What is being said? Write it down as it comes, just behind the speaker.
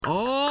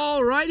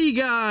Alrighty,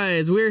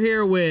 guys, we're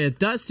here with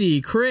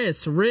Dusty,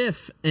 Chris,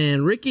 Riff,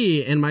 and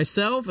Ricky, and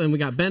myself, and we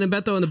got Ben and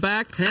Beto in the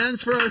back.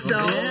 Hands for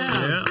ourselves.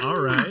 Yeah,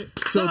 all right.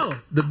 So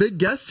the big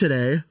guest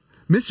today,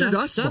 Mr.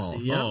 Dustball. Dusty,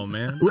 yeah. Oh,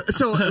 man.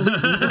 So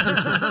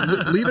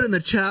leave it in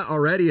the chat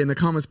already in the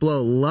comments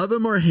below. Love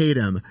him or hate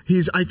him.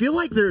 I feel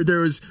like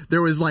there's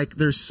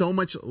so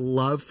much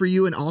love for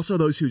you, and also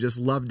those who just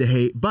love to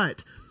hate.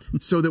 But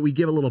so that we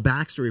give a little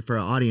backstory for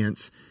our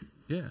audience,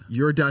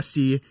 you're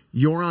Dusty.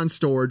 You're on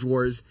Storage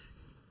Wars.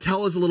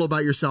 Tell us a little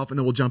about yourself, and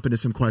then we'll jump into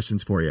some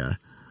questions for you.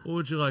 What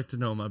would you like to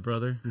know, my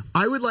brother?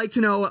 I would like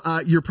to know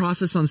your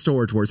process on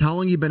Storage Wars. How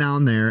long you've been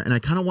on there, and I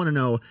kind of want to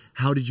know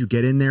how did you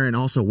get in there, and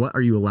also what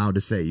are you allowed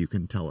to say? You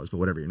can tell us, but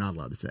whatever you're not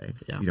allowed to say,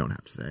 you don't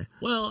have to say.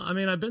 Well, I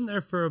mean, I've been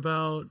there for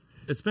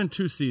it's been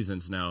 2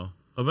 seasons now.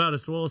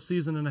 A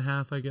season and a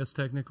half, I guess,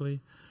 technically.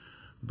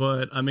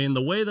 But, I mean,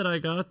 the way that I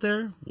got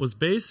there was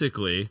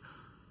basically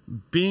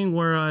being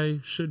where I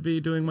should be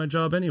doing my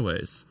job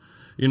anyways.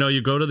 You know,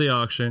 you go to the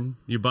auction,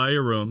 you buy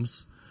your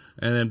rooms,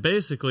 and then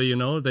basically, you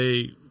know,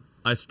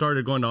 I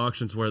started going to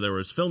auctions where there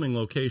was filming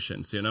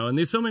locations, you know, and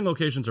these filming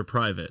locations are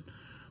private.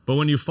 But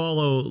when you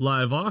follow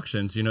live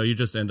auctions, you know, you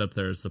just end up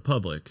there as the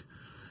public.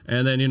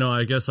 And then, you know,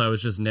 I guess I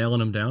was just nailing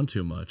them down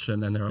too much.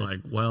 And then they were like,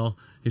 well,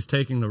 he's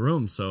taking the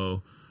room,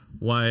 so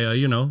why,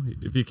 you know,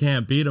 if you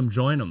can't beat him,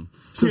 join him.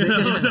 So they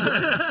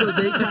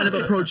kind of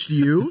approached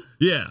you?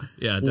 Yeah,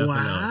 definitely.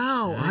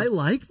 Wow, I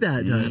like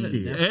that,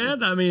 Dusty.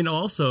 And, I mean,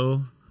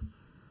 also,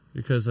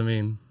 because, I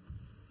mean,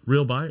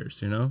 real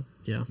buyers, you know?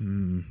 Yeah.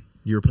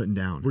 You were putting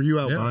down. Were you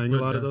out buying a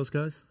lot of those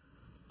guys?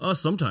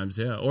 Sometimes,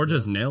 yeah. Or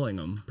just nailing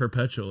them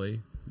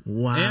perpetually.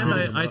 Wow.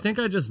 And I think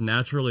I just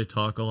naturally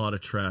talk a lot of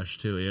trash,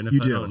 too, even if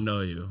I don't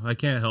know you. I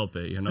can't help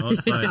it, you know?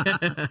 It's like,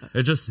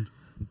 it just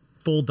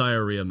full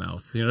diarrhea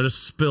mouth, you know,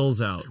 just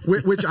spills out.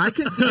 Which I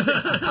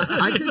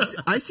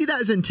see that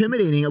as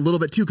intimidating a little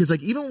bit too, because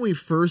like even when we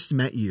first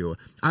met you,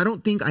 I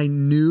don't think I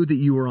knew that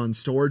you were on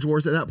Storage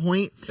Wars at that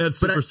point. That's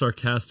super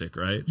sarcastic,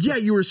 right? Yeah,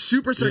 you were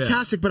super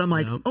sarcastic, but I'm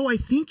like, oh, I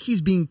think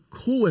he's being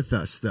cool with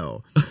us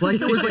though.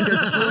 Like it was like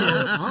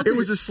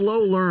a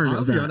slow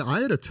learn. I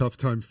had a tough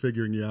time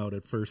figuring you out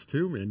at first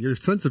too, man. Your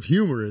sense of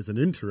humor is an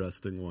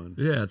interesting one.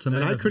 Yeah, it's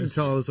amazing. And I couldn't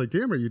tell. I was like,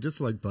 damn, are you just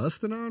like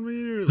busting on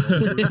me? Or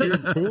like, you're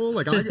cool?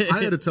 Like I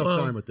had a tough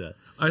time with that.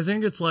 I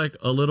think it's like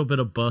a little bit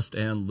of bust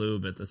and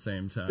lube at the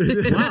same time. The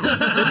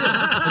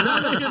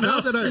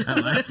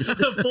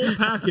full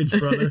package,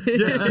 brother.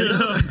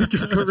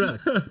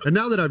 Correct. And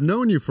now that I've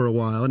known you for a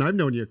while, and I've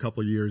known you a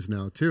couple of years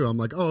now too, I'm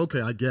like, oh,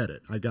 okay, I get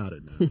it. I got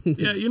it now.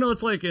 Yeah, you know,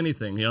 it's like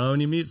anything. You know,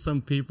 when you meet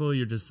some people,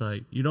 you're just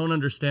like, you don't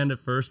understand at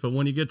first, but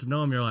when you get to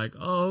know him, you're like,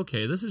 oh,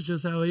 okay, this is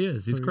just how he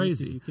is. He's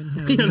crazy.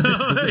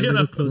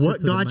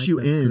 What got you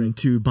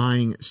into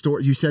buying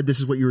storage? You said this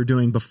is what you were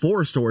doing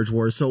before Storage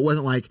Wars, so it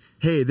wasn't like,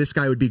 hey, this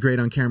guy would be great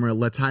on camera,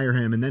 let's hire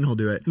him and then he'll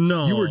do it.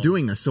 No. You were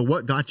doing this, so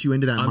what got you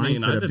into that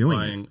mindset of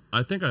doing it?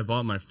 I think I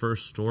bought my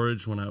first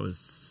storage when I was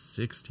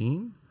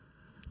 16.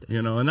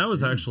 You know, and that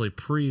was actually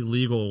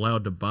pre-legal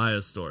allowed to buy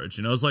a storage.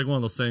 You know, it's like one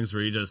of those things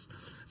where it's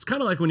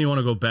kind of like when you want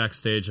to go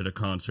backstage at a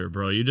concert,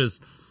 bro. You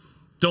just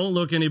don't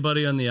look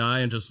anybody in the eye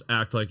and just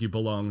act like you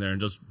belong there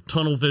and just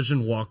tunnel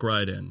vision, walk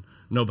right in.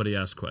 Nobody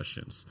asks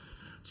questions.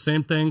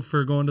 Same thing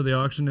for going to the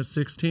auction at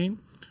 16.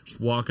 Just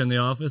walk in the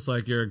office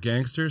like you're a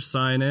gangster,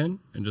 sign in,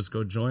 and just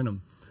go join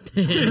them.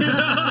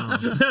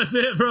 That's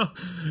it, bro.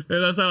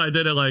 And that's how I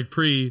did it, like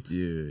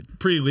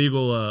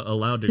pre-legal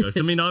allowed to go.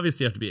 So, I mean,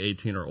 obviously you have to be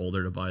 18 or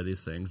older to buy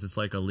these things. It's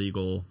like a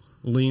legal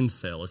lien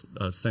sale,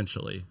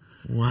 essentially.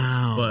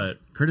 Wow. But,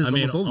 Curtis, I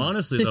mean,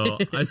 honestly, though,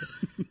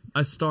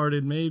 I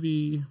started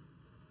maybe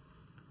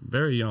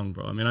very young,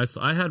 bro. I mean,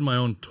 I had my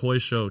own toy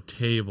show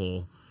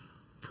table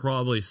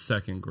probably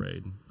 2nd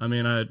grade. I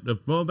mean,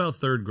 about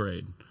 3rd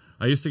grade.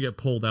 I used to get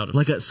pulled out of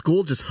like at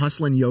school, just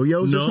hustling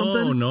yo-yos or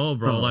something? No,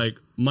 bro. Like,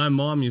 my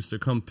mom used to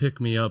come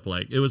pick me up.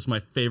 Like, it was my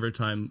favorite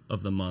time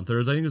of the month.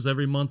 I think it was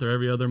every month or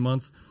every other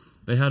month.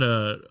 They had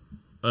an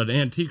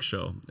antique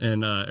show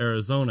in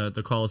Arizona at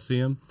the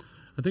Coliseum.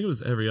 I think it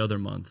was every other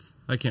month.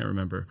 I can't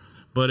remember.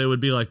 But it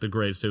would be like the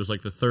greatest. It was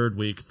like the 3rd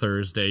week,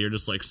 Thursday. You're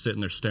just like sitting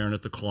there staring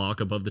at the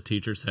clock above the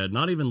teacher's head,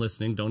 not even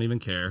listening, don't even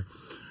care.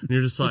 And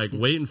you're just like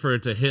waiting for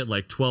it to hit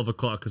like 12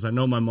 o'clock because I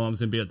know my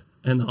mom's going to be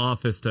in the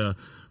office to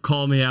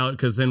call me out,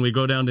 because then we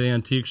go down to the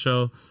antique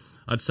show.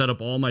 I'd set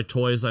up all my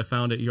toys I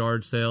found at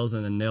yard sales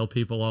and then nail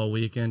people all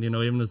weekend. You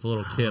know, even as a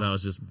little kid, I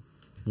was just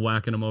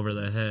whacking them over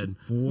the head.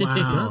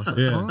 Wow.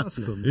 That's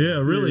awesome. Yeah,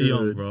 really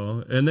young,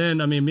 bro. And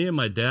then, I mean, me and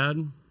my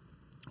dad,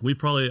 we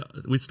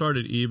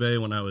started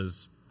eBay when I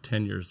was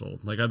 10 years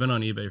old. Like, I've been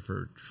on eBay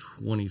for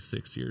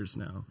 26 years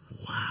now.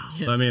 Wow.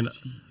 So, I mean,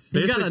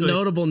 he's got a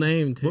notable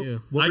name,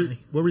 too. What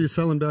were you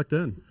selling back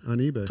then on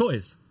eBay?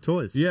 Toys.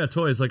 Yeah,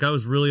 toys. Like, I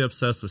was really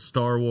obsessed with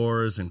Star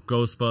Wars and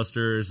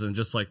Ghostbusters and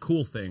just like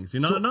cool things. You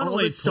know, So not all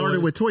only it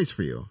started with toys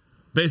for you.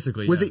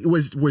 Basically, Was yeah.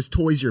 it was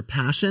toys your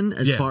passion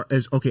as Yeah. far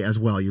as as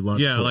well? You love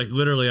Yeah, toys. like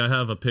literally, I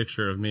have a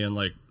picture of me in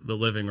like the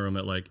living room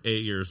at like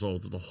 8 years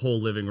old. The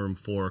whole living room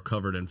floor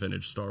covered in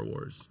vintage Star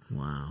Wars.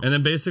 Wow. And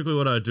then basically,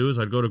 what I'd do is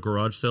I'd go to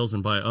garage sales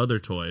and buy other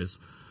toys,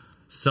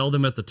 sell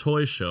them at the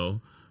toy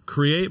show,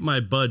 create my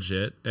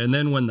budget, and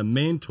then when the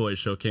main toy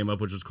show came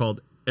up, which was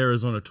called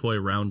Arizona Toy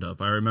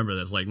Roundup, I remember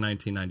this like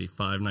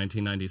 1995,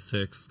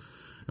 1996,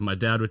 and my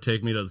dad would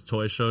take me to the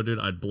toy show, dude.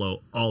 I'd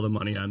blow all the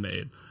money I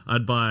made.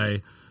 I'd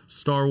buy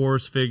Star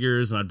Wars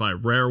figures and I'd buy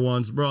rare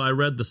ones. Bro, I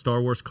read the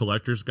Star Wars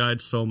Collector's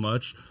Guide so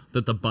much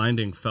that the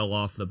binding fell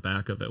off the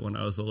back of it when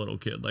I was a little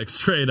kid. Like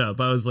straight up.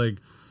 I was like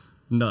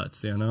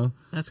nuts, you know?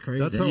 That's crazy.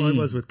 That's how I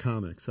was with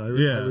comics. I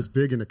Yeah. was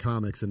big into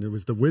comics, and it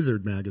was the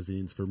Wizard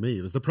magazines for me.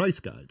 It was the price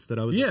guides that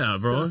I was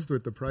obsessed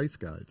with the price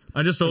guides.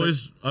 I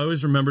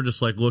always remember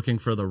just like looking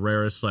for the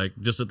rarest, like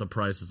just at the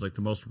prices, like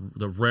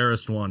the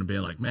rarest one, and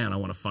being like, man, I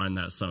want to find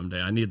that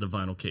someday. I need the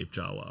vinyl Cape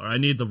Jawa, or I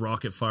need the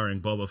rocket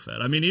firing Boba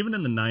Fett. I mean, even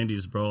in the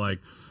 90s, bro, like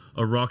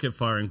a rocket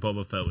firing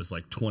Boba Fett was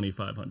like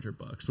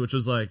 $2,500, which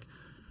is like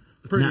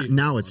pretty.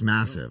 Now it's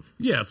massive.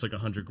 Yeah, it's like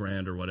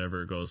 $100,000 or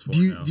whatever it goes for.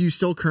 Do you now. do you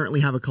still currently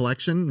have a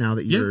collection now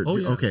that you're Oh,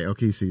 yeah.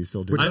 okay, so you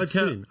still do. Which I've I've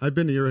kept- seen. I've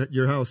been to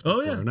your house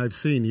before, yeah. and I've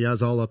seen he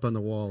has all up on the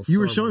walls. You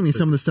were showing me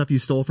some of the stuff you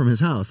stole from his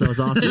house. That was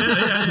awesome.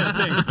 yeah,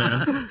 thanks,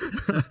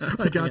 man.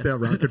 I got that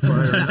rocket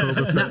fire and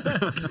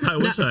Boba Fett. I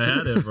wish I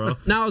had it, bro.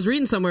 Now I was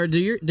reading somewhere.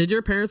 Did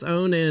your parents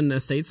own an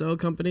estate sale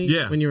company?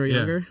 Yeah, when you were yeah,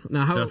 younger.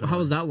 Now how definitely.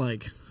 was that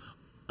like?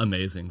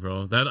 Amazing,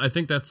 bro. I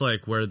think that's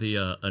like where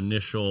the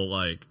initial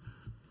like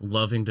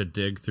loving to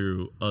dig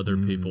through other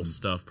people's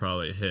stuff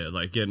probably hit.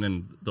 Like getting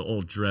in the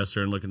old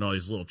dresser and looking at all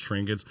these little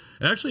trinkets.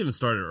 It actually even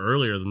started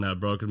earlier than that,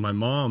 bro. Because my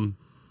mom,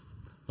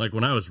 like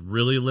when I was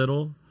really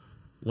little,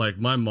 like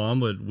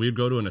we'd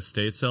go to an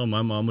estate sale.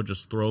 My mom would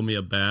just throw me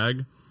a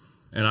bag,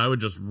 and I would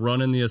just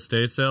run in the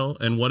estate sale,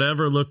 and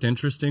whatever looked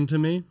interesting to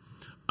me,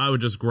 I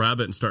would just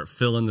grab it and start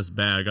filling this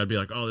bag. I'd be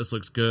like, oh, this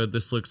looks good.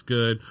 This looks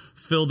good.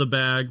 Fill the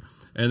bag.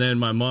 And then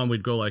my mom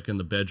would go like in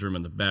the bedroom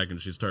in the back,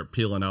 and she'd start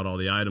peeling out all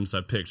the items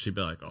I picked. She'd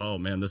be like, oh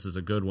man, this is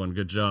a good one.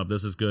 Good job.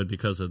 This is good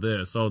because of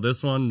this. Oh,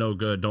 this one, no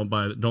good. Don't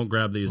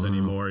grab these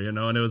anymore, you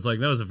know? And it was like,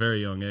 that was a very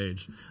young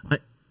age.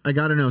 I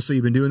got to know. So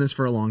you've been doing this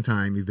for a long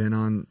time. You've been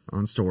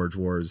on Storage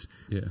Wars.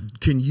 Yeah.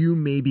 Can you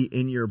maybe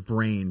in your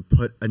brain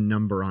put a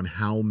number on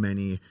how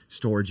many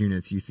storage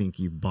units you think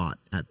you've bought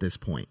at this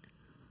point?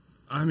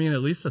 I mean,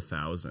 at least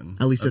 1,000.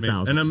 At least I mean,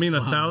 1,000. And I mean,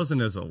 1,000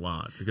 is a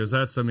lot because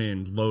that's, I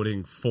mean,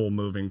 loading full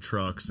moving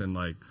trucks and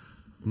like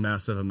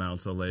massive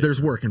amounts of labor.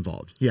 There's work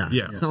involved. Yeah.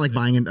 Yeah. It's not like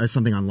buying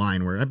something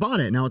online where I bought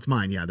it, now it's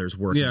mine. Yeah, there's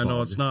work Yeah, involved.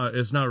 no, it's not.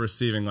 It's not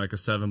receiving like a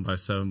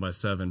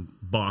 7x7x7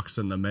 box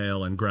in the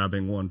mail and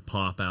grabbing one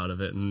pop out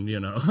of it, and you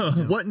know.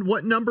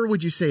 What number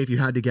would you say if you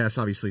had to guess?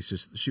 Obviously, it's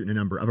just shooting a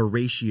number of a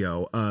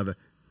ratio of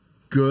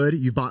good.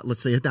 You bought,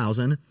 let's say,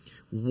 1,000.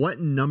 What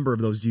number of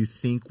those do you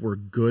think were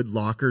good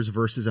lockers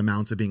versus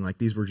amounts of being like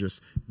these were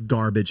just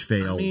garbage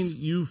fails? I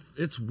mean,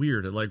 it's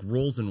weird. It like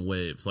rolls in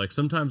waves. Like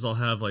sometimes I'll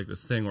have like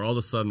this thing where all of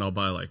a sudden I'll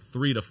buy like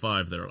 3 to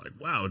 5 that are like,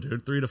 wow,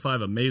 dude, 3 to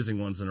 5 amazing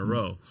ones in a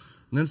row.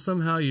 And then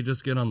somehow you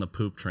just get on the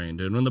poop train,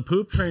 dude. When the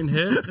poop train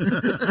hits,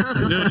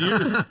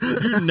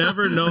 dude, you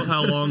never know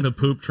how long the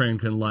poop train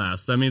can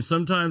last. I mean,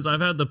 sometimes I've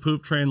had the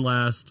poop train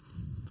last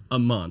a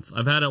month.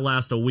 I've had it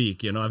last a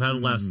week, you know. I've had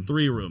it last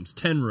 3 rooms,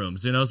 10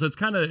 rooms, you know. So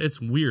it's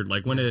weird.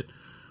 Like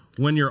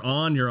when you're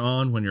on, you're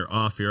on. When you're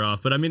off, you're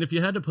off. But I mean, if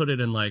you had to put it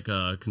in like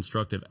a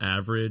constructive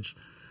average,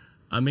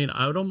 I mean,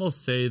 I would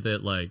almost say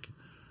that like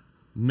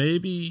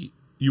maybe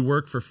you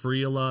work for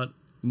free a lot.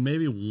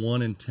 Maybe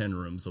 1 in 10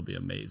 rooms will be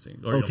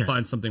amazing, or Okay. you'll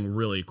find something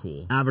really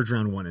cool. Average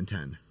around 1 in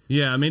 10.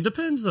 Yeah, I mean,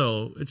 depends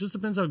though. It just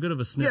depends how good of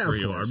a sniffer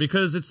you are, course.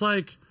 because it's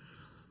like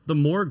the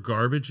more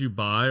garbage you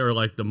buy, or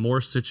like the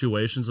more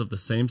situations of the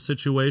same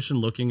situation,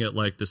 looking at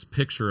like this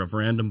picture of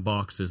random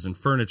boxes and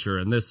furniture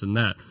and this and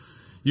that,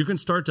 you can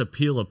start to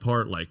peel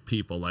apart like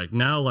people. Like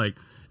now, like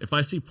if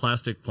I see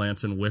plastic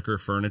plants and wicker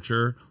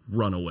furniture,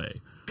 run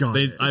away. Got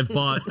it. I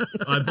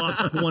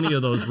bought 20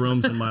 of those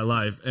rooms in my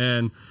life,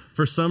 and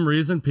for some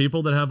reason,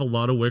 people that have a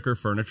lot of wicker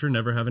furniture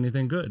never have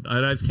anything good.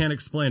 I can't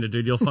explain it,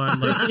 dude. You'll find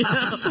like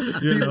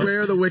you know,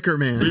 Beware the wicker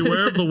man.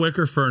 beware of the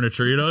wicker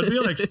furniture. You know, it'd be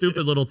like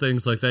stupid little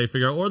things like that you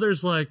figure out. Or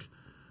there's like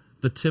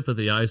the tip of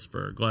the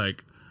iceberg.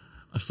 Like,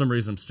 for some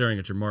reason, I'm staring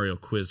at your Mario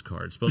quiz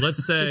cards. But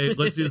let's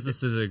use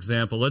this as an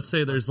example. Let's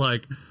say there's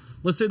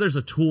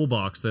a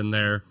toolbox in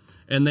there,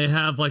 and they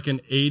have like an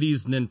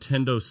 80s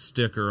Nintendo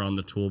sticker on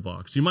the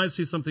toolbox. You might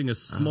see something as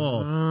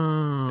small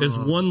as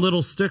one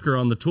little sticker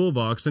on the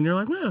toolbox, and you're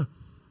like, well,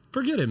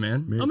 forget it,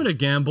 man. I'm going to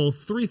gamble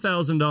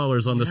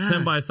 $3,000 on this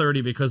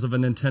 10x30 because of a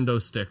Nintendo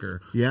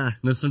sticker. Yeah. And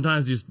then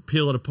sometimes you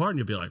peel it apart and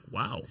you'll be like,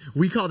 wow.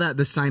 We call that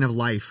the sign of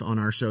life on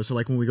our show. So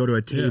like when we go to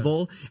a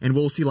table and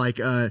we'll see like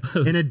an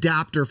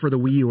adapter for the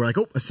Wii U, we're like,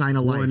 oh, a sign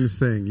of life. One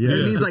thing, yeah.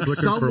 It means like Looking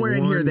for somewhere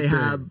in here one they thing.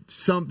 have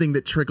something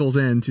that trickles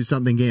into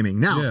something gaming.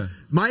 Now, Yeah.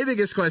 my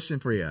biggest question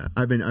for you,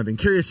 I've been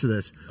curious to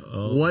this.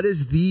 What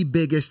is the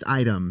biggest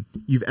item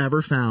you've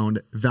ever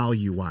found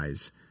value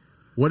wise?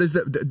 What is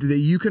that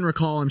you can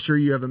recall? I'm sure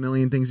you have a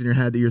million things in your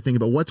head that you're thinking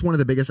about. What's one of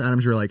the biggest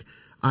items you're like,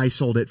 I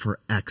sold it for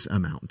X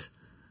amount?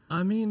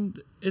 I mean,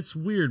 it's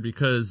weird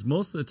because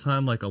most of the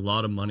time, like a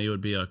lot of money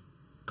would be a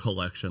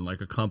collection,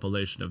 like a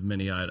compilation of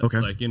many items. Okay.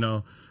 Like, you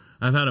know,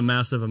 I've had a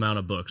massive amount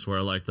of books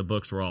where like the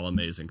books were all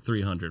amazing.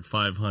 300,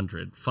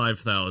 500,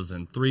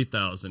 5,000,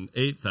 3,000,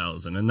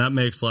 8,000. And that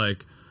makes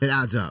like, It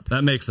adds up.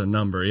 that makes a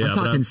number. Yeah. I'm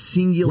but talking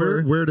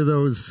singular. Where do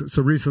those?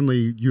 So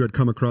recently, you had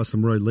come across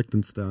some Roy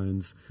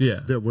Lichtensteins, Yeah.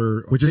 that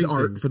were Which is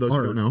paintings, art, for those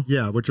who don't know.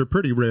 Yeah, which are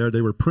pretty rare.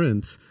 They were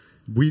prints.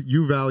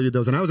 You valued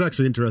those, and I was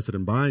actually interested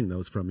in buying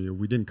those from you.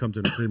 We didn't come to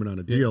an agreement on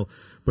a deal,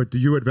 but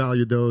you had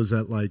valued those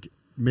at like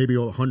maybe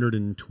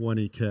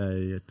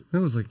 120K. It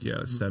was like,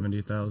 yeah,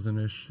 70,000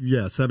 ish.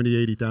 Yeah, 70,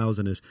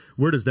 80,000 ish.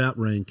 Where does that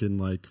rank in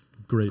like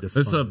greatest?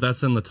 It's find? up.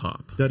 That's in the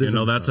top. That is you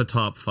know, in the that's top. a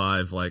top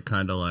 5, like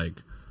kind of like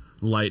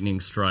lightning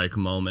strike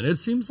moment. It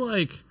seems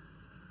like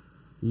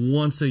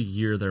once a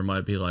year there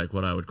might be like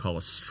what I would call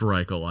a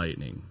strike of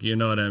lightning. You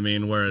know what I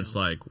mean? Where it's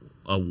like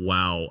a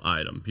wow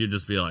item. You'd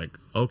just be like,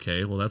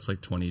 okay, well that's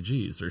like 20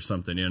 G's or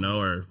something, you know,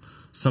 or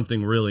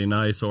something really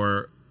nice,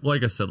 or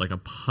like I said, like a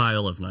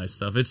pile of nice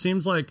stuff. It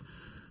seems like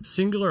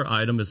singular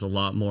item is a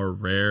lot more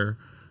rare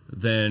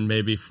than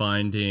maybe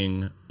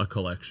finding a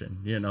collection,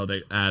 you know,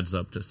 that adds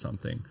up to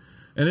something.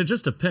 And it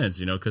just depends,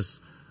 you know, because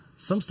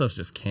some stuff's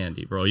just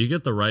candy, bro. You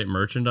get the right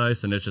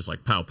merchandise and it's just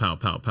like pow, pow,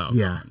 pow, pow.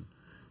 Yeah. gone.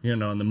 You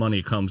know, and the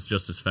money comes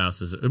just as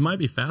fast as it might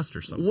be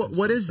faster sometimes.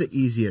 What is the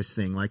easiest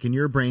thing? Like in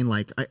your brain,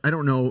 like, I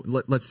don't know,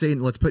 let's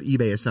put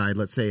eBay aside,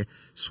 let's say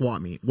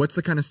swap meet. What's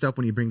the kind of stuff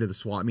when you bring to the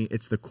swap meet,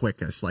 it's the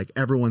quickest? Like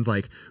everyone's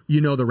like,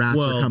 you know, the rats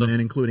are coming in,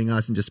 including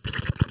us, and just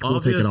we'll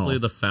take it all. Obviously,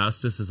 the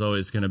fastest is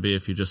always going to be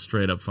if you just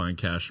straight up find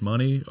cash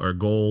money or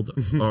gold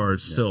or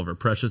silver.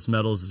 Precious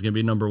metals is going to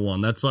be number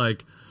one. That's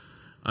like,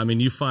 I mean,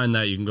 you find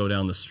that you can go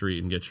down the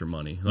street and get your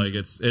money. Like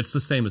it's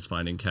the same as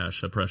finding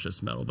cash, a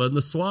precious metal. But in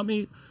the swap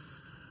meet,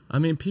 I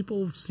mean,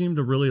 people seem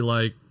to really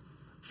like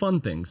fun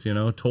things, you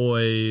know,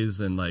 toys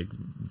and like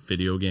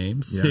video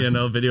games. Yeah. You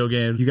know, video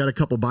games. You got a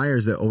couple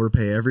buyers that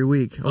overpay every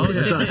week. Oh,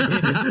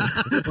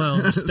 yeah. Well,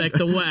 Respect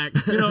the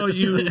wax. you know,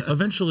 you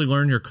eventually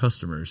learn your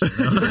customers. You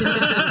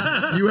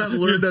know? You have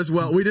learned as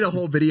well. We did a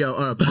whole video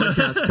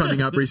podcast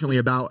coming up recently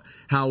about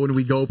how when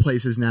we go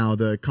places now,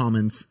 the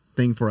comments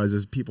thing for us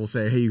is people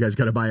say, hey, you guys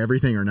got to buy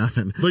everything or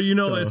nothing. But you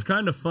know, So- it's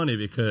kind of funny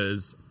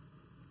because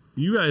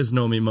you guys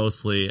know me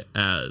mostly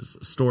as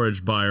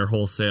storage buyer,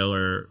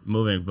 wholesaler,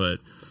 moving, but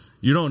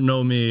you don't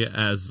know me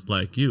as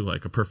like you,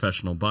 like a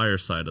professional buyer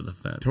side of the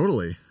fence.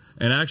 Totally.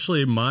 And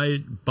actually,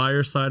 my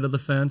buyer side of the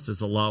fence is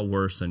a lot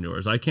worse than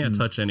yours. I can't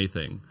touch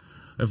anything.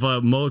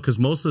 Because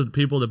most of the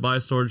people that buy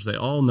storage, they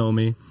all know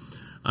me.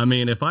 I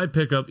mean, if I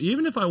pick up,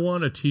 even if I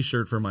want a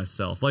T-shirt for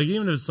myself, like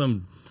even if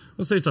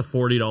let's say it's a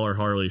 $40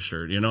 Harley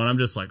shirt, you know, and I'm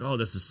just like, oh,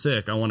 this is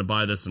sick. I want to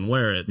buy this and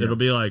wear it. Yeah. It'll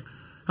be like,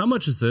 how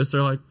much is this?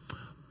 They're like,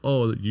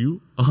 oh,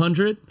 you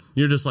 100?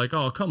 You're just like,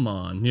 oh, come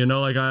on. You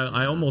know, like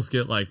I almost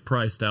get like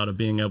priced out of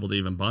being able to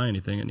even buy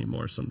anything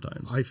anymore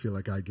sometimes. I feel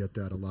like I get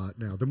that a lot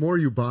now. The more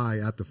you buy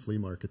at the flea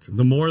markets, and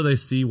The more they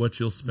see what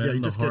you'll spend, yeah,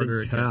 you're the just harder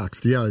getting it gets.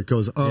 taxed. Yeah, it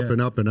goes up Yeah. and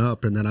up and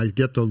up, and then I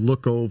get to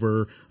look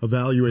over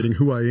evaluating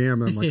who I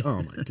am. And I'm like,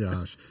 oh my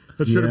gosh,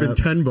 that should have Yeah.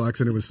 been $10,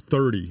 and it was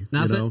 30.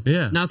 Now, You know?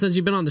 Yeah. now since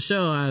you've been on the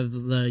show, have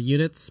the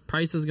units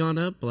prices gone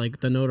up? Like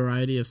the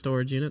notoriety of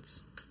storage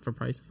units for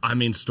price? I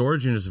mean,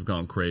 storage units have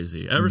gone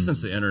crazy ever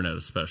since the internet,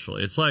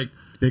 especially. It's like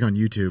Big on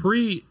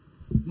YouTube.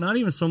 not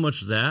even so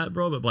much that,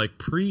 bro, but like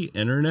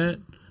pre-internet,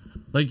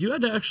 like you had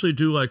to actually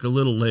do like a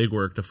little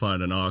legwork to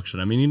find an auction.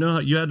 I mean,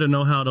 you had to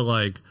know how to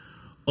like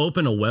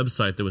open a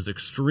website that was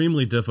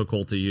extremely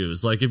difficult to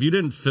use. Like if you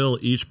didn't fill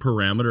each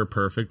parameter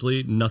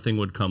perfectly, nothing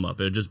would come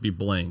up. It would just be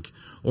blank.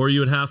 Or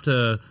you would have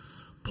to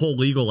pull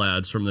legal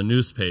ads from the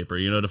newspaper,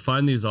 you know, to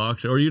find these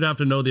auctions, or you'd have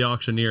to know the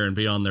auctioneer and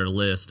be on their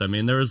list. I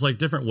mean, there was like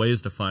different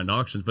ways to find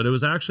auctions, but it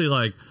was actually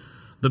like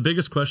the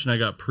biggest question I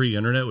got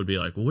pre-internet would be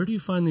like, well, where do you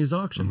find these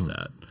auctions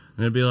at? And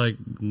it'd be like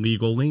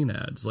legal lien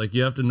ads. Like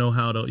you would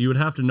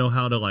have to know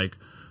how to like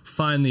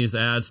find these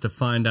ads to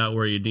find out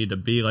where you need to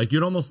be. Like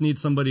you'd almost need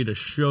somebody to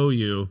show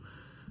you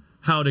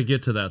how to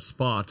get to that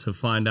spot to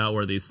find out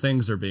where these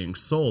things are being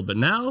sold. But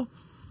now,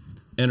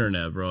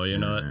 internet, bro, you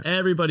know,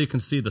 everybody can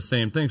see the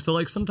same thing. So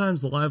like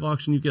sometimes the live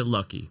auction, you get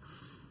lucky.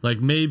 Like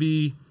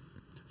maybe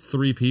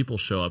 3 people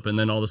show up and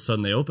then all of a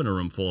sudden they open a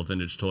room full of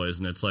vintage toys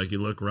and it's like you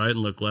look right and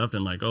look left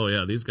and like, oh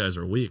yeah, these guys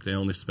are weak. They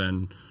only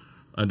spend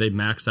they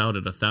max out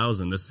at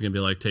 1,000. This is gonna be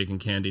like taking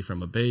candy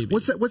from a baby.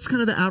 What's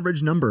kind of the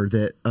average number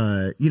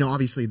that you know,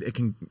 obviously it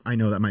can, I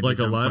know that might Like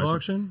be a dumb live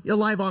question. auction? A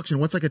live auction.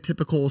 What's like a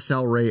typical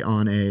sell rate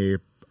on a 10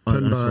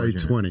 a by storage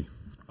unit? 20.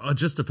 It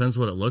just depends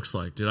what it looks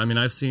like, dude. I mean,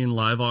 I've seen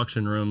live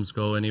auction rooms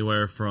go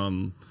anywhere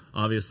from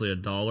obviously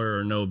 $1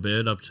 or no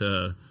bid up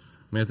to,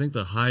 I mean, I think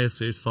the highest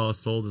they saw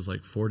sold is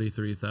like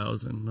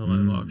 43,000 a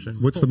live auction.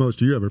 What's the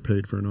most you ever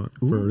paid for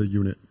for a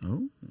unit?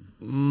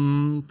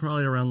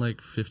 Probably around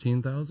like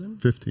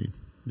 15,000. 15.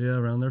 Yeah,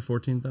 around there,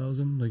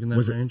 14,000, like in that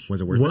Was range.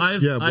 it worth What-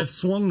 I've yeah,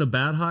 swung the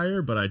bat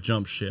higher, but I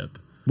jumped ship.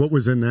 What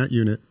was in that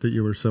unit that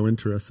you were so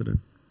interested in?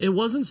 It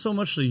wasn't so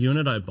much the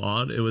unit I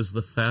bought, it was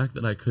the fact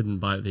that I couldn't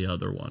buy the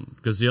other one.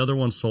 Because the other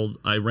one sold,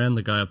 I ran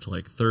the guy up to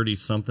like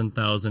 30-something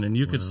thousand, and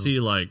you could see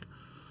like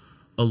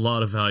a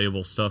lot of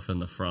valuable stuff in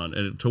the front.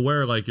 And to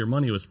where like your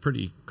money was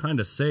pretty kind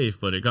of safe,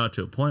 but it got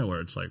to a point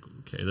where it's like,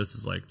 okay, this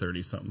is like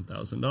 30-something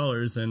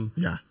 $1,000, and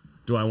Yeah.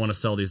 do I want to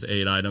sell these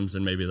 8 items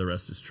and maybe the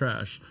rest is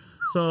trash?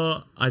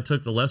 So I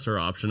took the lesser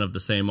option of the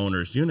same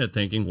owner's unit,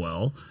 thinking,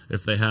 well,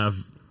 if they have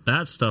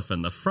that stuff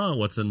in the front,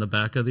 what's in the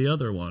back of the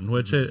other one?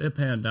 Which it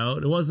panned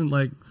out. It wasn't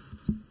like,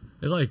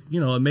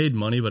 it made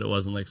money, but it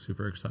wasn't like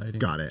super exciting.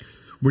 Got it.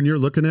 When you're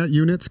looking at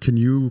units, can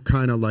you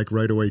kind of like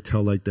right away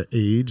tell like the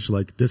age?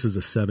 Like this is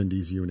a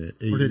 70s unit.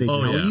 80s, Or did they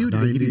tell yeah. you?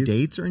 Did they give you 90s?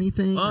 dates or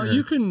anything? Or-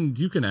 You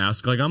can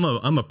ask. Like I'm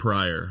a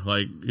prior.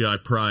 Like I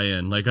pry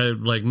in.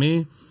 Like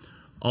me,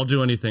 I'll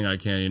do anything I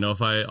can. You know,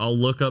 I'll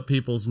look up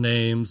people's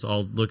names,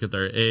 I'll look at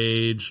their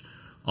age,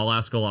 I'll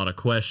ask a lot of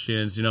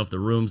questions. You know, if the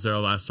room's there,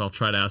 I'll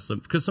try to ask them,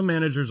 because some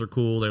managers are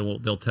cool.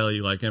 They'll tell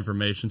you like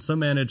information. Some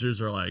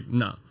managers are like,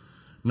 no,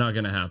 not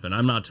gonna happen.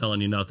 I'm not telling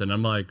you nothing.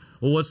 I'm like,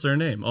 well, what's their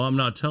name? Oh, I'm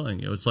not telling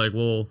you. It's like,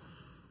 well,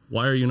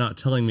 why are you not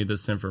telling me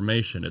this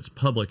information? It's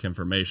public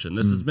information.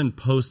 This has been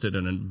posted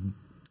in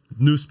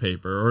a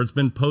newspaper, or it's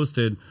been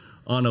posted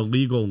on a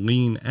legal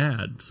lien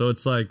ad. So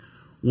it's like,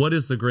 what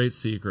is the great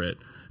secret?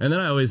 And then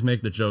I always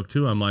make the joke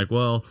too. I'm like,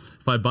 well,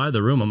 if I buy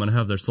the room, I'm going to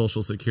have their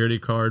social security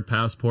card,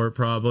 passport,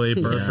 probably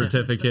birth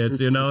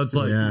certificates. You know, it's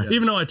like,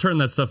 even though I turn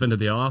that stuff into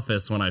the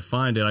office when I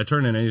find it, I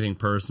turn in anything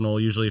personal,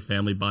 usually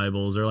family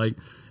Bibles or like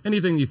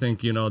anything you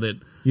think, you know, that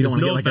you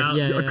don't want to no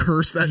get like a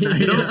curse that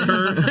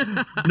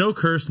night. no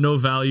curse, no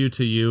value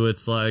to you.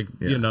 It's like,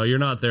 you know, you're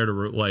not there to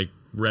like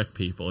wreck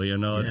people, you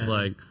know, it's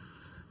like,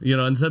 you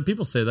know, and some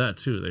people say that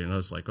too. You know,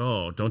 it's like,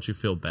 oh, don't you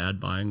feel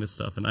bad buying this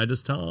stuff? And I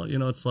just tell, you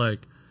know, it's like,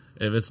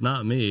 if it's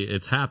not me,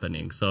 it's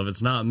happening. So if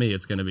it's not me,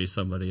 it's going to be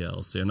somebody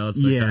else. You know, it's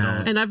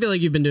like And I feel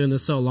like you've been doing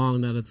this so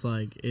long that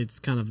it's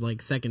kind of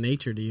like second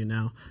nature to you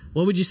now.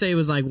 What would you say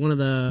was like one of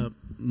the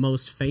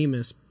most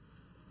famous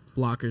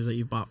blockers that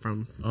you've bought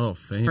from? Oh,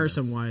 famous.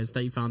 Person-wise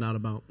that you found out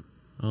about?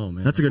 Oh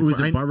man, that's a good. Was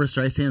it Barbara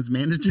Streisand's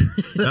manager?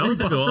 That was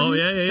cool. Oh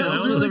yeah.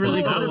 That was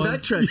really cool. The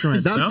Vectrex from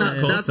it.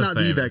 That's not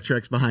the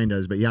Vectrex behind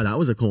us, but yeah, that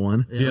was a cool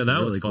one. Yeah, that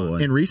was cool.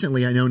 And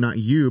recently, I know not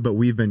you, but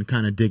we've been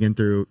kind of digging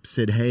through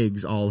Sid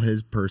Haig's. All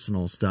his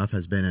personal stuff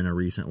has been in a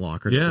recent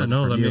locker. Yeah,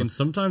 no, I mean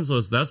sometimes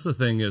that's the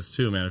thing is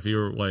too, man. If you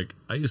were like,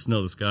 I used to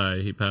know this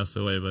guy. He passed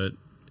away, but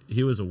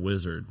he was a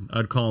wizard.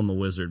 I'd call him a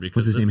wizard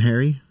because was his name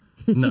Harry?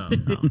 No,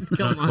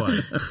 not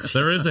quite.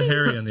 There is a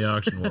Harry in the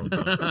auction world.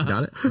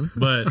 Got it.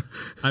 But,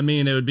 I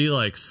mean, it would be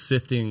like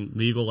sifting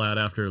legal ad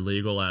after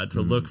legal ad to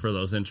look for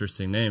those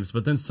interesting names.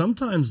 But then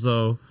sometimes,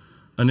 though,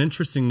 an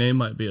interesting name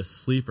might be a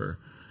sleeper.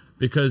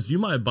 Because you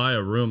might buy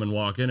a room and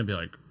walk in and be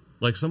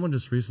like someone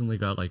just recently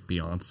got like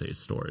Beyonce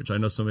storage. I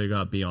know somebody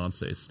got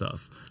Beyonce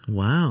stuff.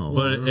 Wow.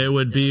 But it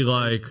would be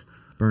like...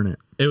 Burn it.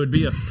 It would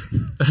be a...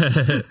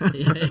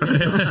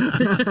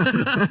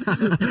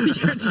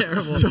 You're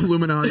terrible. It's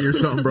Illuminati or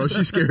something, bro.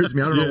 She scares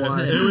me. I don't know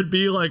why. It would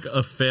be like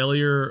a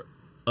failure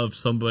of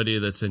somebody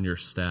that's in your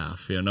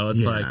staff, you know?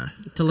 It's like...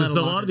 Because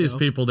a lot of these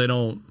people, they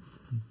don't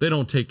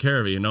take care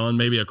of it, you know? And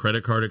maybe a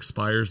credit card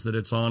expires that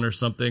it's on or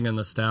something, and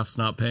the staff's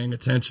not paying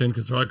attention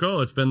because they're like,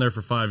 oh, it's been there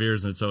for 5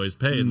 years and it's always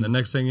paid. And the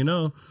next thing you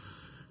know,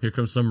 here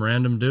comes some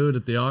random dude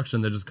at the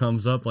auction that just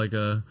comes up like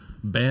a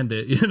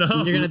bandit, you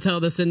know? You're going to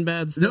tell the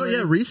Sinbad story? No,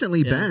 yeah.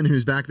 Recently, Ben,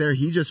 who's back there,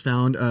 he just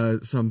found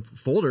some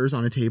folders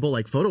on a table,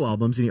 like photo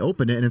albums, and he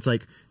opened it, and it's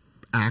like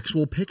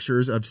actual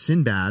pictures of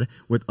Sinbad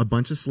with a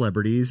bunch of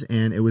celebrities,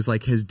 and it was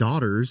like his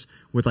daughters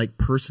with like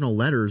personal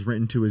letters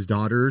written to his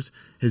daughter,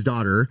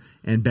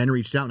 and Ben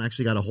reached out and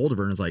actually got a hold of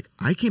her and was like,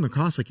 I came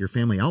across like your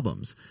family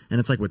albums, and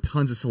it's like with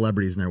tons of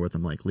celebrities in there with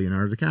them, like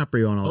Leonardo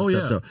DiCaprio and all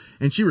this stuff. So,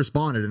 and she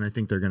responded, and I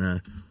think they're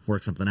gonna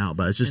work something out.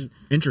 But it's just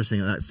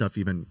interesting that stuff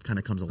even kind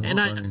of comes along.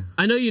 And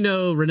I know you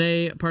know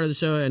Renee, part of the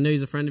show. I know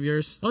he's a friend of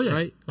yours. Oh yeah,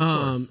 right.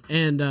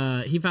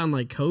 And he found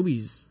like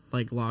Kobe's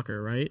like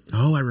locker, right?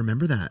 Oh, I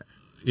remember that.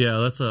 Yeah,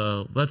 that's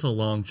a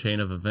long chain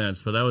of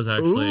events, but that was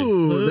actually...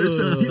 Ooh, there's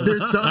some... You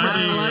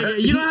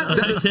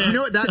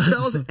know what? That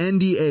spells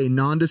NDA,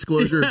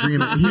 non-disclosure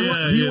agreement.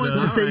 He wants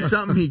to say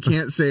something he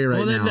can't say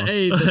right now.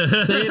 Say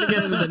it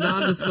again with the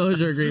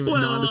non-disclosure agreement.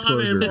 Well,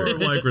 non-disclosure. I mean,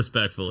 more like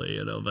respectfully,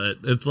 you know, but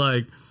it's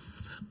like...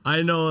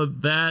 I know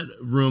that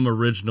room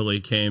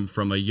originally came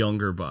from a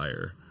younger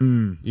buyer.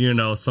 You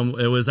know,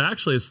 it was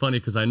actually, it's funny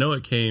because I know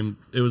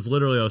it was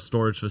literally a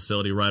storage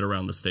facility right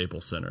around the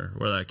Staples Center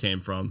where that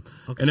came from.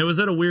 Okay. And it was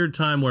at a weird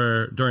time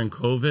where during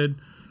COVID,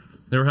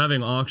 they were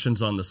having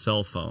auctions on the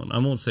cell phone. I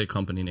won't say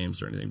company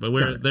names or anything, but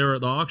the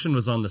auction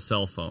was on the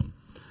cell phone.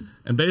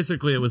 And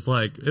basically it was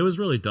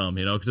really dumb,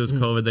 you know, because it was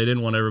COVID. They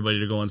didn't want everybody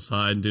to go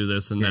inside and do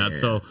this and that.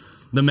 So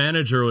the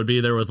manager would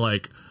be there with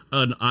like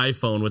an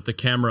iPhone with the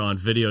camera on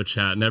video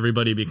chat and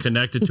everybody be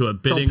connected to a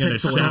bidding and a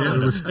chat. It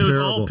was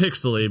all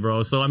pixely,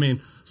 bro. So I mean,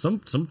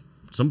 some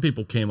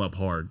people came up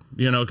hard,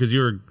 you know, because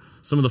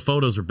some of the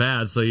photos are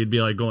bad, so you'd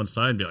be like go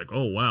inside and be like,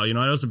 oh wow, you know,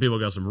 I know some people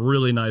got some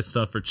really nice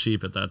stuff for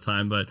cheap at that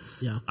time, but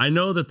Yeah. I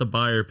know that the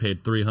buyer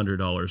paid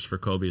 $300 for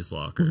Kobe's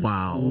locker.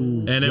 Wow.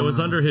 And it was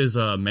under his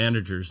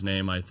manager's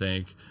name, I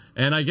think.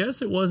 And I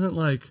guess it wasn't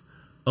like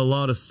a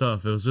lot of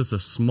stuff. It was just a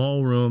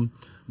small room.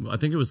 I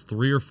think it was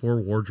 3 or 4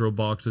 wardrobe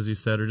boxes, he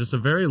said, or just a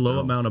very low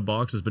amount of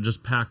boxes, but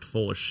just packed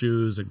full of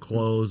shoes and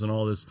clothes and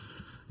all this,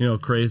 you know,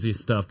 crazy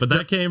stuff. But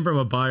that came from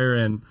a buyer,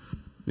 and,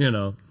 you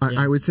know.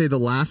 I would say the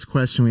last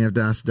question we have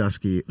to ask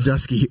Dusky,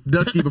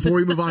 before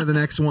we move on to the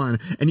next one,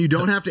 and you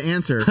don't have to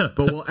answer,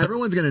 but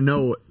everyone's going to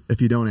know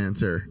if you don't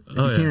answer. If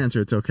you can't answer,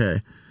 it's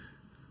okay.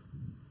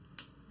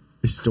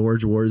 Is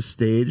Storage Wars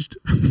staged?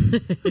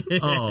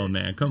 Oh,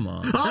 man, come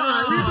on. All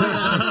right, we move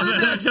on to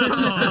the next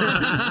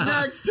topic.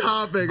 Next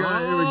topic. All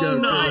right, here we go.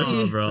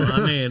 No, bro.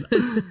 I mean,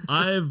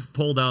 I've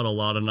pulled out a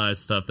lot of nice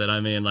stuff that, I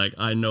mean, like,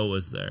 I know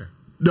was there.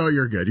 No,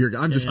 you're good. You're good.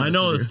 I'm just. I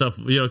know the stuff,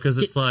 you know, because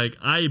it's like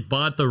I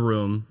bought the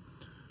room,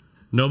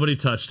 nobody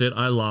touched it,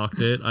 I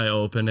locked it, I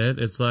opened it.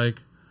 It's like,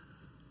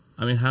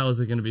 I mean, how is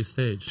it going to be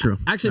staged? True.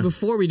 Actually,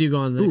 before we do go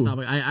on to the next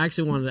topic, I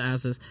actually wanted to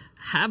ask this.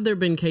 Have there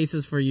been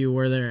cases for you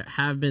where there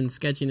have been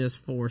sketchiness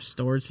for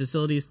storage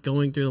facilities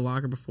going through the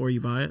locker before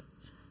you buy it?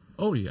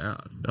 Oh, yeah.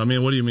 I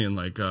mean, what do you mean?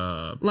 Like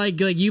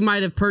you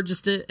might have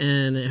purchased it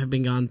and it have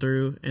been gone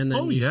through, and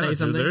then you say dude,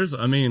 something? there's,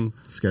 I mean,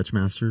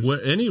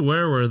 Sketchmasters.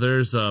 Anywhere where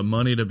there's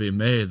money to be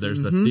made,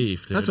 there's a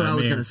thief. Dude. That's what I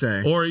was gonna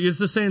say. Or it's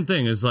the same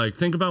thing. It's like,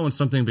 think about when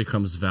something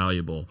becomes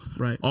valuable.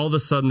 Right. All of a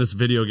sudden, this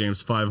video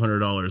game's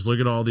 $500. Look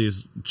at all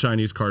these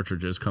Chinese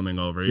cartridges coming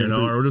over, you Yeah,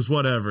 know, boots. or just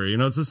whatever. You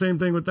know, it's the same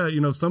thing with that. You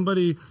know, if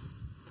somebody...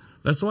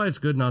 That's why it's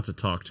good not to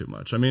talk too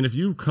much. I mean, if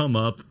you come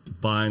up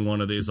buying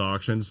one of these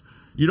auctions,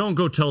 you don't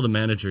go tell the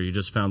manager you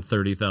just found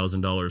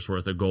 $30,000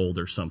 worth of gold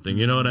or something.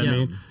 You know what I Yeah.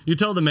 mean? You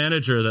tell the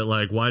manager that,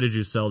 like, why did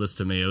you sell this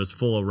to me? It was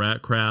full of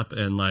rat crap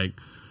and, like,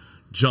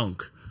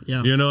 junk.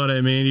 Yeah. You know what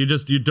I mean? You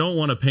don't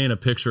want to paint a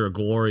picture of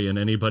glory in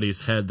anybody's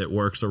head that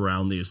works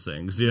around these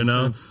things, you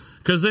know?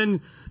 Because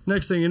then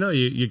next thing you know,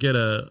 you get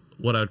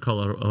what I'd call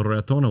a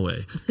raton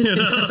away. You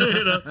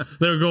know,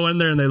 they'll go in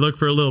there and they look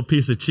for a little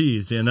piece of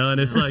cheese, you know,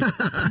 and it's like,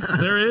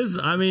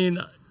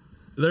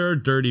 there are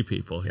dirty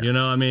people, you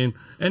know, I mean,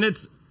 and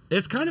it's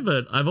kind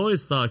of I've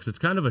always thought, 'cause it's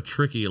kind of a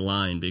tricky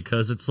line,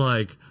 because it's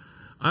like,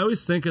 I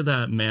always think of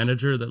that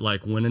manager that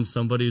like went in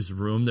somebody's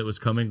room that was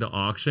coming to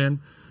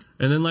auction.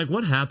 And then, like,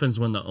 what happens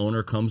when the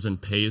owner comes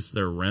and pays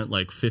their rent,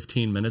 like,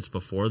 15 minutes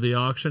before the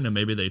auction, and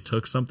maybe they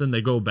took something?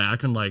 They go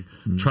back and, like,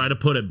 try to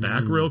put it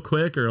back real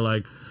quick? Or,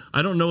 like,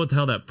 I don't know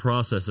how that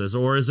process is.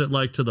 Or is it,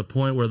 like, to the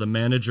point where the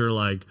manager,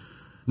 like,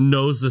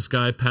 knows this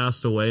guy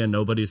passed away and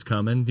nobody's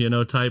coming, you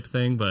know, type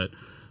thing? But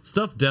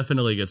stuff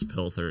definitely gets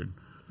pilfered.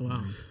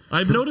 Wow.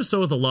 I've noticed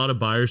so with a lot of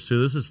buyers,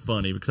 too. This is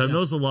funny, because I've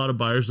noticed a lot of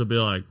buyers will be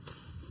like,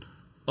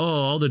 oh,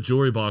 all the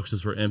jewelry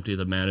boxes were empty,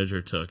 the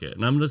manager took it.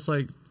 And I'm just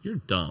like, you're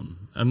dumb.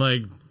 I'm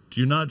like, do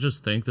you not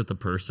just think that the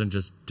person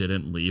just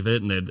didn't leave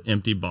it and they had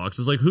empty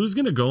boxes? Like, who's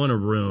going to go in a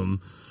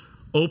room,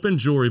 open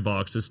jewelry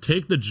boxes,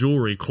 take the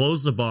jewelry,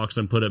 close the box,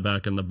 and put it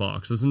back in the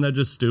box? Isn't that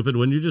just stupid?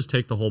 Wouldn't you just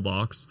take the whole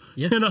box?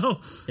 Yeah. You know?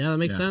 Yeah, that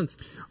makes sense.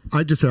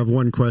 I just have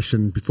one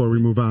question before we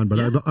move on, but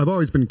Yeah. I've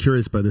always been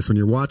curious by this. When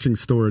you're watching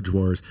Storage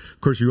Wars,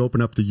 of course, you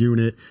open up the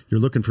unit, you're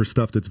looking for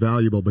stuff that's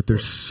valuable, but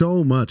there's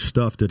so much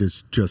stuff that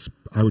is just,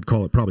 I would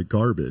call it probably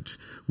garbage.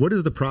 What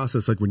is the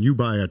process like when you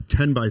buy a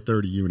 10 by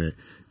 30 unit,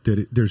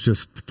 there's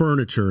just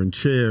furniture and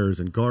chairs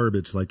and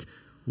garbage? Like,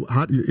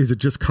 is it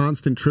just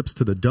constant trips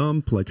to the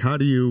dump? Like, how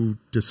do you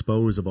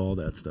dispose of all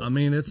that stuff? I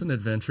mean, it's an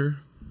adventure.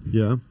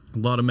 Yeah. A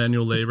lot of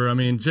manual labor. I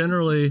mean,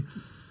 generally,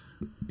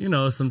 you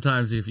know,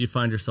 sometimes if you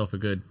find yourself a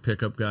good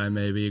pickup guy,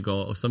 maybe you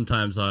go.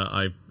 Sometimes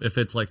if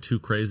it's like too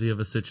crazy of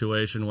a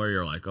situation where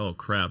you're like, oh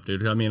crap,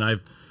 dude. I mean,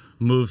 I've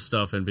moved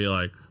stuff and be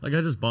like I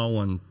just bought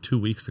one 2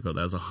 weeks ago that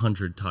has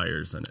 100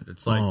 tires in it.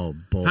 It's like, Oh,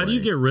 boy. how do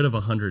you get rid of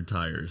 100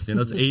 tires? You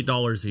know, it's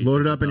 $8 each.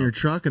 Load it up in your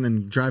truck and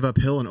then drive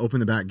uphill and open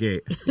the back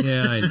gate.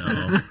 Yeah, I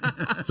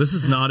know. This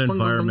is not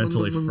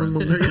environmentally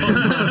friendly.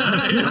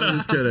 I'm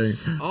just kidding.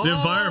 The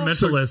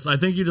environmentalists, I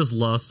think you just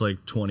lost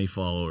like 20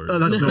 followers. Oh,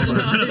 that's no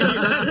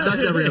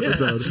that's every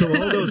episode. So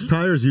all those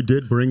tires you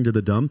did bring to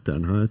the dump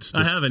then, huh? It's just,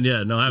 I haven't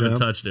yet. No, I haven't Yeah.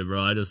 touched it,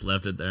 bro. I just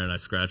left it there and I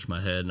scratched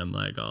my head and I'm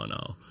like, oh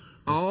no.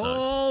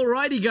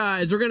 Alrighty,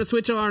 guys. We're going to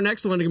switch on our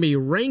next one. It's going to be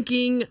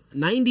Ranking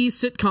 90s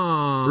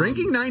Sitcoms.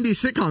 Ranking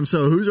 90s sitcoms.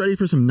 So who's ready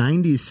for some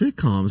 90s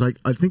sitcoms?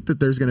 I think that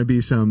there's going to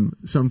be some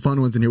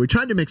fun ones in here. We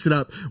tried to mix it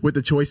up with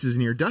the choices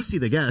in here. Dusty,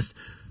 the guest,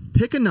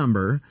 pick a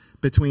number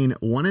between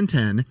 1 and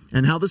 10.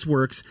 And how this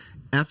works,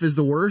 F is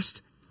the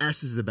worst,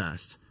 S is the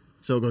best.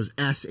 So it goes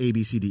S, A,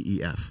 B, C, D,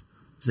 E, F.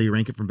 So you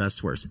rank it from best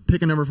to worst.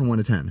 Pick a number from 1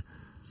 to 10.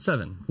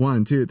 7.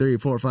 1, 2, 3,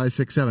 4, 5,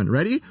 6, 7.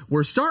 Ready?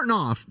 We're starting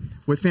off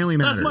with Family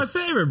Matters. That's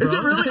my favorite, bro. Is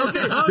it really?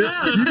 Okay. Oh,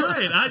 yeah, that's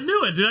great. I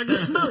knew it, dude. I can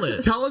smell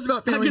it. Tell us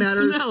about Family can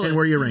Matters smell it. and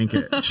where you rank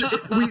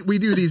it. We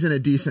do these in a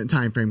decent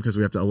time frame because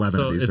we have to 11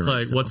 So of these. it's to rank,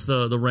 like, so. what's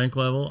the rank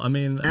level? I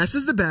mean, S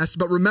is the best,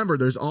 but remember,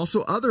 there's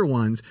also other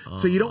ones,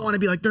 so you don't want to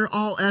be like they're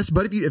all S.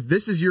 But if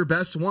this is your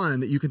best one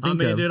that you can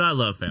think of, dude, I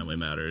love Family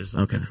Matters.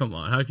 Okay. Come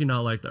on. How can you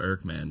not like the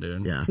Erkman,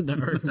 dude? yeah, The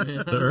Earthman.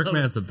 The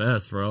Erkman's the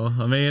best, bro.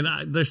 I mean,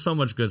 there's so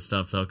much good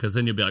stuff, though, because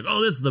then you'll be like,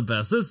 oh, this is the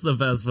best. This is the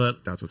best.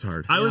 But that's what's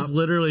hard. I was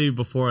literally,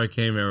 before I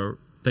came here,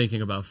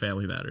 thinking about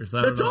Family Matters.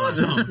 I don't That's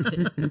know.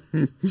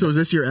 awesome. So is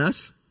this your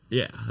S?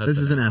 Yeah. This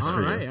is an S All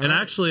for right. you. And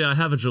actually, I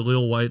have a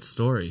Jaleel White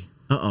story.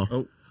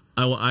 Uh-oh.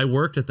 I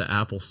worked at the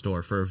Apple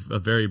store for a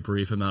very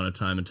brief amount of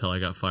time until I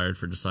got fired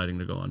for deciding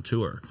to go on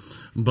tour.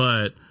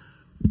 But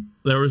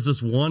there was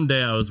this one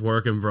day I was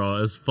working, bro.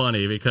 It was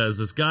funny because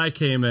this guy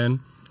came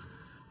in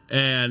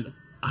and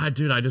I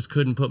just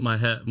couldn't put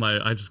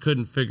I just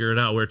couldn't figure it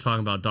out. We were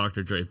talking about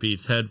Dr. Dre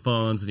Beats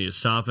headphones and he was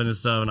shopping and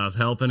stuff and I was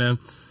helping him.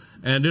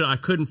 And dude, I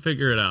couldn't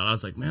figure it out. I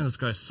was like, man, this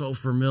guy's so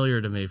familiar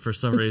to me for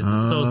some reason.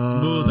 So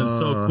smooth and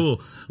so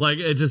cool. Like,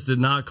 it just did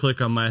not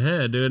click on my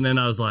head, dude. And then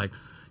I was like,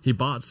 he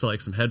bought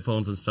like some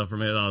headphones and stuff for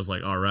me. And I was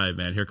like, all right,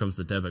 man, here comes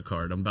the debit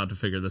card. I'm about to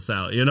figure this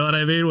out. You know what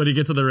I mean? When you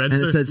get to the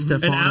register. And it said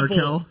Stefan or Apple,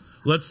 Kel?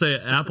 let's say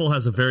Apple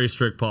has a very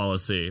strict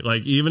policy.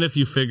 Like, even if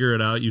you figure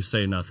it out, you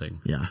say nothing.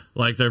 Yeah.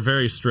 Like, they're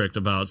very strict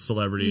about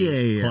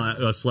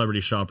celebrity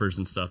shoppers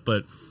and stuff.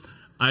 But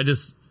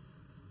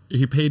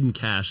he paid in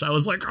cash. I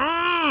was like,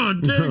 oh,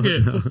 dig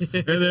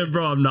it. And then,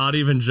 bro, I'm not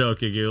even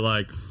joking you.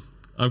 Like,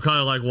 I'm kind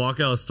of like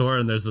walking out of the store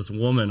and there's this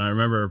woman. I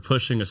remember her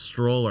pushing a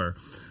stroller.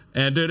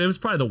 And, dude, it was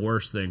probably the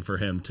worst thing for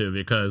him, too,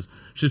 because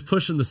she's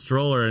pushing the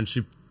stroller and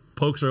she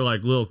pokes her,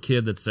 like, little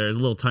kid that's there, the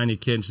little tiny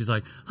kid. And she's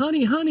like,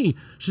 honey.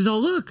 She's all,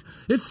 look,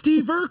 it's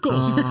Steve Urkel.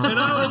 And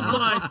I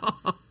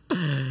was like,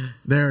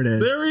 There it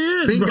is. there he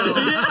is, Bingo.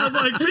 bro. Yeah, I was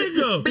like,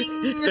 bingo.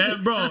 Bing.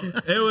 And, bro,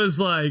 it was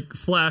like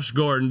Flash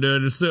Gordon,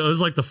 dude. It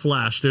was like the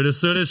Flash, dude. As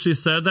soon as she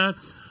said that,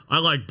 I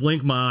like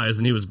blinked my eyes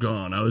and he was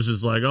gone. I was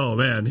just like, oh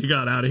man, he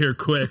got out of here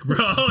quick, bro.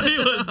 He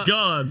was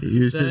gone. He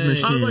used his Dang.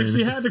 machine. I was like,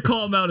 she had to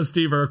call him out as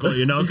Steve Urkel,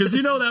 you know, because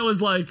that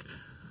was like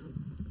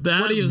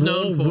that What he was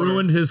known for.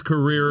 ruined his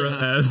career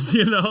as,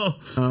 you know.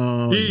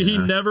 He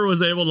never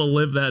was able to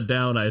live that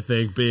down. I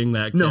think being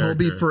that. No,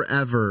 character. he'll be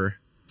forever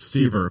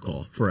Steve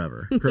Urkel.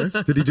 Forever. Chris?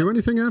 Did he do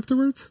anything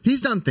afterwards? He's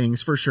done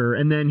things for sure.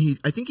 And then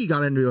I think he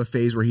got into a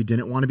phase where he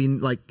didn't want to be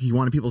like, he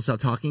wanted people to stop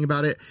talking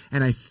about it.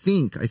 And I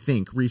think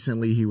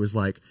recently he was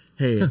like,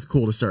 hey, it's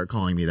cool to start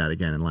calling me that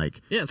again. And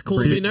like, Yeah, it's cool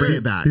bring to it, be bring nerd.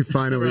 it back. He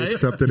finally Right?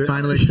 accepted it.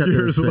 Finally accepted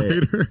years his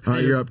fate. later. All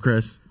right, you're up,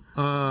 Chris.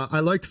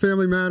 I liked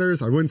Family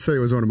Matters. I wouldn't say it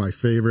was one of my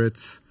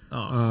favorites.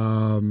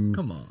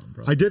 Come on,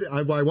 bro.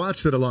 I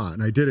watched it a lot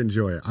and I did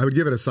enjoy it. I would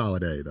give it a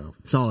solid A though.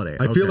 Solid A.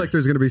 I feel Okay. like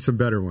there's going to be some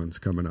better ones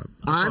coming up.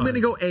 I'm going to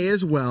go A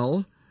as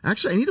well.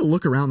 Actually, I need to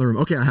look around the room.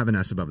 Okay, I have an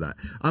S above that.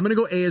 I'm going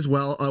to go A as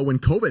well. When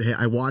COVID hit,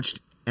 I watched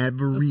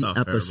every Not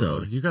fair, bro.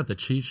 episode. You got the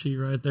cheat sheet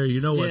right there.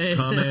 You know what's Yeah.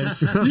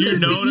 coming. You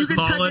know You to can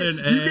call it an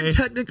A. You can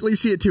technically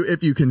see it too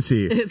if you can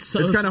see. It's so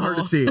kind of hard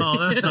to small. see. Oh,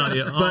 that's not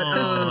you.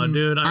 But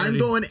Dude, I'm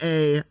going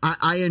A.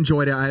 I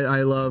enjoyed it.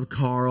 I love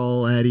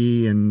Carl,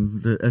 Eddie,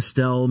 and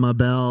Estelle,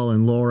 Mabel,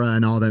 and Laura,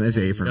 and all them. It's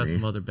A for got me.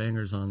 some other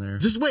bangers on there.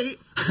 Just wait.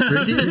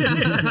 Ricky?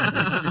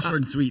 Short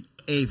and sweet.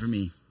 A for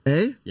me.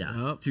 A? Yeah.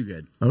 Oh. Too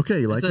good.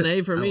 Okay, you like It's an it?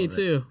 A for me love it.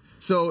 too.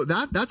 So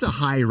that's a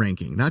high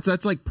ranking.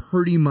 That's like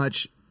pretty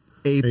much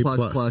A plus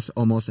plus,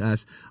 almost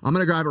S. I'm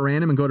gonna grab at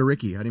random and go to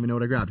Ricky. I don't even know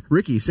what I grabbed.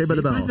 Ricky, Saved by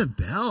the Bell. Saved by the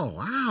Bell.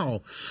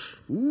 Wow.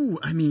 Ooh,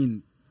 I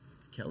mean,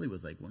 Kelly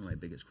was like one of my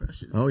biggest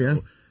crushes. Oh, yeah.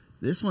 So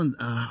this one,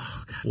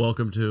 oh god.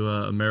 Welcome to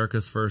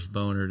America's first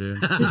boner,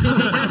 dude.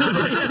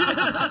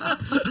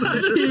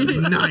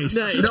 Nice.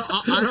 Nice. No,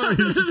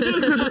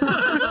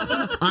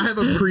 I have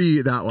a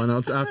pre that one.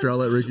 I'll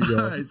let Ricky All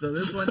go. right, so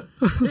this one,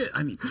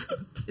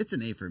 it's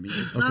an A for me.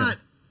 It's not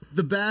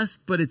the best,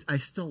 but I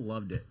still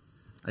loved it.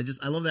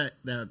 I love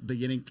that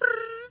beginning.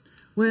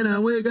 When I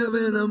wake up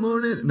in the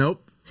morning.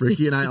 Nope.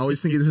 Ricky and I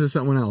always think this is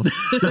someone else.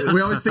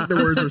 We always think the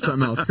words were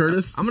something else.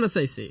 Curtis? I'm gonna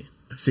say C.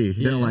 C.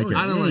 He didn't like it.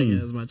 I don't like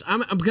it as much.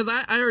 Because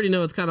I already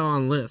know it's kind of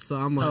on the list, so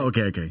I'm like, Oh,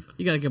 okay.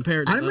 you got to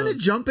compare it to I'm going to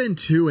those. jump in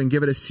too and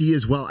give it a C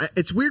as well.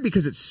 It's weird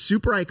because it's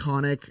super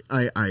iconic.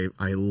 I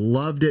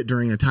loved it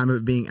during the time of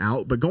it being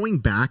out, but going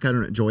back, I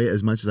don't enjoy it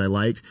as much as I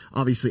liked.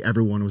 Obviously,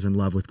 everyone was in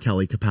love with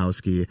Kelly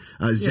Kapowski.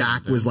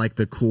 Zach was like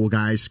the cool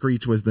guy.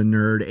 Screech was the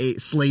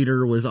nerd.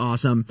 Slater was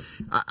awesome.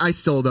 I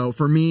still, though,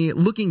 for me,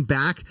 looking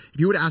back, if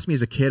you would have asked me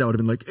as a kid, I would have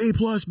been like A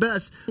plus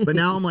best. But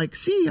now I'm like,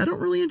 C. I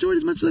don't really enjoy it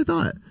as much as I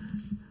thought.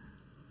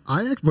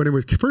 When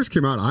it first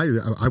came out,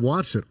 I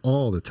watched it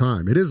all the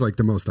time. It is like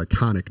the most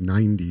iconic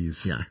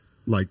 '90s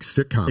like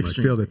sitcom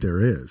Extreme. I feel that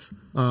there is,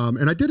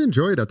 and I did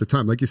enjoy it at the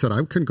time. Like you said, I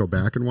couldn't go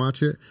back and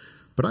watch it,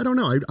 but I don't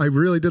know. I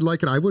really did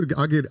like it. I'll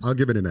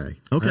give it an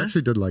A. Okay. I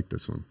actually did like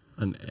this one.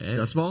 An A.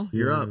 Dust Ball,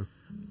 you're up.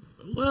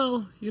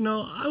 Well,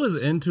 I was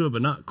into it,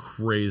 but not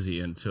crazy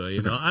into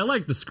it. I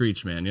like the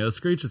Screech, man. The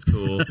Screech is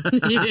cool.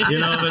 But then,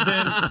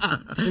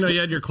 you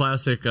had your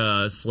classic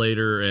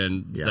Slater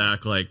and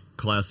Zach, like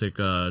classic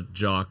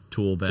jock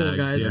tool bags.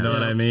 guys, you know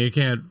what I mean? You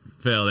can't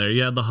fail there.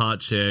 You had the hot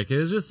chick. It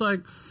was just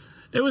like,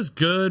 it was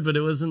good, but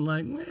it wasn't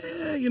like,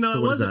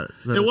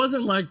 it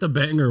wasn't like the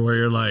banger where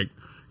you're like,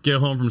 get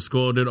home from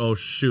school, dude. Oh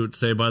shoot!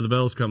 Saved by the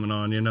Bell's coming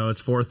on.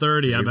 It's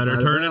 4:30. I better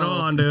turn it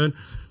on, dude.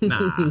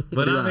 Nah,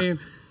 but I mean,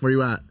 where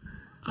you at?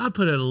 I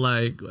put it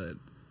like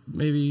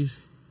maybe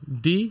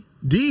D.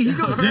 D. He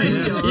goes D.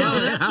 Yo,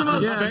 that's the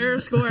most fair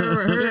score I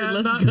ever heard.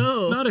 Let's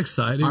go. Not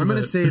exciting. I'm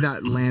gonna say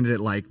that landed at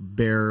like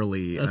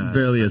barely.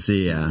 Barely a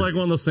C. Yeah. It's like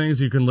one of those things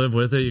you can live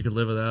with it, you can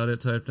live without it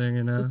type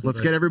thing.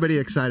 Let's get everybody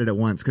excited at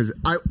once because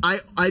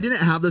I didn't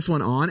have this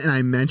one on and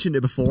I mentioned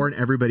it before and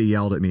everybody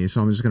yelled at me,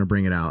 so I'm just gonna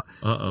bring it out.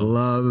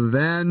 Love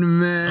and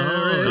Marriage.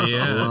 Oh,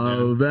 yeah.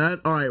 Love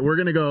that. All right, we're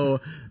gonna go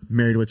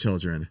Married with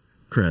Children.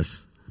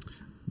 Chris.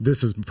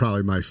 This is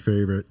probably my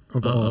favorite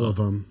of all of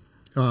them.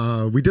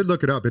 We did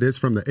look it up. It is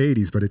from the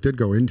 80s, but it did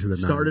go into the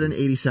 90s. Started in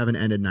 87,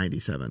 ended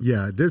 97.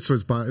 Yeah, this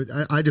was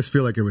I just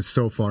feel like it was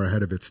so far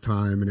ahead of its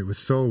time, and it was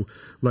so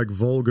like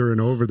vulgar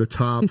and over the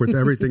top with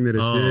everything that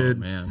it did. Oh,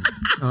 man.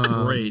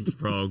 Great,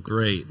 bro.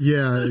 Great.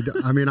 Yeah,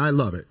 I mean, I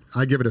love it.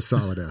 I give it a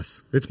solid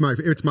S. It's my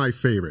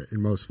favorite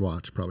and most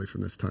watched probably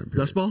from this time period.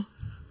 Dust Ball?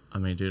 I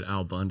mean, dude,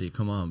 Al Bundy,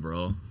 come on,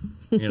 bro.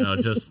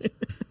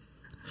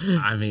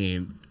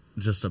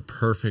 Just a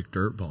perfect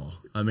dirt ball.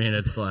 I mean,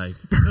 it's like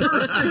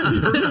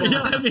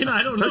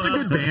I don't know. That's a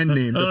good band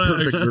name. I don't know how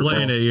to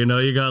explain it. You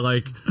got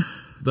like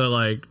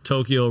the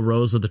Tokyo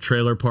Rose of the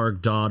trailer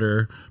park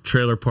daughter,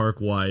 trailer park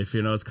wife.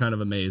 It's kind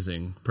of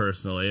amazing.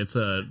 Personally, it's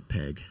a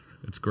peg.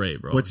 It's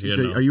great, bro.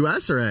 Are you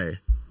S or A?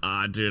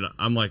 Dude,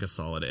 I'm like a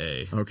solid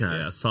A. Okay.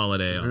 Yeah,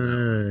 solid A on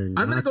that.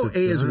 I'm going to go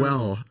A as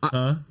well.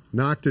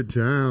 Knocked it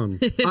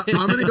down.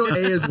 I'm going to go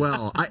A as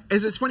well.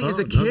 It's funny, as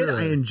a kid,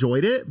 I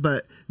enjoyed it,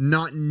 but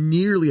not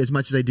nearly as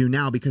much as I do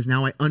now because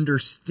now I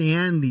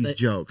understand these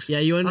jokes. Yeah,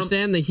 you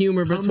understand the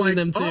humor between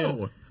them, too.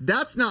 Oh,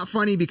 that's not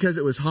funny because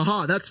it was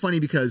haha. That's funny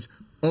because,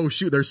 oh,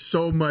 shoot, there's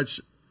so much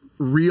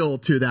real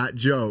to that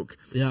joke.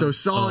 Yeah. So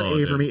solid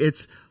A for me.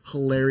 It's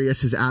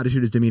hilarious. His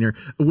attitude, his demeanor.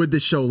 Would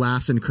this show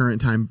last in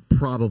current time?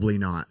 Probably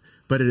not.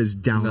 But it is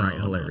downright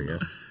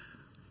hilarious. No.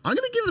 I'm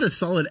going to give it a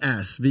solid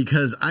S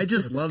because I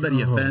just love that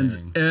he offends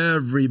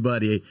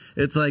everybody.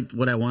 It's like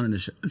what I want in a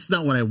show. It's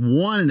not what I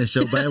want in a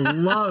show, but I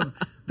love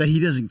that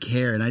he doesn't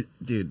care. And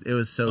dude, it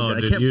was so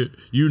good. Dude,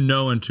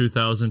 in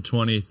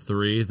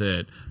 2023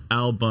 that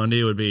Al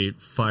Bundy would be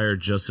fired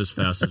just as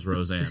fast as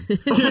Roseanne.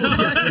 That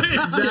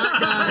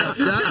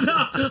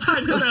guy. I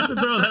just have to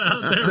throw that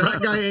out there.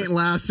 That guy ain't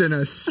lasting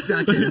a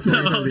second.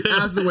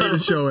 As the way the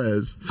show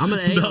is. I'm an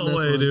A on this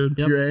one. Dude.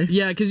 Yep. You're A?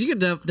 Yeah, because you could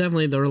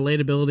definitely the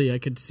relatability. I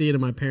could see it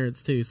in my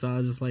parents too. So I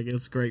was just like,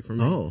 it's great for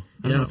me. Oh,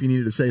 I don't know if you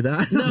needed to say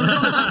that. No.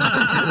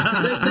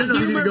 I didn't know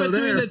you humor needed to go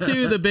between there. the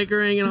two, the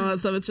bickering and all that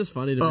stuff. It's just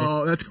funny to me.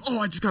 I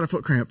just got a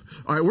foot cramp.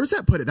 All right, where's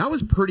that put it? That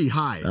was pretty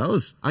high.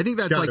 I think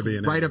that's like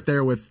right up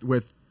there with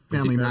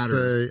Family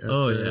Matters.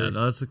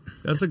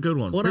 That's a good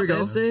one. What Here up, we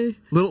go. SA?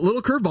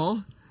 Little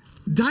curveball.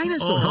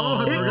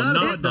 Dinosaur.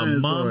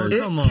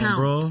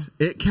 Bro.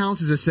 It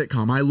counts as a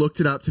sitcom. I looked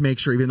it up to make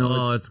sure, even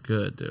though it's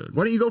good, dude.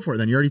 Why don't you go for it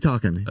then? You're already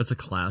talking. That's a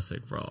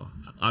classic, bro.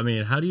 I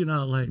mean, how do you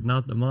not like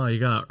Not the Mom? You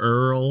got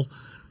Earl,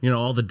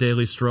 all the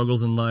daily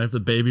struggles in life, the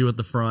baby with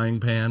the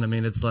frying pan. I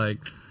mean, it's like,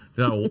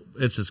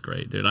 it's just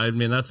great, dude. I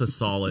mean, that's a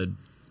solid,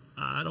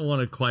 I don't want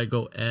to quite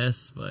go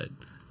S, but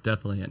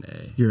definitely an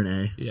A. You're an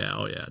A? Yeah,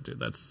 oh yeah, dude.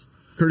 That's.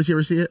 Curtis, you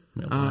ever see it?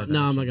 No, I'm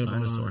not going to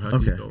Dinosaur. vote on it. How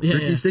do you go? Okay.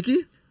 Ricky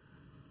Sticky?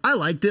 I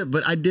liked it,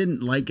 but I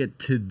didn't like it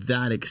to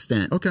that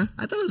extent. Okay.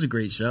 I thought it was a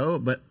great show,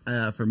 but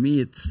for me,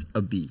 it's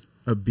a B.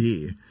 A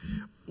B.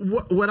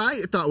 What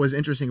I thought was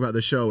interesting about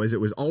the show is it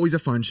was always a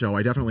fun show.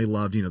 I definitely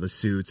loved, the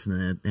suits and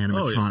the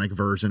animatronic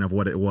version of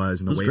what it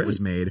was and the way it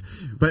was made.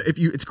 But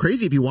it's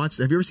crazy if you watch.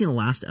 Have you ever seen the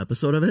last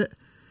episode of it?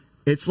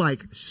 It's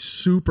like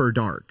super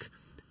dark.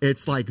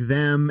 It's like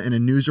them and a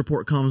news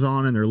report comes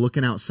on and they're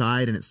looking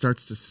outside and it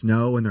starts to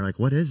snow and they're like,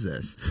 what is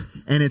this?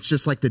 And it's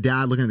just like the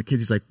dad looking at the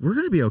kids. He's like, we're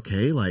going to be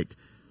okay. Like,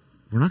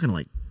 we're not going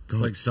to go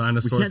like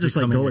dinosaurs. We can't just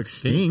go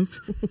extinct.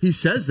 He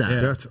says that.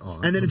 Yeah. That's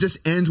awesome. And then it just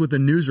ends with a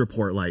news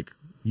report like,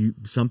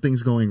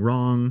 something's going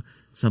wrong.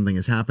 Something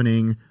is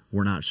happening.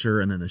 We're not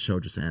sure. And then the show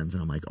just ends.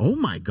 And I'm like, oh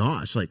my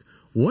gosh, like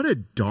what a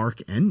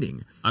dark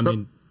ending. I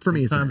mean, for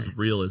me, sometimes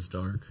real is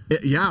dark.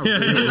 Life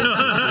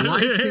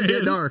can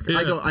get dark. Yeah.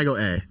 I go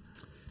A.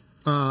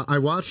 I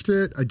watched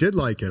it. I did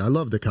like it. I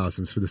love the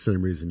costumes for the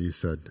same reason you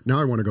said.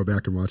 Now I want to go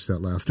back and watch that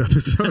last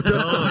episode.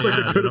 That sounds like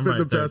it could have been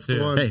the best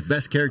one. Hey,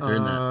 best character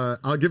in that.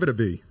 I'll give it a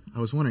B. I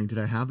was wondering, did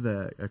I have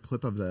a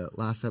clip of the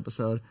last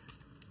episode?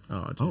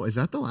 Oh, is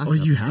that the last? Oh,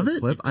 you have it?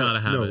 Clip? You gotta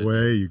have it. No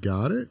way, you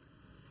got it?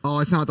 Oh,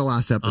 it's not the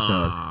last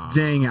episode.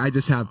 Dang it, I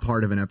just have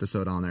part of an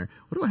episode on there.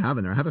 What do I have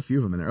in there? I have a few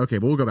of them in there. Okay,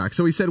 but we'll go back.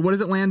 So we said, what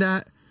does it land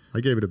at? I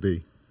gave it a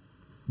B.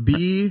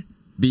 B.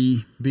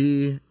 B.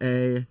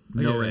 A.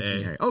 No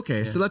ranking A.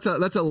 Okay, yeah. so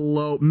that's a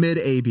low mid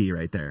A B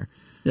right there.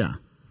 Yeah.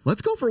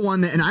 Let's go for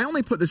one that, and I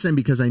only put this in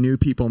because I knew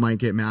people might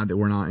get mad that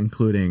we're not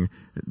including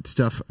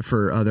stuff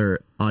for other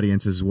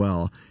audiences as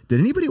well. Did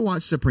anybody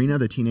watch Sabrina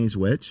the Teenage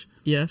Witch?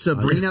 Yeah.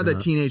 Sabrina the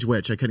Teenage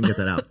Witch. I couldn't get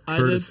that out.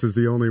 Curtis is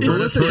the only one.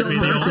 Melissa Put me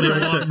Jones- the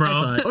only one,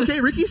 bro.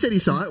 Okay, Ricky said he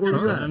saw it. Where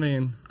was that? I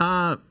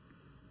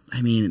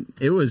mean,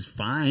 it was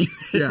fine.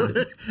 Yeah.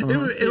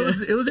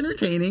 It was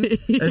entertaining.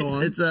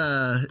 It's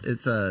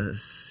a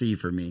C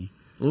for me.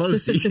 Low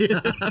C. Yeah,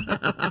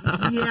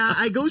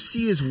 I go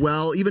C as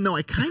well, even though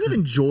I kind of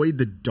enjoyed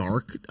the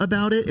dark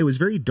about it. It was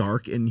very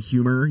dark in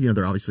humor. You know,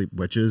 they're obviously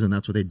witches, and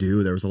that's what they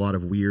do. There was a lot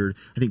of weird,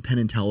 I think Penn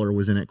and Teller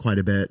was in it quite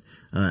a bit,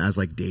 as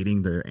like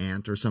dating their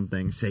aunt or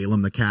something,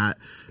 Salem the cat.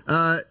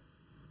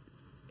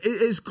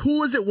 As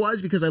cool as it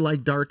was, because I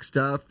like dark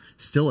stuff,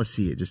 still a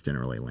C. It just didn't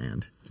really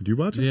land. Did you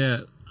watch it? yeah.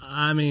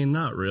 I mean,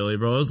 not really,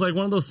 bro. It was like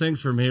one of those things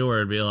for me where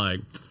it'd be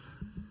like,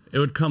 it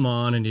would come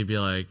on and you'd be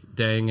like,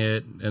 dang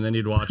it. And then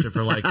you'd watch it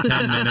for like 10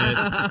 minutes.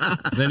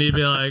 Then you'd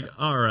be like,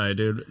 all right,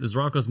 dude, is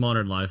Rocco's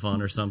Modern Life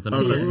on or something?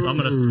 I'm going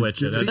to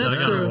switch it. I That's got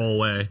to true. roll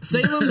away.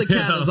 Salem the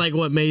Cat is like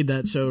what made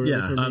that show really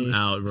Yeah, for me. I'm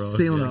out, bro.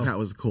 Salem Yeah. the Cat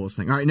was the coolest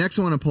thing. All right, next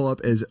one I want to pull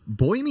up is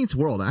Boy Meets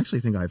World. I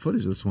actually think I have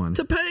footage of this one.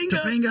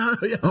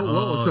 Topanga. Yeah.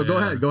 Oh, whoa. So go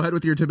yeah. ahead. Go ahead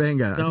with your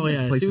Topanga. Oh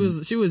yeah, Play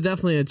she was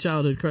definitely a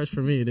childhood crush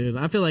for me, dude.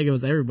 I feel like it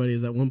was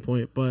everybody's at one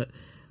point, but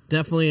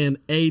definitely an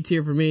A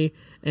tier for me.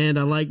 And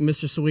I like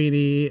Mr.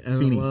 Sweeney and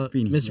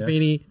Feeney. Mr. yeah.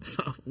 Feeney.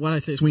 What I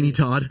say? Sweeney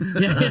Todd.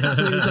 Yeah,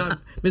 Sweeney Todd,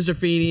 Mr.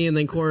 Feeney, and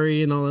then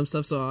Corey and all them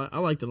stuff. So I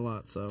liked it a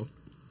lot. So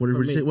What did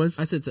for you me, say it was?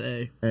 I said to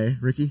A. A,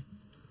 Ricky?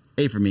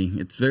 A for me.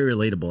 It's very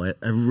relatable.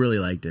 I really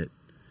liked it.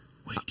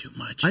 Way too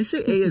much. I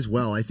say A as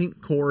well. I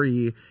think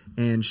Corey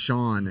and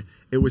Sean,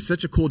 it was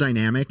such a cool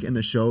dynamic in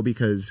the show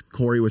because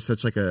Corey was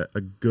such like a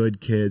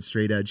good kid,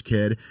 straight edge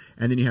kid.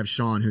 And then you have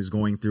Sean who's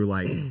going through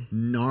like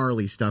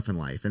gnarly stuff in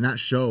life. And that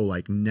show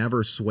like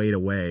never swayed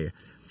away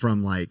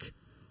from like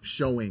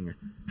showing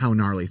how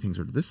gnarly things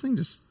were. Did this thing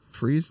just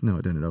freeze? No,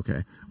 it didn't.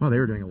 Okay. Wow, they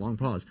were doing a long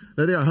pause.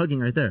 There they are hugging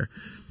right there.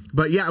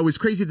 But yeah, it was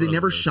crazy. They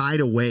never shied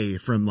away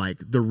from like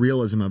the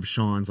realism of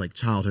Sean's like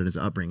childhood. His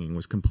upbringing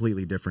was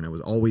completely different. It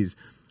was always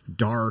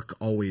dark,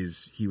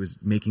 always he was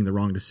making the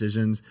wrong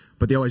decisions,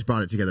 but they always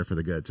brought it together for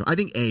the good. So I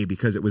think A,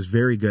 because it was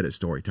very good at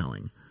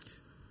storytelling.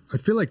 I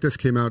feel like this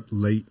came out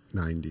late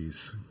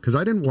 90s because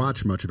I didn't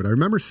watch much of it. I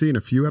remember seeing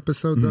a few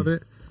episodes of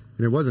it,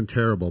 and it wasn't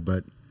terrible,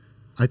 but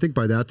I think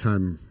by that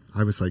time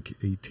I was like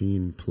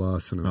 18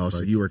 plus. And I was So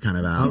like, you were kind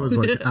of out. I was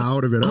like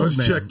out of it. I was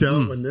checked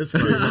out when this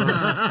came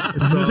out.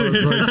 So I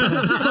was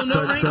like, So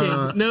no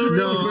ranking. No ranking.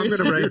 no, I'm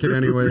going to rank it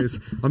anyways.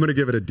 I'm going to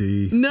give it a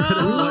D. No,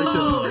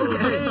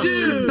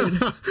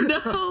 dude.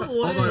 No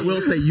way. Although I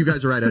will say, you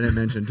guys are right. I didn't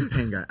mention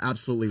Topanga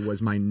absolutely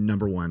was my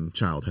number one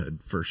childhood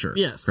for sure.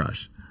 Yes.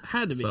 Crush.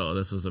 Had to be. So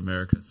this was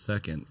America's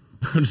second.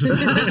 I'm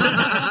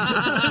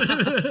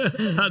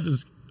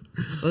just,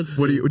 Let's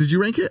What see. did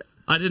you rank it?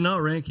 I did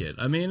not rank it.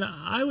 I mean,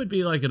 I would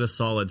be like at a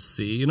solid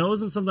C. You know, it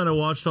wasn't something I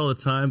watched all the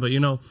time, but you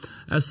know,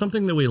 as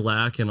something that we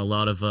lack in a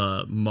lot of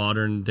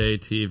modern day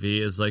TV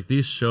is like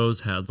these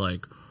shows had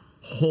like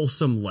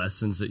wholesome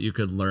lessons that you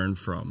could learn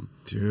from.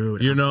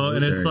 Dude, You know,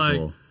 and it's Very like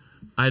cool.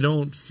 I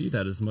don't see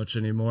that as much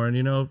anymore. And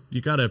you know,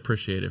 you got to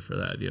appreciate it for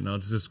that. You know,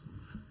 it's just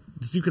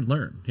you could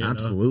learn. You know?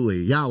 Absolutely.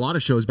 Yeah, a lot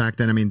of shows back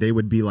then, I mean, they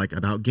would be like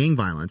about gang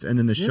violence, and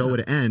then the show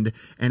would end,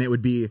 and it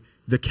would be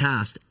the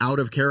cast out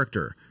of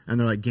character. And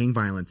they're like, gang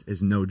violence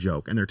is no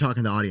joke. And they're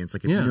talking to the audience,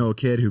 like, if you know a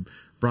kid who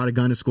brought a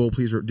gun to school,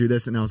 please do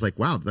this. And I was like,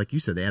 wow, like you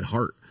said, they had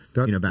heart,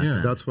 back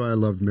then. That's why I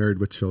loved Married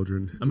with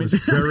Children. I mean, it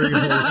was very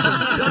wholesome.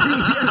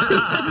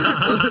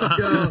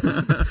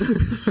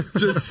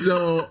 Just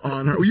so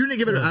on her. Well, you didn't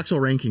give it an actual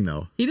ranking,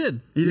 though. He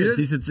did. He did.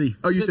 He said C.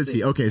 Oh, you said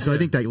C. Okay, so I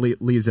think that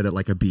leaves it at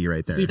like a B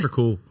right there. C for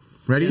cool.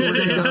 Ready? We're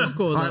gonna go. I'm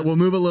cool with All right, that. we'll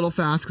move a little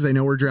fast because I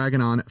know we're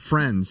dragging on.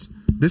 Friends.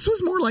 This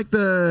was more like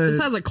This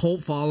the has a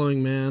cult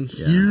following, man.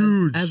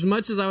 huge. As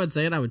much as I would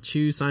say it, I would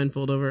choose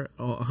Seinfeld over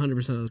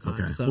 100% of the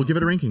time. Okay, So. we'll give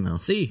it a ranking though.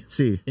 C.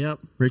 C. Yep.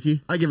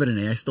 Ricky. I give it an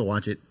A. I still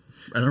watch it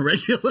on a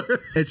regular.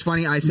 It's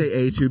funny I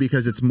say A too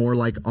because it's more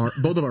like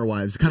both of our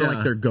wives, kind of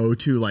like their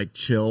go-to like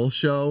chill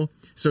show.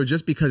 So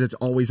just because it's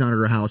always on at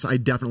our house, I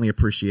definitely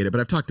appreciate it. But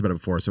I've talked about it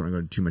before, so I don't go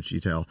into too much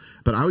detail.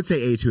 But I would say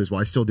A2 as well.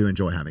 I still do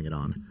enjoy having it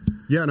on.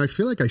 Yeah, and I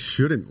feel like I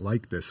shouldn't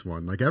like this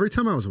one. Like every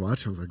time I was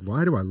watching, I was like,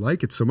 why do I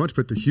like it so much?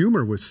 But the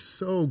humor was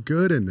so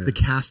good in this. The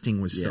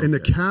casting was so and the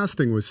good.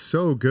 casting was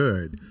so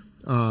good.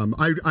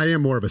 I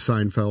am more of a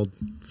Seinfeld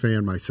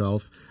fan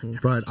myself,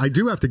 but I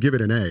do have to give it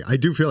an A. I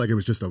do feel like it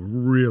was just a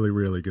really,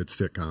 really good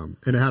sitcom,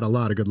 and it had a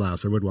lot of good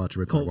laughs. I would watch it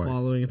with Cult my wife.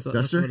 following. That's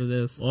Duster? what it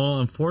is.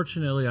 Well,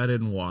 unfortunately, I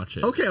didn't watch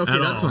it. Okay, at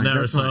that's all. fine,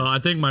 that's so fine. I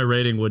think my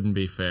rating wouldn't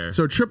be fair.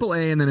 So triple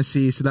A and then a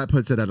C, so that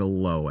puts it at a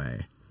low A.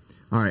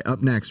 All right,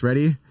 up next,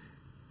 ready?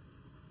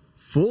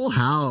 Full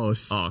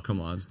House. Oh, come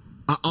on.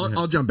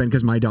 I'll jump in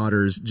because my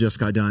daughters just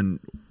got done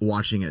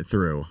watching it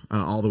through,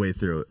 all the way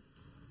through.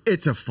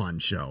 it's a fun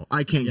show.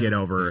 I can't get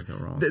over. can't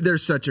go wrong.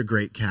 There's such a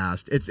great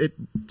cast. It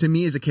to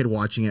me as a kid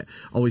watching it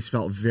always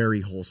felt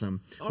very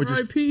wholesome.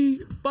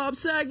 R.I.P. Bob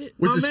Saget,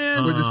 Which my is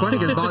man. funny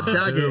because Bob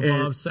Saget,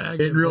 Bob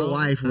Saget, in real bro.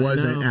 life I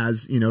wasn't know.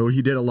 as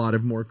he did a lot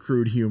of more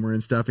crude humor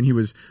and stuff, and he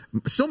was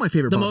still my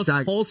favorite The Bob most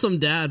Saget. wholesome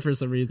dad for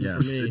some reason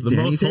Yes. for me. The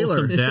Danny most Taylor.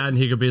 wholesome dad, and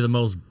he could be the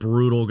most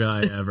brutal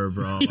guy ever,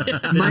 bro.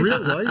 In real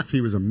life,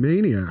 he was a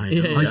maniac. know. I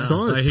Yeah.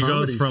 saw his Like, he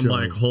comedy goes from show.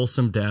 like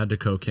wholesome dad to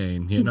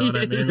cocaine. You know what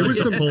I mean? It Like, was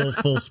the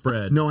full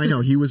spread. No, I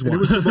know he was And it one.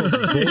 was the most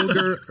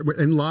vulgar.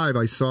 In live,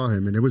 I saw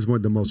him, and it was one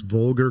of the most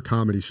vulgar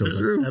comedy shows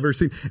I've ever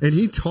seen. And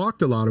he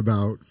talked a lot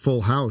about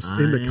Full House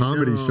in the I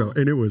comedy know. show,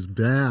 and it was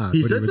bad.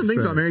 He what said would some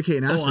things say. about Mary Kate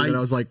and Ashley that I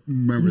was like,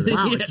 remember that.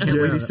 wow, I can't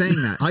believe he's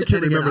saying that. I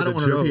can't And again, remember I don't the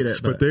want to repeat jokes,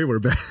 it, but they were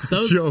bad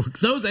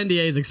jokes. Those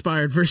NDAs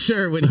expired for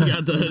sure when he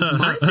got those.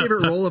 My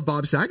favorite role of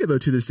Bob Saget, though,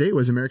 to this day,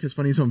 was America's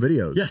Funniest Home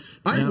Videos. Yes.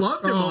 I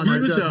loved him on my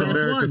that was show. the best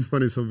America's one.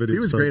 Funniest Home Videos. He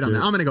was so great on good.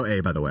 that. I'm going to go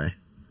A, by the way.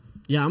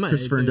 Yeah, I'm at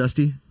Christopher and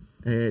Dusty,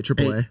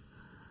 Triple A.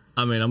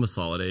 I mean, I'm a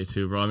solid A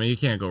too, bro. I mean, you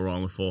can't go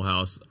wrong with Full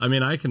House. I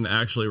mean, I can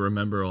actually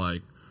remember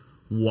like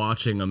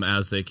watching them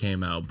as they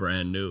came out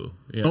brand new.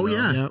 You Oh, know?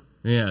 yeah. Yep.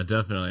 Yeah,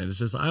 definitely. It's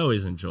just I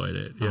always enjoyed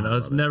it. You know,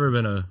 it's never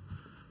been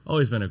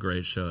always been a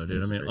great show,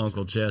 dude. I mean,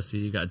 Uncle Jesse,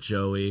 you got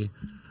Joey.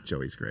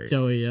 Joey's great.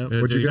 Joey, yeah.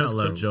 Dude, What'd you gotta guys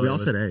love go? Joey. We all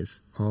said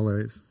A's. All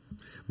A's.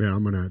 Man,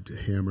 I'm gonna have to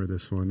hammer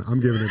this one. I'm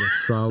giving it a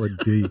solid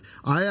D.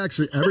 I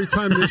actually, every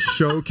time this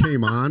show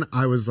came on,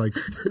 I was like,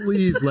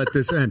 please let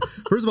this end.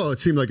 First of all, it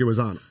seemed like it was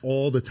on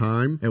all the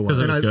time. It was. Because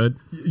it And was I- good.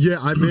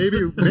 Yeah,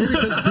 maybe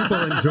because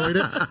people enjoyed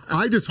it.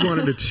 I just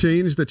wanted to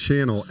change the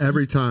channel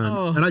every time.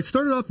 Oh. And I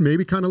started off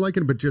maybe kind of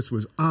liking it, but just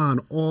was on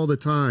all the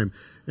time.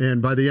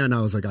 And by the end,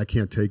 I was like, I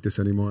can't take this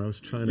anymore. I was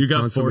trying to You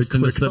got constantly forced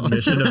into click off.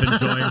 submission of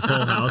enjoying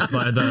Full House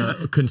by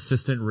the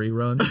consistent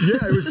rerun.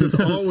 Yeah, it was just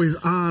always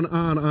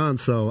on.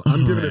 So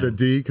I'm giving it a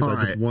D because All I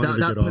just right, wanted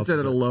that to get puts off. it at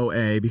of a low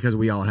A because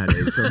we all had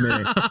A's. So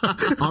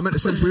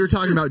since we were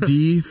talking about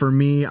D, for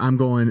me, I'm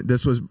going.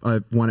 This was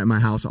one at my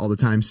house all the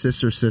time.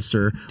 Sister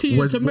Tia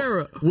was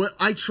Tamara. what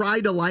I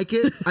tried to like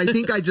it. I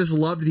think I just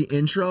loved the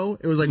intro.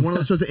 It was like one of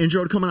those shows. The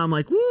intro would come on. I'm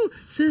like, woo,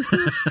 sister.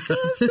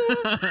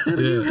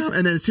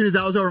 And then as soon as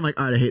that was over, I'm like,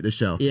 all right, I hate this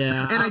show.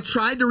 Yeah. And I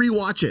tried to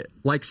rewatch it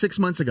like 6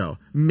 months ago.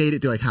 Made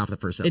it through like half the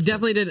first episode. It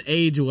definitely didn't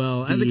age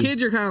well. As a D. kid,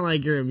 you're kind of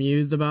like you're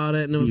amused about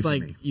it, and it was for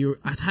like me.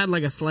 I had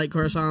like a slight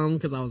crush on him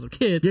because I was a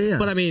kid. Yeah.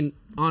 But I mean,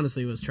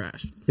 honestly, it was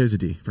trash. Here's a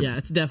D. For Yeah, me.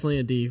 it's definitely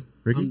a D.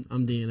 Ricky?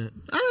 I'm D'ing it.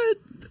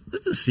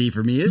 It's a C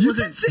for me. It You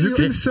wasn't.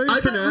 can say I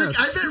it's bet an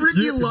S.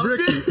 Ricky loved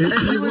Ricky, it, and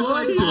he was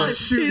like, loved "Oh it.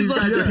 shoot, He's these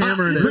guys like, are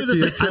hammering Put it this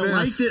it." way, It's an I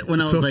liked S. it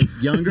when I was It's like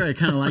younger. I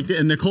kind of liked it,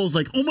 and Nicole's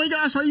like, "Oh my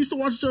gosh, I used to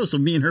watch the show." So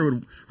me and her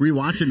would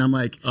rewatch it, and I'm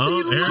like, Oh,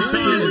 He Eric loved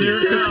Stone, it. here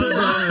it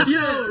comes.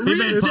 "Yeah, He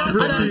made It's pop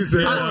Ricky's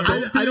songs. ass.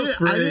 Don't be I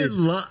afraid. didn't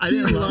love. I He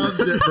didn't love. loves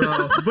it,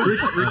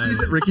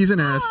 bro. Ricky's an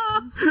S.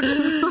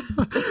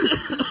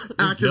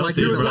 Acting like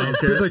he was Guilty, like,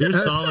 bro. He's like, You're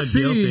S, solid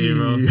C, guilty,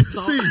 bro.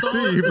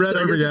 C, read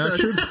our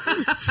reaction.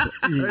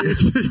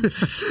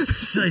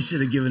 I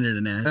should have given it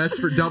an S. S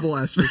for double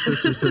S for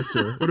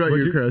sister. What about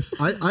Would you, Chris?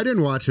 I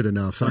didn't watch it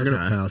enough, so I'm going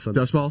to pass on that.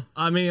 Dustball.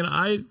 I mean,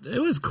 it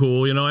was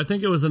cool. You know, I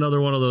think it was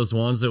another one of those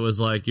ones that was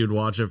like you'd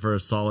watch it for a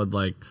solid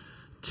like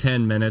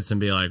 10 minutes and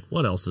be like,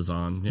 what else is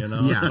on? You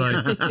know, Yeah.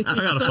 It's like, I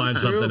gotta find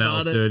true something about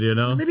else, it. dude. You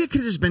know, Maybe it could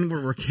have just been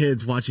when we're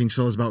kids watching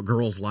shows about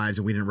girls' lives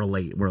and we didn't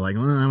relate. We're like,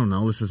 well, I don't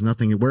know, this is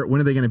nothing.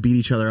 When are they going to beat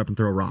each other up and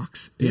throw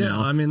rocks? You yeah.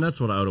 know? I mean, that's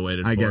what I would have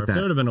waited I for. get If that.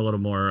 there would have been a little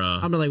more.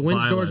 I'm like,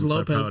 when's George violence, I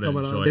Lopez probably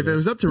coming enjoyed on? If it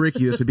was up to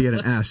Ricky, this would be at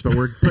an S, but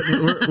we're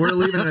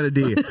leaving it at a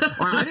D. All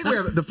right, I think we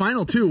have the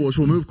final two, which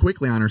we'll move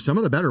quickly on, are some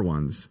of the better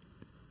ones.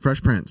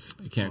 Fresh Prince.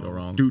 You can't go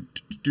wrong.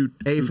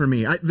 A for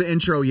me. The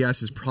intro,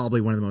 yes, is probably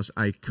one of the most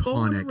Born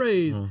iconic. and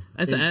raised.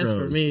 That's an S for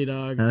intros. me,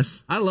 dog.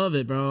 S? I love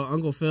it, bro.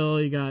 Uncle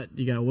Phil. You got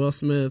Will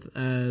Smith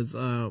as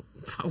what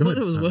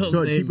was Will's Go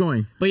ahead, name? keep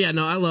going. But yeah,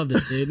 no, I loved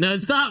it, dude. No,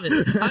 stop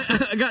it.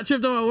 I got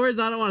tripped on my words.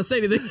 I don't want to say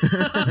anything.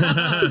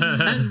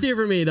 S tier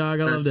for me, dog.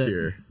 I loved S it.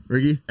 tier.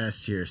 Ricky?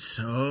 S tier,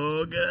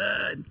 so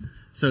good,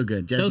 so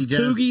good. Jesse Those Jazz.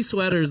 Coogie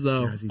sweaters,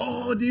 though.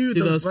 Oh, dude,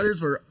 Dude, those those-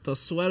 sweaters were. Those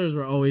sweaters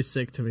were always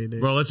sick to me, dude.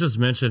 Bro, let's just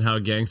mention how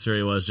gangster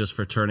he was just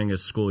for turning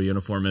his school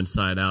uniform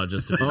inside out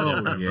just to be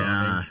different, bro.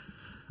 Yeah.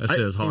 That shit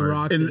is He hard.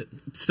 rocked And it.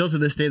 still to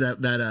this day,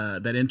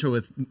 that intro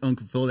with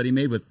Uncle Phil that he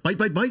made with "Bite,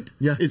 Bite, Bite,"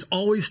 Yeah. is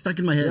always stuck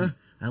in my head. Yeah.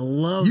 I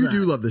love You that.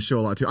 do love this show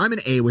a lot, too. I'm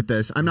an A with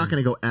this. I'm not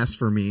going to go S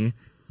for me.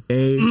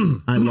 A,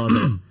 I love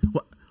it.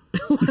 What?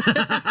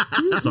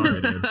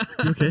 Sorry, dude.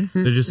 Okay.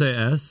 Did you say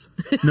S?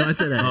 No, I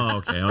said A. Oh,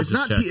 okay. I was It's just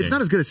not, checking. it's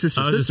not as good as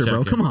Sister I was just Sister,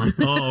 bro. checking. Come on.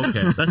 Oh,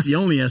 okay. That's the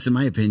only S in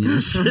my opinion.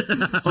 I'm going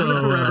to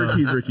forever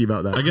tease Ricky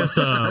about that. I guess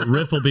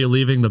Riff will be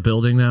leaving the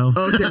building now.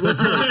 Okay, let's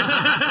hear it.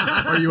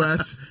 Are you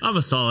S? I'm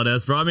a solid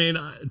S, bro. I mean,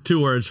 2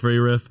 words for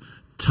you, Riff.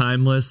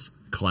 Timeless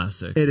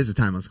classic. It is a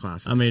timeless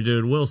classic. I mean,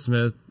 dude, Will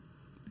Smith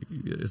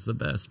is the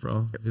best,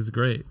 bro. He's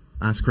great.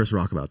 Ask Chris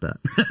Rock about that.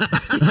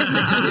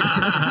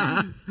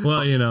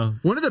 Well, you know,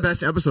 One of the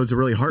best episodes, a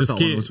really just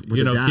heartfelt one, was keep, with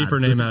you the know, dad. keep her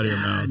name out of your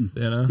mouth,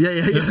 you know?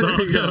 Yeah. That's all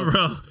There you good, go.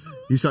 bro.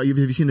 Have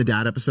you seen the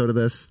dad episode of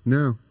this?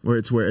 No. Where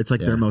it's like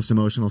their most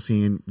emotional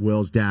scene.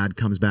 Will's dad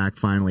comes back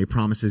finally,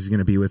 promises he's going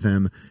to be with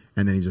him,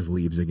 and then he just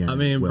leaves again. I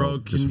mean, Will bro,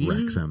 just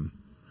wrecks him.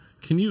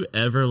 Can you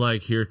ever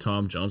like hear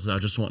Tom Jones? I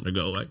just want to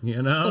go like,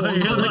 you know,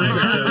 like, Come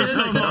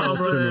on,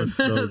 Carlton was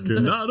so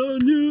good. not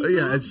on you.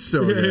 Yeah, it's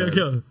so good.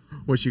 Go.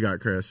 What you got,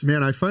 Chris?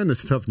 Man, I find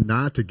this tough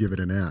not to give it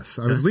an S.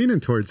 I was leaning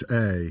towards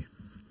A,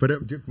 but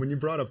when you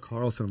brought up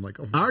Carlson, I'm like,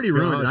 oh, I already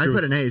ruined it. I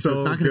put an A, so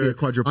it's not going to be a good.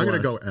 quadruple I'm going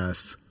S. to go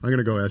S. I'm going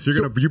to go S.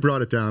 You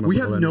brought it down. We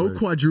have no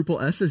quadruple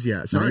S's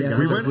yet. Sorry, guys.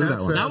 We I went blew S,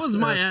 that one. That was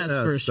my S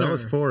for sure. That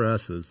was 4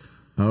 S's.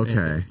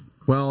 Okay.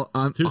 Well,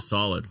 Too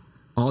solid.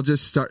 I'll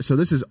just start. So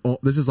this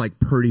is like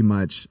pretty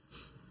much.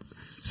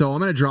 So I'm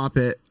going to drop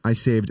it. I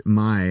saved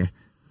my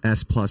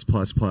S+++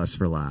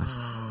 for last.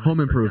 Home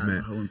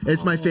Improvement.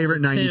 It's my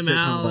favorite 90s Tim sitcom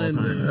Allen.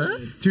 of all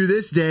time. To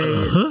this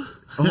day,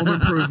 Home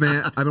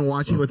Improvement. I've been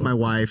watching it with my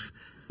wife.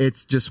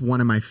 It's just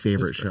one of my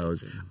favorite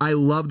shows. I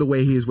love the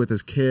way he is with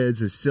his kids,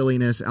 his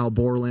silliness, Al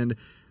Borland,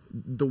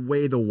 the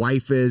way the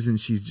wife is, and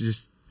she's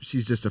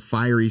just a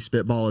fiery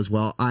spitball as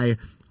well. I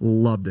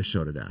love this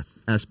show to death.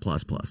 S++.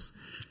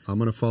 I'm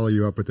going to follow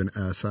you up with an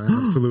S. I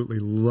absolutely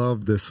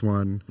loved this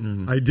one.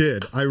 Mm-hmm. I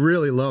did. I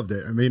really loved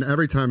it. I mean,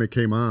 every time it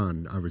came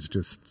on, I think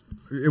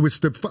it was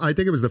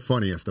the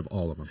funniest of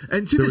all of them.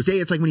 And to this day,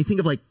 it's like when you think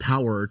of like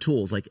power or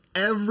tools, like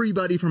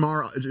everybody from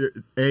our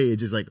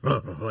age is like,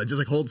 just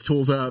like holds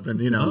tools up and,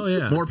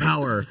 more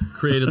power.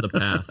 Created the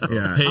path. Bro.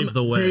 Yeah. Paved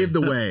the way. Paved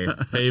the way.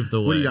 Paved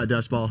the way. What do you got,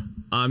 Dustball?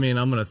 I mean,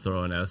 I'm going to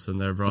throw an S in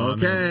there, bro.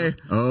 Okay.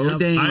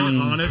 Dang. I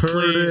honestly,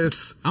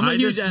 Curtis. I'm a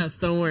huge S.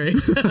 Don't worry.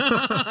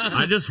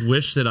 I just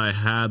wish that I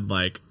had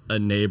like a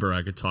neighbor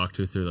I could talk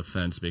to through the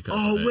fence because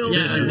of it. Wilson.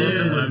 Yeah,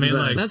 Wilson dude. was I mean, the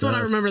like, best. That's what I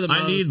remember the most.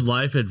 I need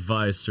life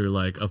advice through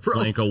like a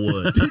plank of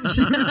wood. Did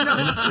you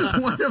know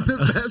one of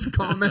the best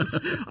comments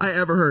I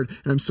ever heard?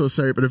 And I'm so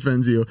sorry if it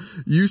offends you.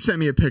 You sent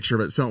me a picture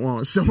of it, so it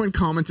won't. Someone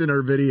commented in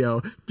our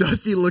video,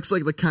 Dusty looks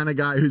like the kind of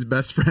guy whose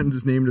best friend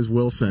is named as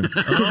Wilson.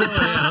 Oh, yeah,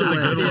 that's a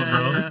good one,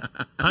 bro. Yeah.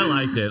 I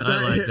liked it.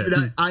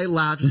 I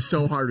laughed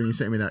so hard when you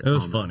sent me that It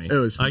was comment. funny. It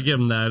was funny. I give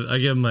him that. I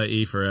give him an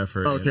E for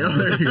effort. Okay, You know?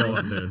 there you That go. was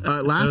a good one, dude.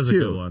 Last That was a two.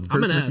 good one.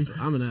 I'm an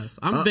S.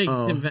 I'm a big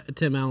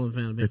Tim Allen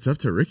fan. It's up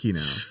to Ricky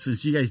now.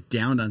 Since you guys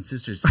downed on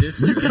Sister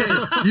Sister, You can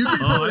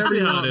put I whatever see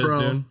you how want, it is, bro.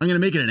 dude. I'm going to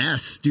make it an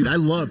S. Dude, I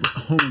love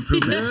Home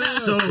Improvement.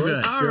 It's so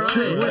good. All right.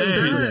 What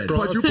is that?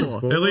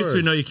 Quadruple. At least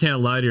we know you can't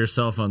lie to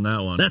yourself on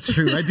that one. That's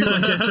true. I do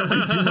like that show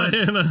way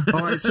too much.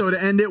 All right, so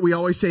to end it, we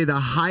always say the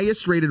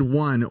highest rated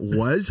one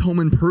was Home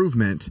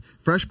Improvement,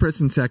 Fresh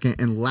Prince in second,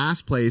 and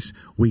last place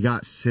we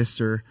got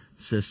Sister.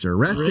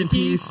 Rest in Ricky's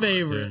peace.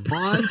 favorite.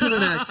 On to the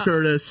next,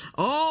 Curtis.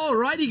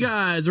 Alrighty,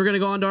 guys. We're going to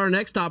go on to our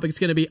next topic. It's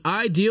going to be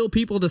ideal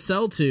people to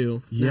sell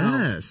to. Now,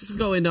 Yes. let's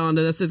go into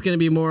this. It's going to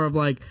be more of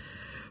like,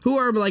 who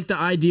are like the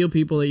ideal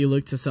people that you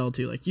look to sell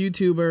to? Like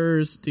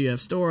YouTubers? Do you have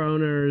store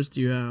owners?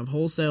 Do you have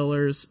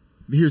wholesalers?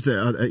 Here's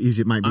the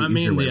easy. It might be I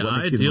easier mean, way. the What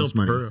makes you the most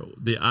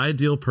money?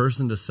 ideal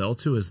person to sell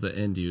to is the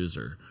end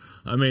user.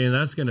 I mean,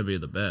 that's going to be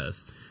the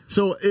best.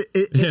 So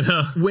You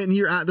know? when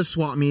you're at the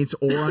swap meets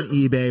or on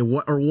eBay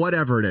or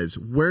whatever it is,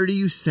 where do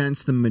you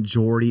sense the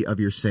majority of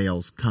your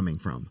sales coming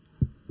from?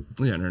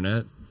 The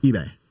internet.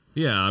 eBay.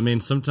 Yeah, I mean,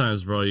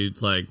 sometimes, bro, you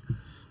like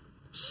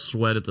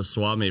sweat at the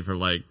swap meet for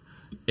like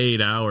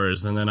 8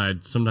 hours, and then I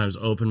sometimes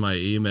open my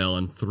email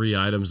and 3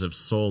 items have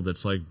sold.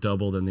 That's like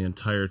doubled in the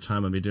entire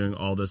time I've been doing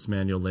all this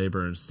manual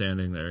labor and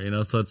standing there. You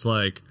know, so it's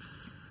like,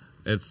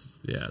 it's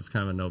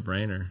kind of a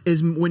no-brainer.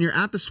 Is when you're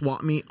at the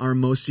swap meet, are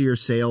most of your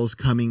sales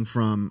coming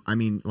from? I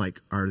mean,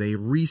 like, are they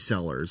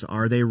resellers?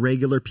 Are they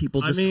regular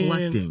people just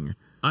collecting?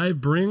 I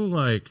bring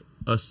like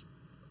a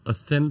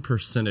thin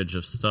percentage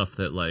of stuff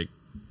that like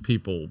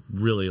people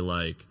really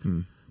like,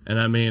 and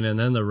I mean, and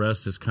then the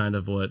rest is kind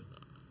of what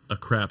a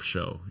crap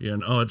show. You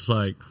know, it's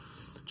like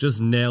just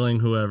nailing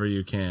whoever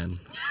you can.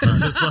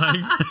 Just like,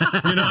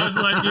 you know, it's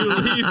like you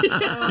leave.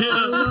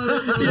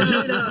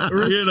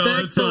 Respect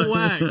it's to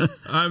like, wax.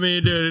 I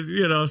mean, dude,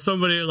 you know,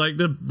 somebody like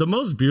the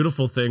most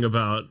beautiful thing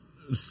about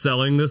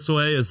selling this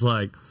way is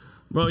like,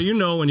 bro, you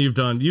know, when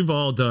you've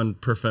all done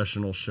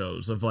professional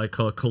shows of like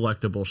a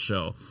collectible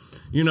show.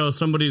 You know,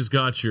 somebody's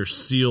got your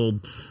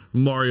sealed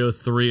Mario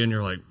 3 and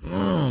you're like,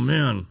 oh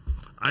man,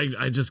 I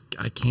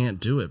can't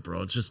do it,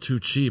 bro. It's just too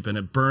cheap and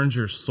it burns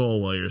your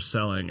soul while you're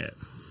selling it.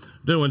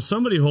 Dude, when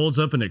somebody holds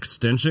up an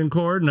extension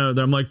cord, and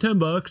I'm like,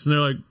 $10, and they're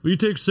like, will you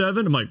take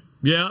 7? I'm like,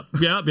 yep.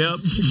 You know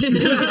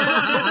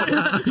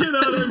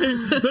what I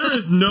mean? There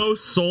is no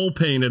soul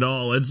pain at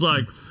all. It's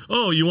like,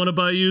 oh, you want to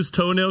buy used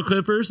toenail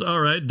clippers?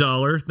 All right,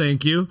 $1,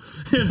 thank you.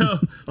 You know,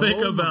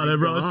 think about it,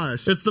 bro.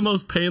 gosh. It's the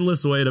most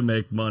painless way to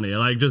make money.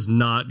 Like just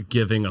not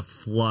giving a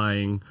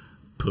flying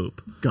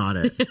poop. Got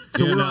it.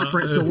 So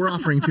we're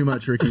offering too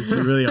much, Ricky. You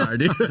really are,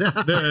 dude. Dude,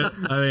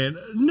 I mean,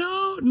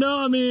 no,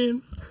 I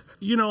mean,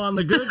 you know, on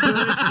the good goods,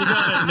 you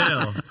got it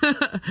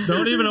nail.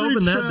 Don't even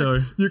open that door.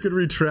 You can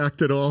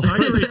retract it all. I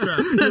can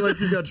retract. You're like,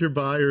 you got your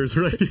buyers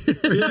right here.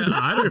 Yeah,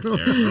 I don't care,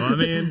 bro. I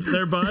mean,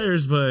 they're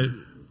buyers, but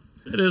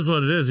It is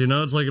what it is, you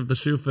know. It's like if the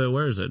shoe fit,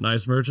 wears it.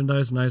 Nice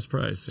merchandise, nice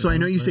price. So I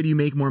know you said you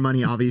make more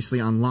money,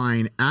 obviously,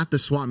 online at the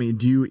swap meet.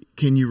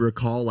 Can you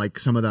recall like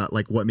some of the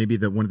like what maybe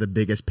one of the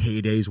biggest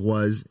paydays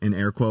was in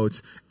air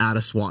quotes at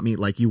a swap meet?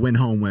 Like you went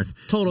home with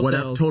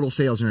total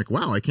sales, and you're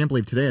like, wow, I can't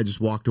believe today I just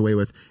walked away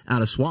with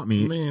at a swap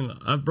meet. I mean,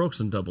 I've broke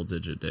some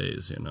double-digit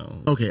days, you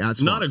know. Okay, at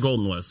swaps. Not at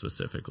Golden West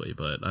specifically,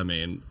 but I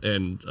mean,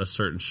 in a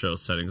certain show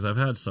settings, I've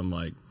had some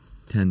like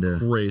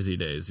crazy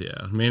days. Yeah,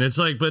 I mean, it's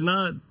like, but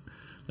not.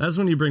 That's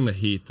when you bring the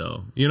heat,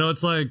 though. You know,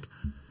 it's like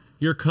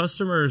your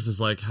customers is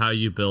like how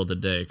you build a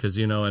day. Because,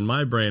 you know, in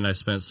my brain, I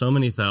spent so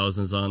many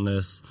thousands on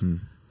this.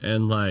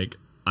 And, like,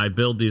 I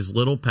build these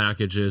little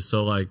packages.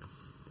 So, like,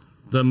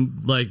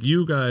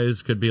 you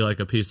guys could be like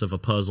a piece of a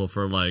puzzle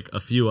for, like, a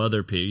few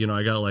other people. You know,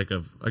 I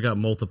got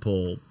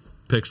multiple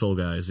pixel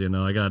guys, you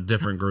know. I got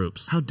different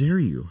groups. How dare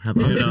you have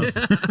others?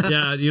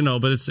 Yeah, you know,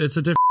 but it's a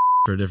different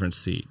for a different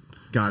seat.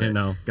 Got it. You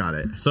know? Got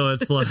it. So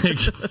it's like,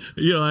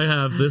 you know, I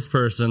have this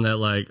person that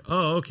like,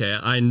 oh, okay,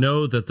 I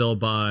know that they'll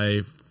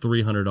buy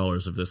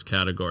 $300 of this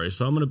category.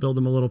 So I'm going to build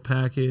them a little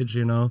package,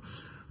 you know,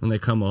 when they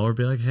come over,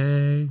 be like,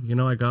 hey, you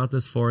know, I got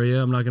this for you.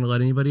 I'm not going to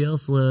let anybody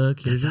else look.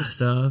 Here's your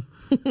stuff.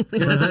 That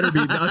better be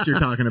us you're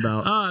talking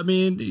about. I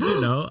mean, you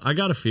know, I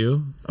got a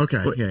few. Okay.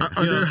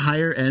 Are there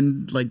higher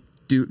end, like,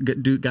 do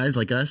guys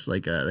like us,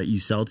 like, that you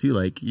sell to?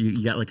 Like,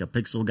 you got like a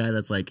pixel guy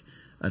that's like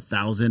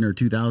 1,000 or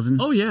 2,000?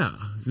 Oh yeah,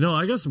 no,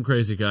 I got some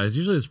crazy guys.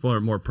 Usually it's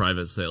more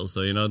private sales,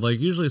 so you know, like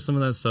usually some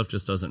of that stuff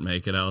just doesn't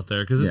make it out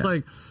there because it's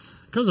like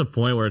comes a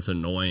point where it's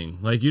annoying.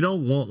 Like you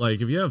don't want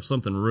like if you have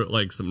something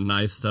like some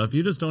nice stuff,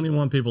 you just don't even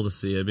want people to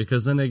see it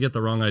because then they get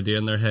the wrong idea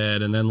in their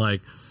head, and then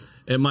like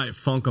it might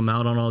funk them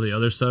out on all the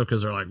other stuff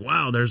because they're like,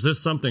 wow, there's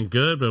this something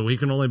good, but we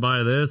can only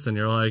buy this, and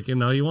you're like, you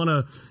know, you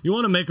want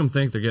to make them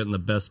think they're getting the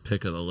best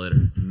pick of the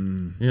litter.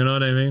 You know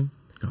what I mean?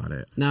 Got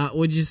it. Now,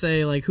 would you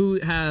say like who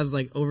has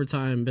like over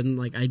time been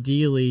like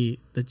ideally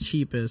the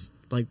cheapest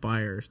like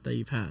buyers that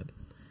you've had?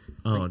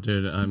 Oh, like,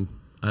 dude,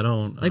 I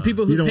don't like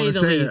people who pay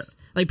the least.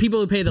 Like people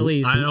who pay the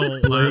least. I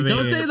don't.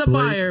 Don't say the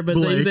buyer, but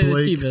say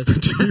the cheapest.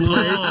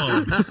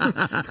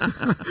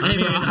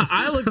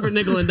 I look for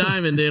nickel and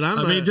diamond, dude.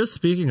 I mean, just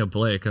speaking of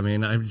Blake, I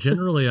mean,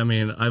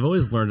 I've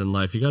always learned in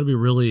life you got to be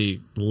really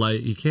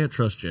light. You can't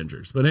trust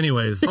gingers. But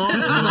anyways, oh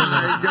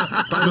my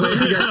God. By the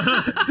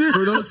way,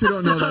 for those who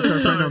don't know, that's our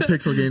friend on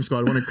Pixel Game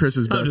Squad, one of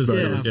Chris's best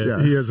buddies.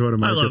 Yeah, he is one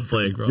of my. I love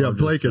Blake, bro. Yeah,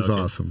 Blake is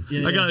awesome.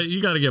 Yeah.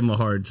 You got to give him a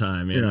hard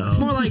time. You know?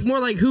 More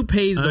like who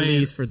pays the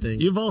least for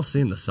things. You've all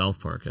seen the South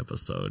Park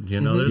episode.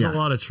 You know, there's a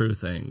lot of true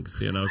things.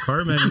 You know,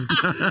 Cartman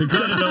kind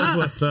of knows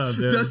what's up.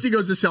 Dude. Dusty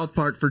goes to South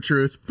Park for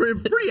truth.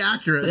 Pretty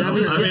accurate. Yeah,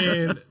 I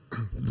mean,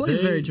 plays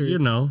very true. You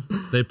know,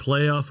 they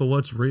play off of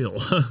what's real.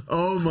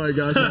 Oh my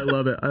gosh, I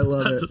love it. I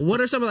love it.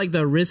 What are some of like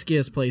the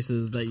riskiest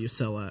places that you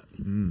sell at?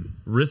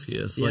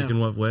 Riskiest? Like in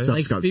what way?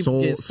 Stuff's got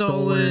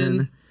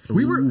stolen.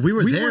 We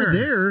were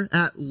there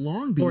at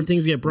Long Beach. Or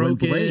things get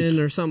broken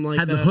or something like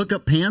that. Had the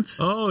hookup pants.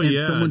 Oh, and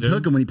yeah. Someone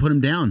took them when he put them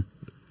down.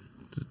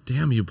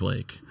 Damn you,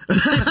 Blake. You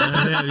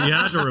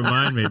have to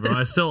remind me, bro.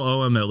 I still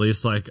owe him at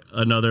least like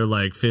another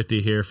like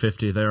 50 here,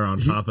 50 there on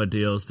top of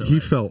deals.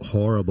 He felt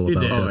horrible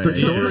about that. The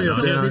story of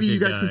that. Maybe you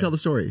guys can tell the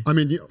story. I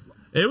mean,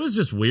 it was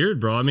just weird,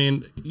 bro. I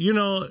mean, you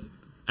know,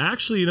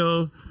 actually, you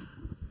know,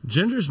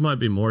 gingers might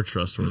be more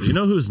trustworthy. You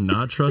know who's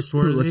not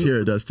trustworthy? Let's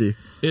hear it, Dusty.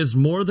 Is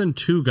more than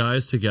two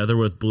guys together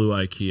with blue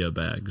IKEA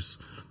bags.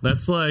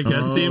 That's like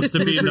that seems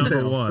to be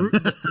number one.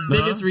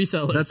 Biggest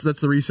reseller. That's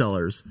the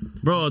resellers,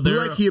 bro.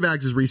 Blue IKEA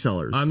bags is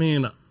resellers. I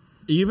mean,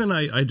 even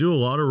I do a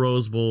lot of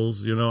Rose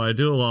Bowls. You know, I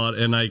do a lot,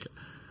 and like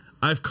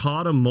I've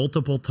caught them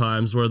multiple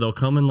times where they'll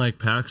come in like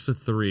packs of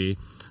 3.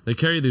 They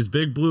carry these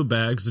big blue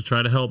bags to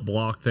try to help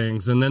block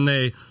things, and then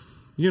they,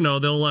 you know,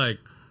 they'll like.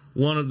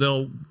 One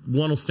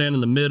will stand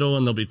in the middle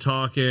and they'll be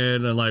talking,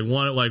 and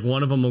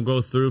one of them will go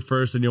through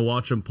first, and you'll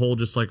watch them pull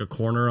just like a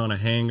corner on a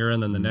hanger,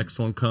 and then the next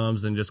one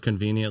comes and just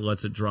convenient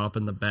lets it drop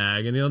in the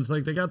bag, and you know it's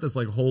like they got this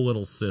like whole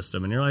little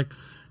system, and you're like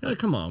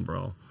come on,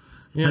 bro.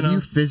 Have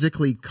you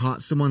physically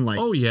caught someone like?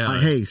 Oh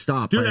yeah. Hey,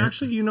 stop, dude.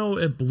 Actually, you know,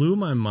 it blew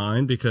my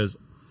mind because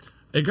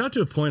it got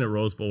to a point at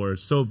Rose Bowl where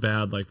it's so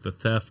bad, like the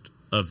theft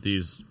of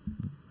these.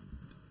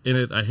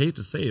 And I hate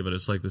to say it, but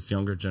it's like this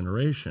younger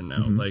generation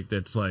now, like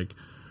it's like.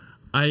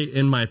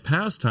 In my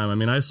past time, I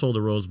mean, I sold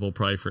a Rose Bowl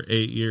probably for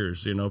 8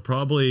 years, you know,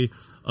 probably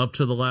up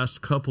to the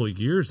last couple of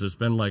years, there's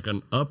been like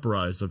an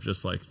uprise of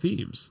just like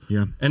thieves.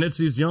 Yeah. And it's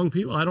these young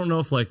people. I don't know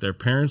if like their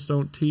parents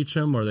don't teach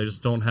them or they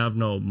just don't have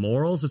no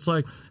morals. It's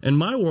like, in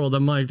my world,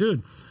 I'm like,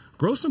 dude,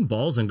 grow some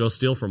balls and go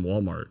steal from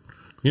Walmart.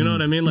 You know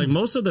what I mean? Like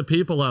most of the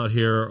people out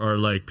here are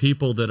like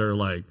people that are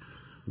like,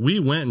 we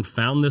went and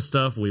found this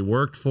stuff. We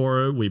worked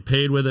for it. We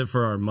paid with it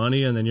for our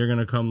money. And then you're going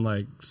to come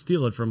like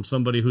steal it from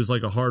somebody who's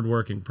like a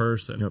hardworking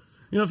person. Yep.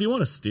 You know, if you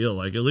want to steal,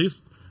 like at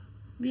least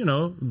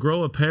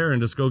grow a pair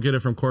and just go get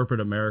it from corporate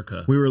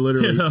America. We were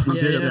literally we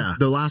did Yeah.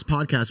 the last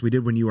podcast we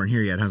did when you weren't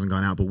here yet, hasn't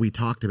gone out, but we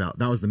talked about,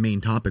 that was the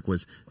main topic,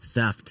 was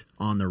theft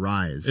on the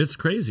rise. It's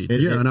crazy.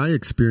 Yeah, and I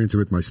experience it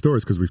with my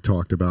stores because we've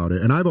talked about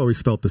it, and I've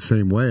always felt the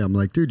same way. I'm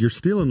like, dude, you're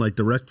stealing like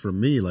direct from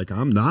me. Like,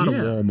 I'm not a Yeah.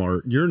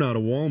 Walmart. You're not a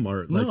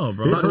Walmart. Like, No,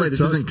 bro. it By the way, this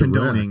hurts us isn't direct.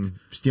 condoning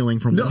stealing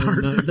from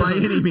Walmart by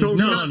any means. Don't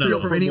Do no, not no, steal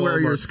no. from anywhere.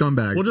 You're a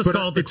scumbag. We'll just But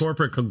call it the it's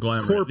corporate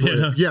conglomerate.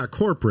 Corporate, you know?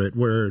 corporate,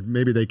 where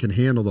maybe they can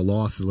handle the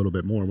losses a little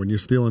bit more. When you're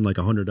stealing like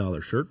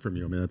 $100 shirt from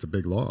you, I mean, that's a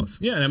big loss.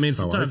 Yeah, and I mean, That's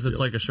how I sometimes it's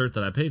feel. like a shirt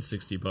that I paid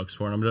 $60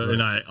 for,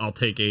 and I'll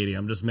take 80.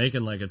 I'm just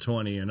making like a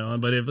 20,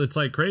 But if it's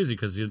like crazy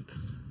because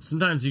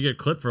sometimes you get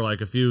clipped for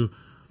like a few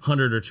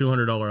 $100 or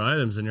 $200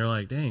 items, and you're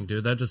like, dang,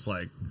 dude, that just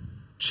like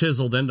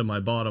chiseled into my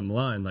bottom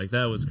line. Like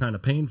that was kind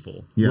of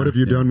painful. Yeah, What have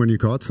you yeah. done when you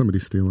caught somebody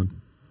stealing?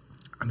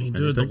 I mean,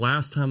 dude, the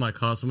last time I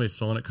caught somebody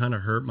stolen, it kind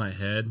of hurt my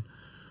head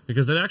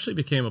because it actually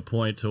became a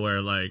point to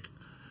where like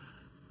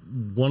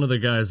one of the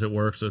guys that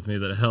works with me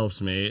that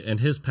helps me, in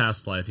his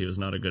past life, he was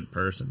not a good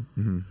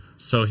person.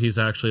 So he's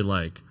actually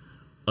like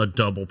a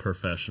double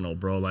professional,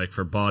 bro. Like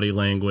for body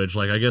language,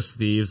 like I guess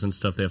thieves and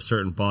stuff, they have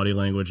certain body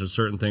language and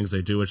certain things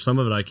they do, which some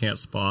of it I can't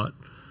spot.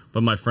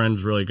 But my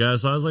friend's really good,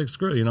 so I was like,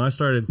 screw it. I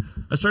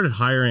started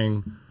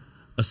hiring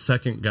a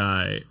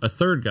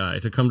third guy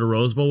to come to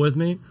Rose Bowl with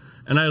me,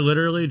 and I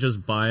literally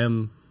just buy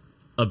him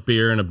a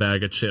beer and a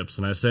bag of chips,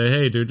 and I say,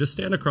 hey, dude, just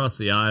stand across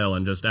the aisle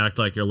and just act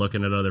like you're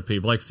looking at other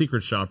people, like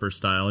secret shopper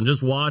style, and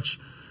just watch.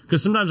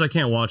 Because sometimes I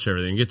can't watch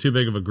everything. You get too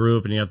big of a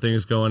group and you have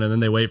things going, and then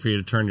they wait for you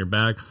to turn your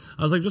back.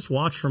 I was like, just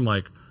watch from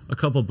like a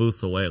couple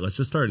booths away. Let's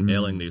just start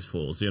nailing these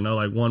fools,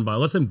 like one by.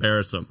 Let's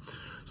embarrass them.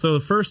 So the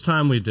first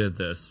time we did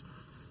this,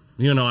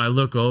 I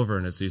look over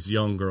and it's these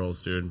young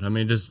girls, dude. I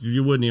mean, just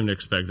you wouldn't even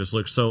expect. Just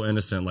look so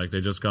innocent, like they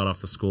just got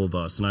off the school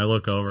bus. And I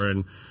look over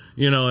and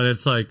and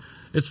it's like,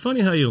 it's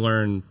funny how you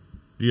learn,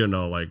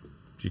 like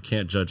you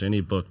can't judge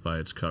any book by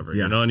its cover,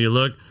 Yeah. And you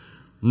look.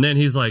 And then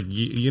he's like,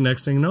 you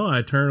next thing you know,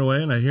 I turn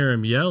away and I hear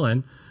him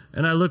yelling.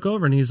 And I look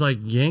over and he's like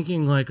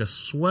yanking like a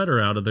sweater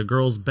out of the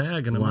girl's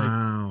bag. And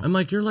I'm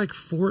like, you're like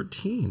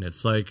 14.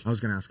 It's like, I was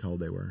going to ask how old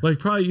they were. like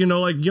probably,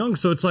 like young.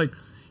 So it's like,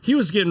 he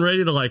was getting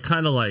ready to like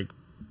kind of like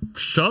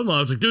shove him.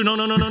 I was like, dude, no.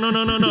 No, not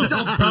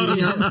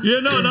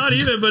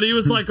even. But he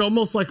was like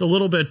almost like a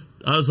little bit.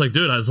 I was like,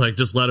 dude,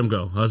 just let him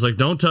go. I was like,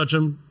 don't touch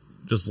him.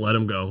 Just let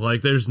him go.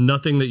 Like, there's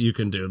nothing that you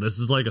can do. This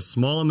is like a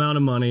small amount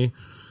of money.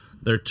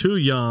 They're too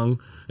young.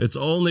 It's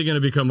only going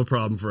to become a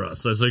problem for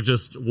us. So it's like,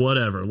 just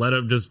whatever. Let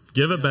him, just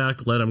give it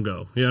back. Let him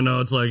go.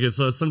 It's like,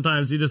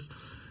 sometimes you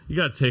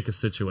got to take a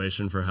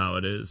situation for how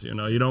it is. You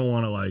don't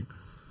want to like,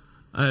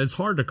 it's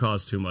hard to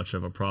cause too much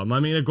of a problem.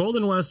 I mean, at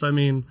Golden West,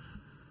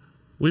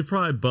 we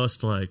probably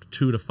bust like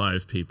 2 to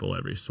 5 people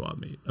every swap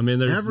meet. I mean,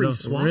 there's Every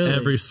swap meet?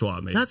 every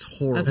swap meet. That's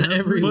horrible. That's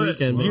every But,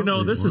 weekend.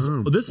 this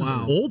is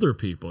Wow. older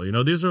people.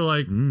 These are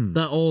like,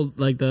 The old,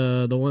 like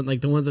the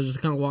ones that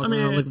just kind of walk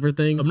around looking for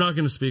things. I'm not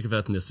going to speak of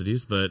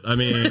ethnicities, but I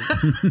mean,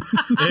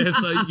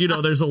 it's like,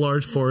 there's a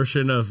large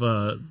portion of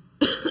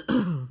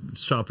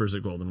shoppers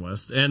at Golden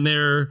West, and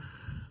they're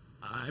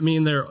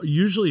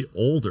usually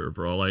older,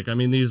 bro. Like,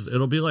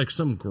 it'll be like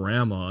some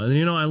grandma.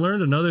 And, I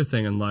learned another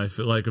thing in life,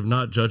 like, of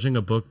not judging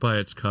a book by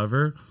its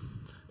cover,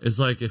 is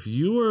like, if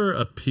you were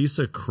a piece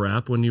of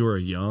crap when you were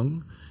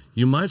young,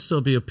 you might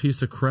still be a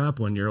piece of crap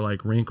when you're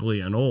like wrinkly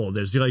and old.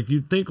 There's like,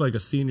 you'd think like a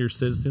senior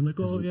citizen, like,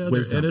 oh yeah,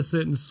 Wisdom. they're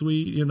innocent and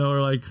sweet,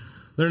 or like,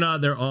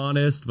 they're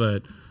honest,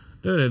 but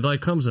dude, it like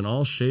comes in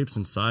all shapes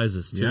and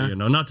sizes too, Yeah.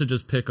 not to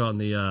just pick on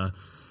the,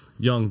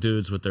 young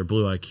dudes with their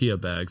blue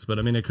IKEA bags, but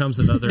it comes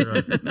in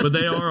other, but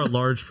they are a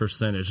large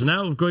percentage. And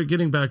now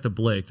getting back to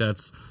Blake,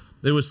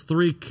 there was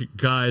 3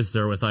 guys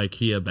there with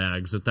IKEA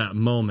bags at that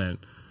moment.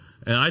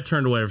 And I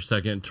turned away for a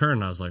second and turned,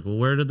 and I was like, well,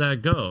 where did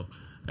that go?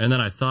 And then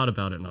I thought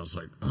about it, and I was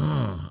like,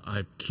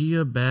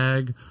 IKEA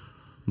bag,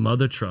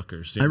 mother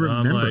truckers. I I'm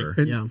remember.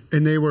 like,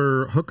 And they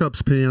were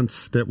hookups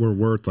pants that were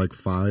worth like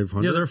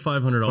 $500. yeah, they're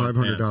 $500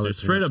 pants.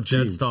 Straight up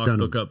jeans, dead stock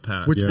denim. hookup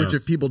pants. Which, Yeah. which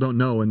if people don't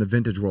know, in the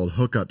vintage world,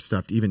 hookup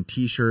stuff, even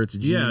T-shirts,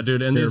 jeans. Yeah,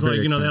 dude, and they're these like, very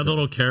they had expensive. the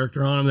little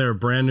character on them. They were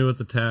brand new with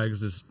the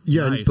tags. It's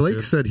Yeah, nice, and Blake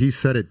dude. said he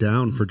set it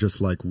down for just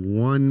like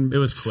one It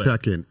was quick.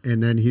 second,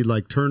 and then he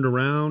like turned back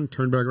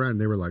around, and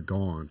they were like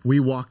gone. We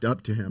walked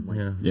up to him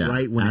Yeah.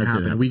 right when As it it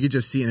happened. happened. We could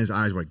just see in his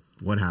eyes like,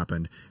 what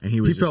happened? And he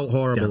was He just felt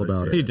horrible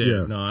about it. He did.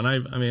 Yeah. No, and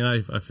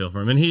I feel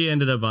for him. And he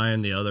ended up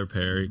buying the other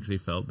pair because he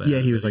felt bad. Yeah,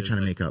 he was But like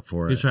trying to make up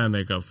for He's it. trying to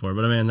make up for it.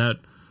 But that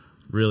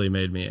really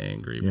made me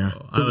angry, bro. Yeah.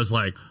 I was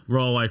like,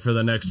 bro, like for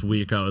the next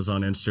week, I was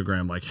on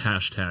Instagram, like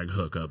hashtag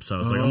hookups. I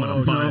was like, I'm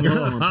Oh, gonna find. no,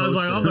 someone I was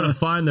like, I'm posted. gonna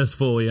find this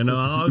fool.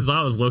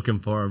 I was looking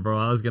for him, bro.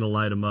 I was gonna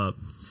light him up.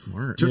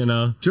 Smart. Just-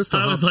 just to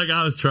I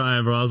was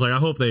trying, bro. I was like, I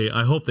hope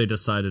they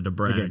decided to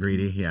brag. They get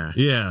greedy. Yeah.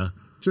 Yeah.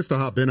 Just to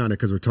hop in on it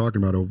because we're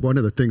talking about it, one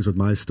of the things with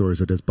my stores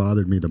that has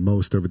bothered me the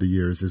most over the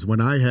years is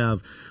when I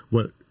have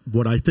what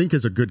what I think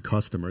is a good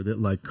customer that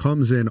like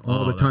comes in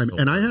all the time.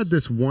 And I had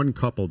this one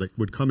couple that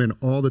would come in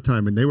all the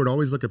time and they would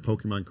always look at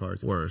Pokemon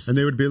cards. Worse. And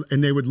they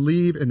would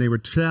leave and they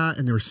would chat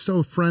and they were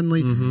so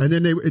friendly. And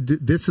then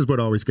this is what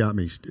always got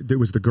me. It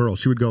was the girl.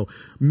 She would go,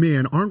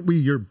 "Man, aren't we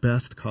your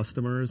best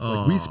customers?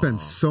 Like we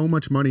spend so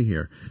much money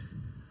here."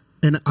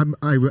 And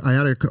I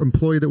had an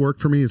employee that worked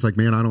for me. He's like,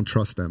 "Man, I don't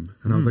trust them."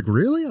 And I was like,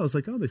 "Really?" I was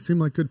like, "Oh, they seem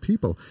like good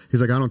people."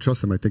 He's like, "I don't trust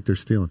them. I think they're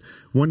stealing."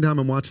 One time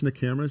I'm watching the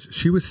cameras.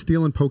 She was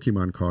stealing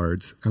Pokemon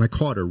cards, and I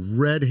caught her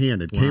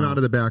red-handed. Came out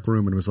of the back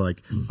room and was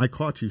like, "I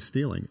caught you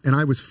stealing." And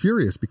I was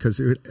furious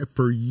because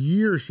for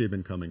years she had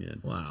been coming in.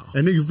 Wow.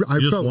 And I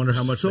just felt wonder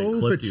how much they so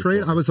clipped you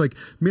betrayed. for. I was like,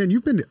 "Man,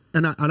 you've been,"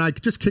 and I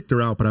just kicked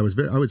her out, but I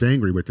was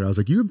angry with her. I was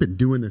like, "You've been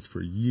doing this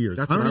for years.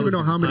 That's I what don't I even know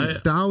was how gonna many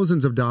say.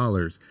 thousands of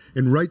dollars,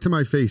 and right to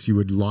my face you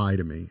would lie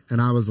to me." And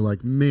I was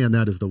like, "Man,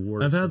 that is the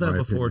worst." I've had in that my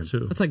before opinion.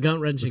 too. That's a gut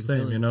wrenching Same,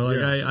 feeling. you know, like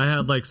Yeah. I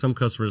had like some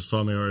customers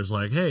saw me where it's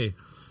like, "Hey,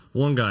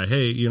 one guy,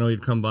 hey, you know,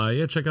 you'd come by,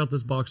 yeah, check out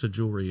this box of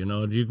jewelry, you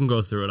know, you can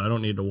go through it. I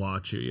don't need to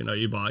watch you, you know,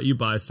 you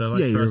buy stuff.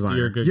 Yeah, I you're trust you, right.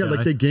 you're a good Yeah, guy."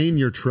 like they gain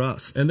your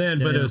trust. And then,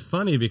 but Yeah. it was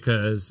funny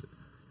because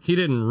he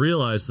didn't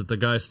realize that the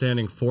guy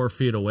standing 4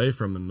 feet away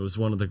from him was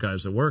one of the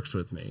guys that works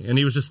with me, and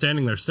he was just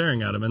standing there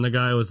staring at him. And the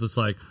guy was just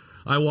like,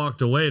 I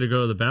walked away to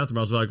go to the bathroom.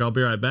 I was like, "I'll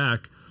be right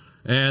back."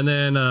 And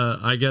then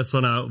I guess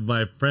when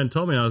my friend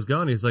told me I was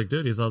going, he's like,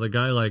 "Dude," he saw the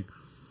guy like,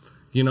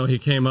 you know, he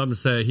came up and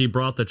said he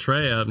brought the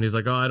tray up and he's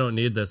like, "Oh, I don't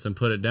need this," and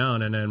put it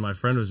down. And then my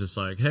friend was just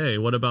like, "Hey,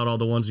 what about all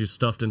the ones you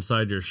stuffed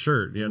inside your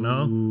shirt?" You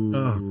know,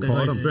 Caught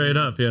like him. straight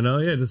up, you know,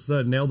 yeah, just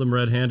nailed him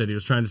red-handed. He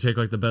was trying to take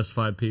like the best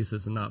 5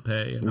 pieces and not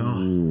pay. You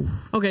know?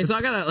 Okay, so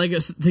I gotta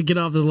to get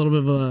off this little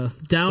bit of a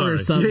downer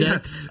Sorry.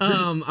 subject.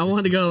 I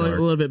wanted to go like, a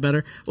little bit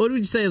better. What would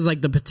you say is like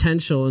the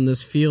potential in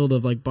this field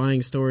of like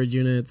buying storage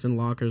units and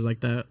lockers like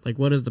that? Like,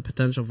 what is the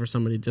potential for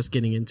somebody just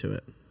getting into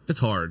it? It's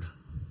hard.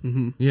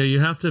 Yeah,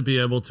 you have to be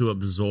able to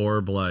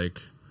absorb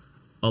like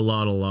a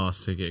lot of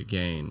loss to get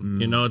gain.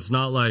 You know, it's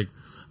not like,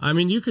 I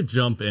mean, you could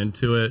jump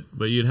into it,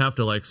 but you'd have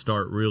to like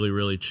start really,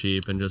 really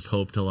cheap and just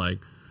hope to like,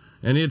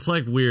 and it's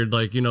like weird,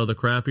 like, you know, the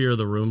crappier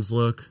the rooms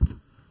look,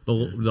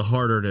 the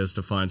harder it is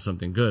to find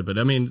something good. But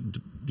I mean,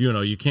 you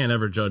know, you can't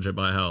ever judge it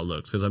by how it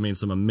looks, because I mean,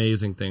 some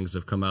amazing things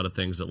have come out of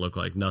things that look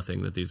like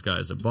nothing that these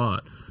guys have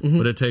bought.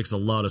 But it takes a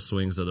lot of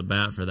swings of the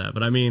bat for that.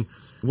 But I mean,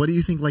 What do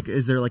you think? Like,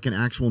 is there like an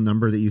actual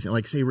number that you think?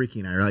 Like, say Ricky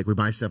and I are like, we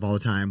buy stuff all the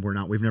time.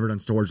 We've never done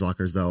storage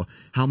lockers though.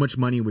 How much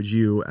money would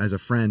you, as a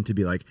friend, to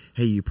be like,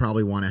 hey, you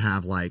probably want to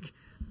have like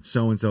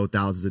so and so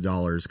thousands of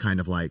dollars, kind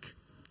of like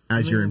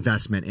as your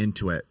investment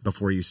into it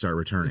before you start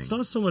returning? it's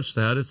not so much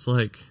that, it's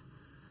like,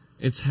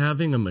 it's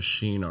having a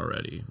machine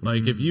already.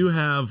 Like if you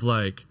have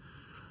like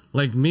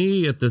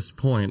me at this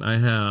point, I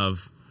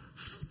have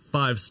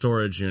 5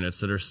 storage units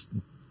that are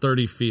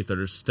 30 feet that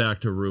are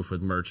stacked to roof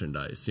with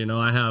merchandise. You know,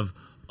 I have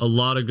a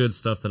lot of good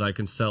stuff that I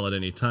can sell at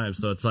any time.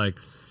 So it's like,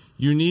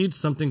 you need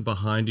something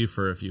behind you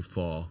for if you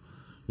fall.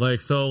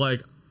 Like, so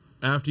like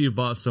after you've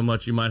bought so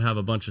much, you might have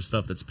a bunch of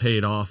stuff that's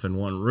paid off in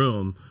one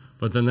room.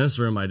 But then this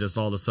room, I just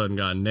all of a sudden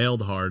got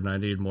nailed hard and I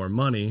need more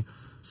money.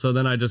 So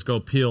then I just go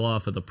peel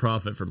off of the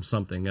profit from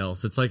something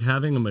else. It's like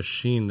having a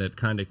machine that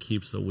kind of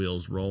keeps the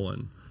wheels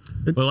rolling.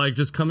 But like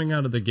just coming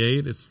out of the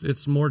gate,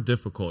 it's more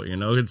difficult, you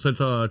know. It's such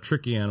a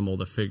tricky animal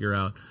to figure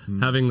out.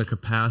 Having the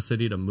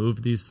capacity to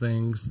move these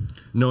things,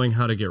 knowing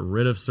how to get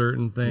rid of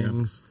certain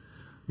things.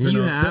 Do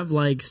you know, have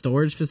like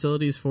storage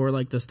facilities for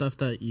like the stuff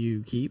that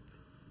you keep?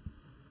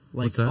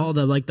 Like What's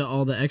that?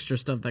 all the extra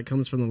stuff that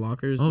comes from the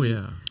lockers? Oh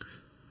yeah,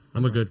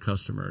 I'm a good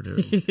customer,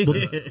 dude.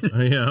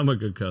 Yeah, I'm a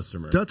good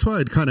customer. That's why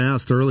I'd kind of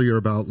asked earlier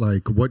about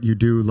like what you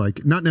do,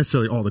 like not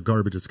necessarily all the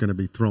garbage that's going to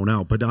be thrown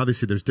out, but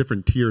obviously there's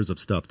different tiers of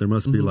stuff. There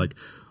must be like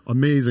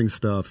amazing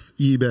stuff,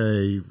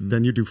 eBay,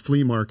 then you do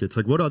flea markets.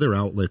 Like what other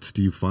outlets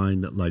do you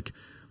find that like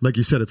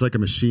you said, it's like a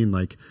machine.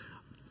 Like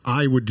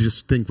I would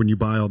just think when you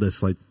buy all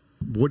this, like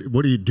what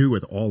do you do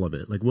with all of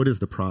it? Like what is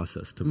the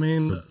process to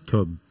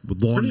to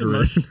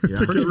launder it?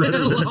 Pretty much.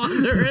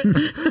 Launder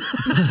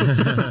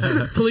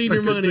it. Clean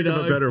your money, Think of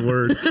dog. a better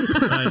word.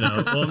 I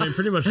know. Well, I mean,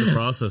 pretty much the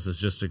process is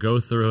just to go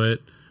through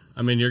it.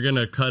 I mean, you're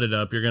gonna cut it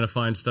up. You're gonna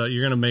find stuff.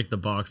 You're gonna make the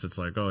box. It's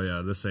like, oh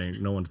yeah, this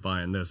ain't. No one's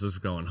buying this. This is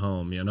going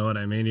home. You know what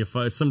I mean? You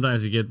find,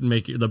 sometimes you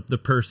make the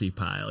Percy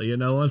pile. You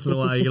know, once in a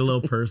while you get a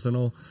little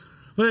personal.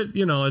 But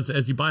you know,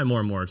 as you buy more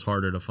and more, it's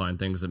harder to find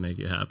things that make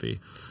you happy.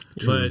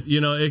 But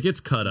you know, it gets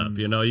cut up.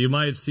 You know, you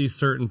might see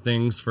certain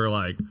things for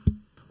like,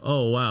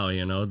 oh wow,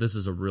 you know, this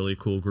is a really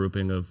cool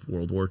grouping of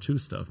World War II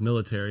stuff,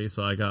 military.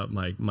 So I got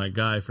my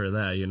guy for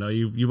that. You know,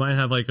 you might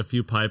have like a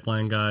few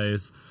pipeline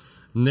guys.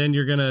 And then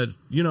you're gonna,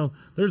 you know,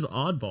 there's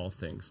oddball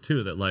things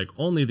too that like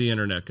only the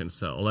internet can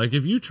sell. Like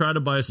if you try to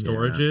buy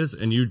storages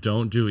and you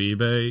don't do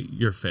eBay,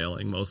 you're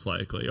failing most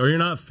likely, or you're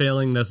not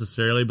failing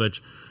necessarily, but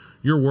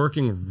you're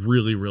working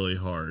really, really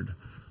hard.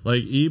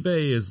 Like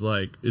eBay is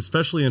like,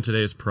 especially in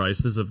today's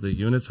prices of the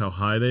units, how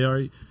high they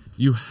are,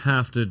 you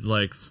have to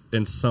like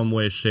in some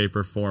way, shape,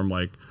 or form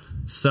like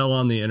sell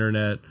on the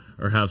internet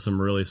or have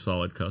some really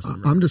solid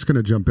customers. I'm just going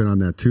to jump in on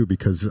that too,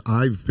 because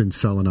I've been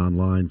selling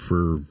online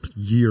for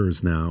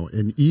years now,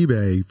 and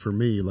eBay for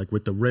me, like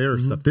with the rare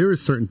stuff, there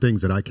is certain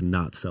things that I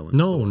cannot sell.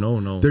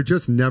 No. They're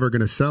just never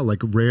going to sell,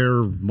 like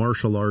rare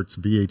martial arts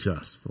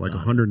VHS for like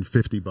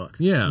 $150.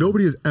 Yeah.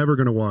 Nobody is ever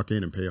going to walk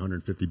in and pay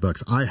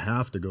 $150. I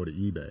have to go to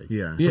eBay.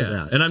 Yeah. Yeah,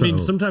 that. and I mean,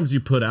 So- sometimes you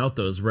put out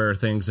those rare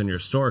things in your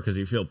store because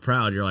you feel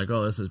proud. You're like,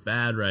 oh, this is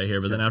bad right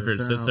here. But then after it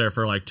this sits out. there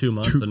for like 2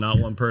 months and not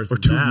one person or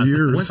 2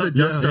 years. Once the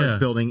dust starts Yeah.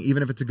 building,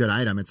 even if it's a good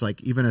item, it's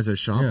like, even as a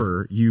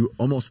shopper, you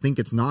almost think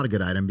it's not a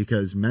good item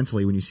because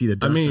mentally when you see the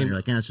dust, mean- you're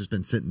like, it's just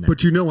been sitting there.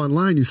 But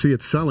online you see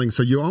it selling,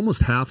 so you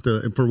almost have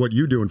to. And for what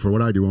you do and for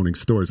what I do owning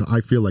stores,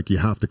 I feel like you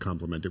have to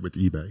complement it with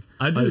eBay.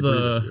 I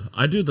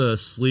do the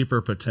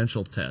sleeper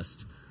potential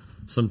test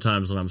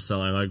sometimes when I'm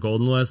selling like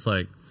Golden West,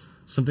 like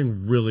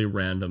something really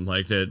random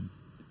like that.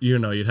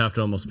 You'd have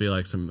to almost be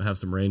like have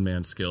some Rain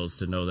Man skills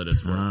to know that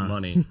it's worth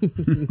money.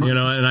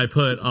 And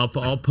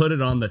I'll put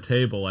it on the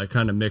table, like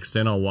kind of mixed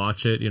in. I'll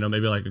watch it,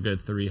 maybe like a good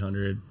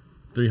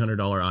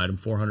 $300 item,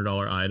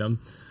 $400 item,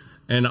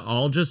 and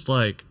I'll just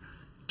like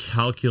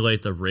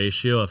calculate the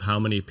ratio of how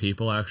many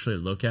people actually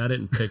look at it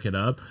and pick it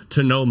up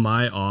to know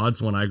my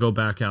odds when I go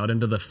back out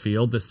into the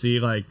field to see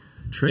like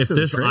Tricks if of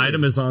the this trade.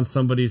 item is on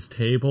somebody's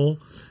table.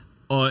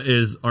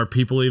 Are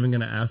people even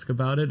going to ask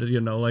about it?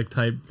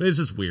 It's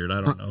just weird.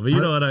 I don't know,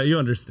 but you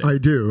understand. I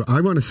do.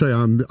 I want to say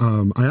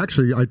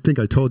I think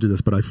I told you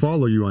this, but I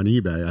follow you on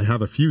eBay. I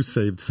have a few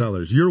saved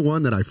sellers. You're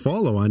one that I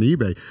follow on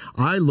eBay.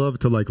 I love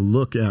to like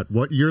look at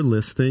what you're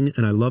listing,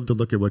 and I love to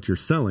look at what you're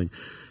selling.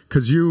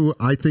 Because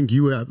I think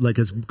you have, like,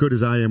 as good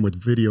as I am with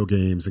video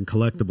games and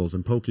collectibles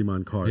and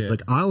Pokemon cards. Yeah.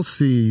 Like, I'll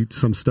see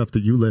some stuff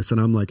that you list,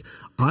 and I'm like,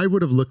 I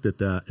would have looked at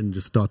that and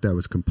just thought that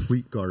was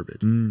complete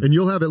garbage. And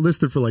you'll have it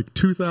listed for like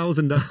 $2,000,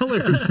 and then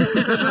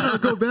I'll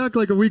go back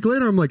like a week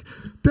later. I'm like,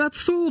 that's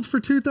sold for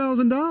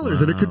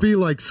 $2,0and, and it could be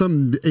like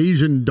some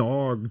Asian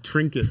dog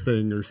trinket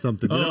thing or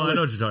something. Oh, I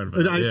know what you're talking about.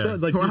 And I Yeah.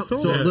 said, like, Wow, you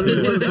sold so it.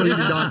 literally it was Asian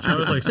dog I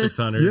was like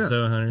 600, Yeah.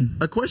 700.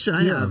 a question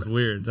I have. It's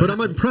weird. But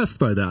I'm impressed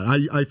by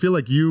that. I feel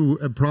like you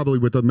probably,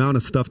 with the amount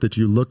of stuff that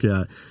you look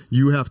at,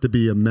 you have to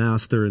be a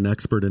master and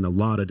expert in a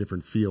lot of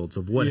different fields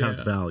of what has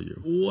value.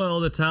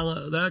 Well, the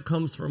talent that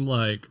comes from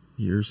like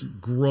Years.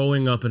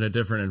 growing up in a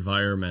different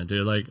environment,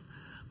 dude. Like,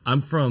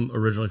 I'm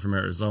originally from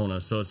Arizona,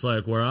 so it's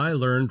like where I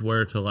learned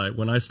where to, like,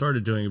 when I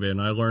started doing eBay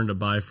and I learned to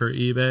buy for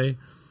eBay,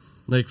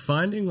 like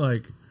finding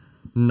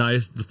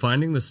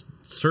this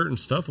certain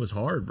stuff was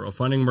hard, bro.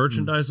 Finding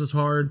merchandise was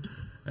hard.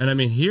 And I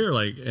mean, here,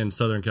 like in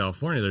Southern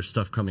California, there's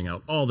stuff coming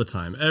out all the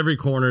time. Every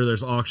corner,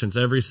 there's auctions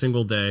every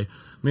single day.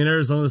 I mean,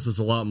 Arizona, this is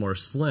a lot more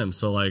slim.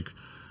 So, like,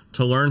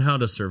 to learn how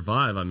to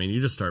survive, I mean,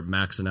 you just start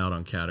maxing out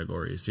on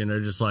categories,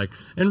 just like,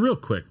 and real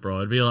quick, bro,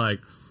 it'd be like,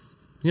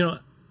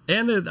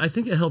 and I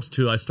think it helps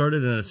too. I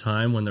started in a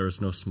time when there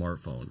was no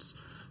smartphones.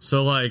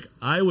 So, like,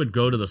 I would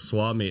go to the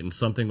swap meet and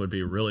something would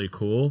be really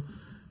cool.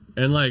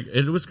 And, like,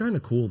 it was kind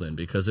of cool then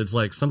because it's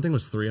like something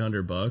was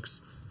 $300.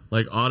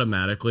 Like,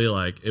 automatically,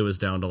 like, it was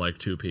down to, like,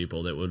 2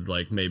 people that would,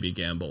 like, maybe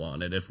gamble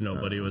on it if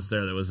nobody was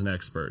there that was an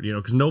expert.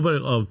 Because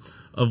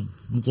a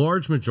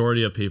large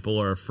majority of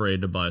people are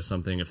afraid to buy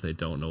something if they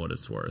don't know what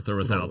it's worth or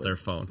without their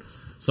phone.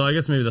 So I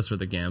guess maybe that's where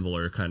the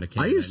gambler kind of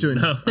came I used to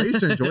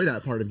enjoy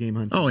that part of game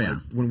hunting. Oh, yeah. Like,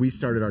 when we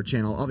started our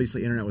channel,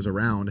 obviously internet was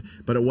around,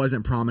 but it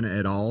wasn't prominent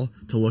at all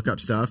to look up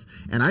stuff.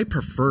 And I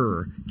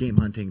prefer game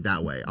hunting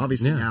that way.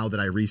 Obviously, now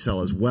that I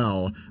resell as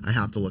well, I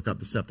have to look up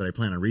the stuff that I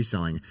plan on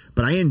reselling.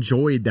 But I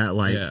enjoyed that,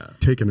 like,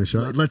 Taking a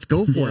shot. let's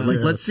go for it. Like,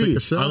 let's take see. a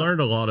shot. I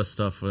learned a lot of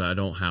stuff that I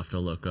don't have to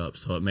look up,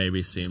 so it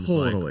maybe seems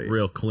Totally. like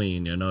real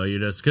clean. You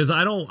just because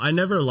I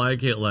never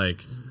like it.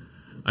 Like,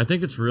 I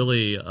think it's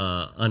really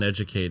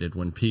uneducated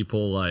when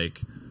people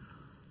like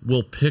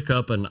will pick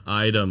up an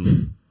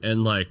item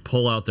and like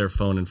pull out their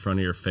phone in front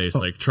of your face,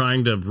 like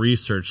trying to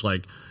research.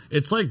 Like,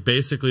 it's like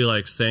basically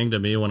like saying to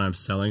me when I'm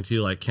selling to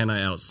you, like, can I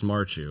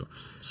outsmart you?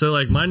 So,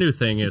 like, my new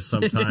thing is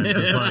sometimes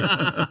it's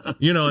like,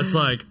 it's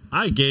like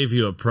I gave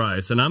you a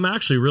price and I'm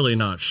actually really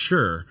not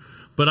sure,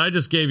 but I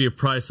just gave you a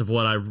price of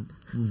what I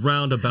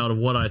roundabout of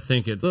what I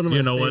think it, One of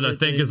my what I favorite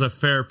think is a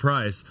fair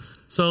price.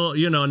 So,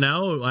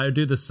 now I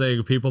do this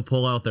thing. People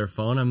pull out their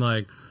phone. I'm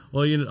like,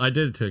 well, I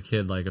did it to a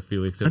kid like a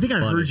few weeks ago. I think I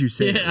heard you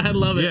say Yeah, I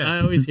love it. Yeah.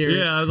 I always hear it.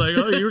 Yeah, I was like,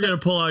 oh, you were going to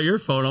pull out your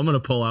phone. I'm going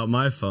to pull out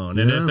my phone.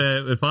 And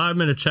if I'm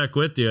going to check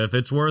with you, if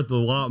it's worth a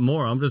lot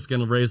more, I'm just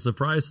going to raise the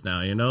price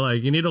now.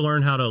 Like, you need to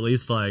learn how to at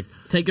least, like,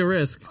 Take a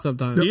risk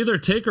sometimes. either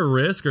take a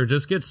risk or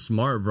just get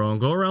smart, bro, and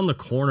go around the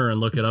corner and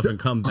look it up and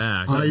come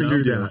back. I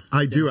do that.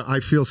 I do it. I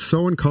feel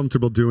so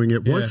uncomfortable doing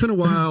it. Once in a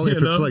while, if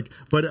it's like,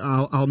 but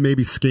I'll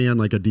maybe scan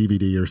like a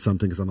DVD or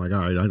something because I'm like, all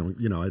right,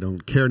 I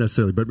don't care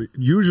necessarily. But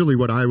usually,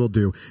 what I will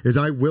do is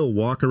I will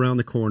walk around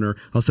the corner.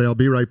 I'll say, I'll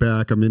be right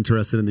back. I'm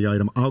interested in the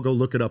item. I'll go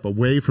look it up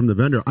away from the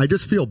vendor. I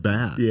just feel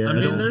bad. Yeah. I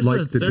mean, don't there's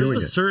like doing a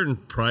it. certain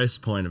price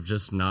point of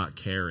just not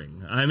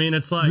caring. I mean,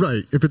 it's like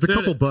Right. If it's a dude,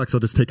 couple bucks, I'll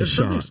just take a if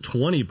shot. something's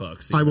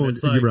 $20, I won't-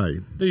 it's like, you're right.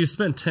 Dude, you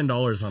spend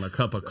 $10 on a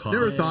cup of coffee.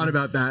 Never thought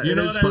about that. You It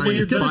know is what I mean? funny. When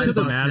you get into $5 the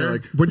bucks, matter- you're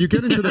like, When you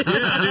get into the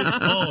Yeah, dude.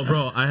 Oh,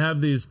 bro, I have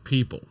these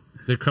people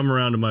They come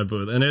around to my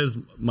booth, and it is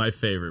my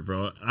favorite,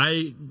 bro.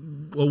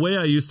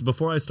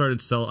 Before I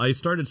started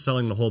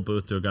selling the whole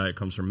booth to a guy that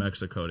comes from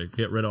Mexico to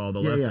get rid of all the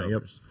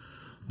leftovers.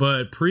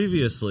 But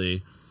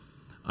previously,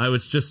 I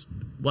was just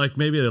like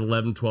maybe at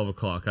 11, 12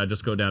 o'clock, I'd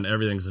just go down,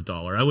 everything's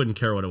 $1. I wouldn't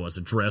care what it was,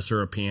 a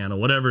dresser, a piano,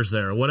 whatever's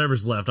there,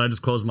 whatever's left. I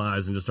just close my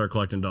eyes and just start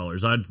collecting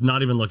dollars. I'd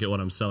not even look at what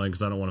I'm selling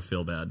because I don't want to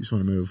feel bad. You just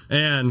want to move.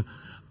 And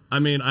I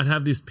mean, I'd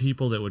have these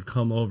people that would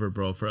come over,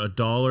 bro, for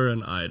 $1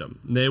 an item.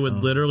 They would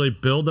literally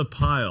build a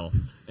pile,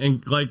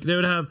 and like they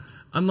would have.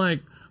 I'm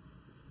like,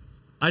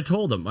 I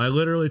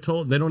literally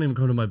told them, they don't even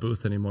come to my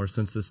booth anymore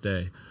since this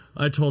day.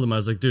 I told them, I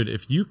was like, dude,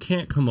 if you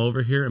can't come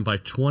over here and buy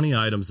 20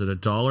 items at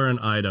 $1 an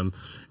item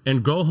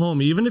and go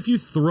home, even if you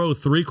throw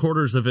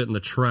 3/4 of it in the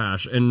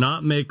trash and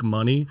not make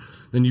money,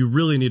 then you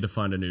really need to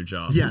find a new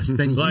job. Yes,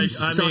 then you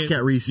suck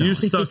at reselling. You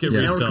suck at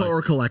reselling.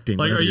 Or collecting.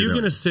 Like, are you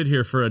going to sit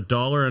here for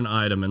 $1 an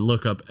item and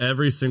look up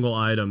every single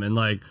item and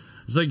like,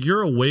 it's like,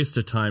 you're a waste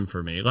of time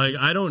for me. Like,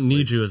 I don't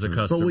need you as a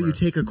customer. But will you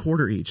take a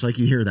quarter each? Like,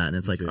 you hear that, and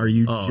it's like, are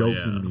you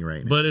joking me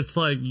right now? But it's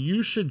like,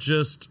 you should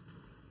just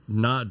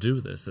not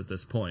do this at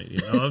this point. You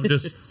know,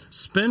 just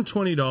spend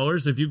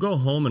 $20. If you go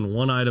home and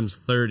one item's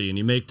 $30 and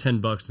you make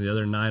 $10 and the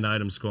other 9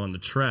 items go in the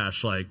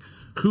trash, like,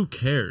 who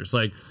cares?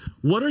 Like,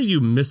 what are you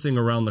missing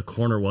around the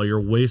corner while you're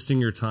wasting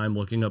your time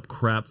looking up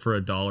crap for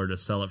 $1 to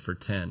sell it for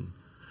 10?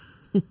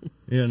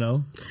 You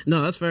know?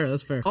 No, that's fair.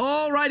 That's fair.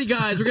 Alrighty,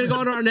 guys, we're gonna go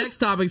on to our next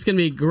topic. It's gonna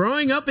be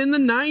growing up in the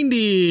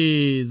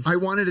 90s. I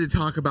wanted to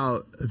talk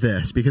about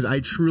this because I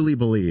truly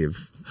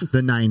believe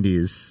the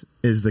 90s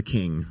is the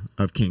king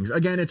of kings.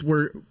 Again,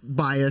 we're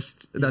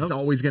biased. That's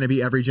always going to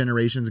be, every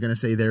generation's going to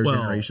say their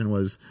generation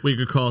was. We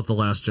could call it the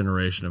last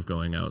generation of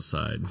going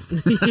outside.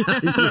 You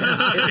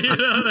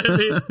know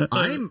what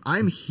I mean?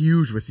 I'm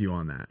huge with you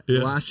on that. Yeah.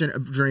 The last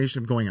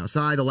generation of going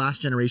outside, the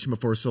last generation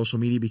before social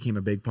media became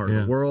a big part of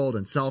the world,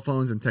 and cell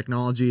phones and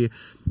technology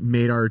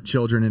made our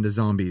children into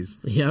zombies.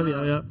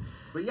 Yep.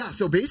 But yeah,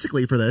 so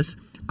basically for this,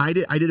 I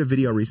did a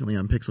video recently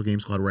on Pixel Game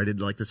Squad where I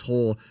did like this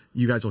whole,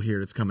 you guys will hear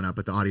it, it's coming up,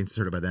 but the audience has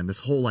heard it by then, this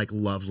whole like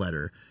love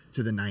letter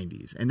to the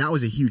 90s. And that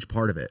was a huge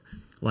part of it.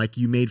 Like,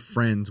 you made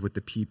friends with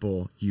the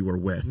people you were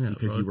with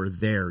because you were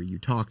there, you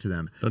talked to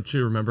them. Don't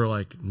you remember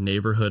like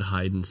neighborhood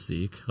hide and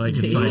seek? Like,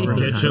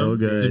 it's So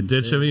good.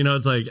 ditch them, you know,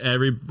 it's like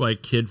every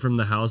like kid from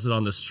the houses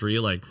on the street,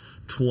 like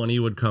 20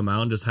 would come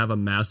out and just have a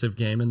massive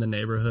game in the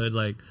neighborhood.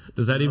 Like,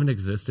 does that even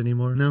exist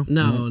anymore? No.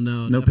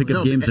 No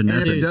pickup games and or if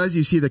nothing. it does,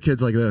 you see the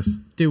kids like this.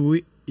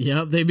 Dude,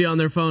 they'd be on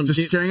their phone.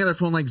 Just staring at their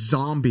phone like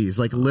zombies.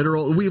 Like,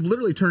 we've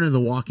literally turned into The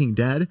Walking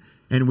Dead.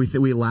 And we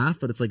laugh,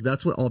 but it's like,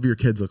 that's what all of your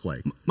kids look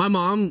like. My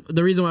mom,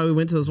 the reason why we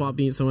went to the swap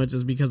meet so much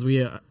is because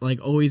we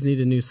like always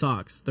needed new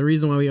socks. The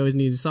reason why we always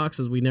needed new socks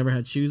is we never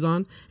had shoes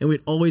on, and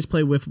we'd always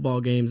play wiffle ball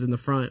games in the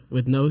front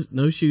with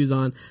no shoes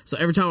on. So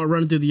every time I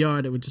run through the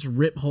yard, it would just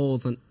rip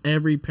holes on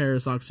every pair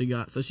of socks we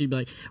got. So she'd be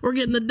like, "We're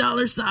getting the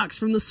 $1 socks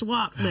from the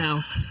swap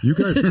now." You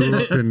guys grew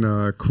up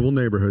in cool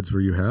neighborhoods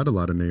where you had a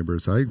lot of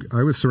neighbors.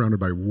 I was surrounded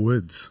by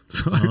woods,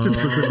 so I just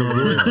was in the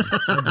woods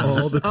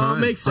all the time. Oh, it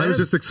makes I was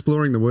sense. just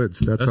exploring the woods.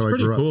 That's how I grew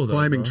up. Cool, though,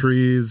 climbing bro.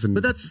 trees and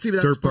But that's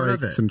dirt part of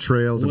bikes it. and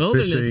trails and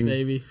Wilderness, fishing.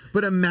 baby.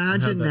 But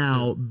imagine that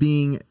now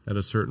being At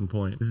a certain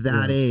point.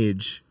 that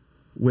age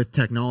with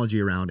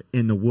technology around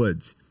in the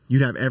woods.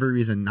 You'd have every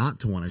reason not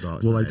to want to go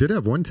outside. Well, I did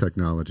have one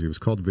technology. It was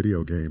called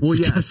video games. Well,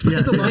 yes. a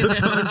lot of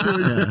time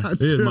doing that.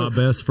 He is my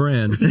best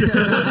friend.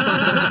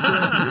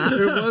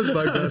 It was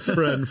my best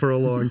friend for a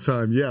long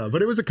time. Yeah,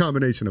 but it was a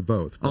combination of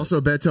both. But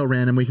Also, Beto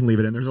random. We can leave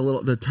it in. There's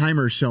the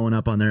timer's showing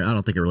up on there. I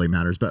don't think it really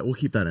matters, but we'll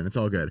keep that in. It's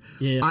all good.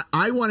 Yeah.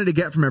 I wanted to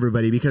get from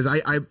everybody because I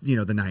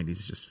the 90s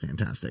is just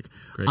fantastic.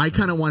 Great I time.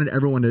 kind of wanted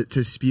everyone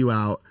to spew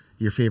out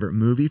your favorite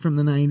movie from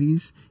the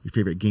 90s, your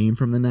favorite game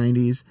from the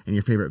 90s, and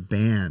your favorite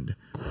band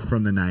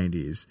from the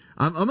 90s.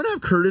 I'm going to have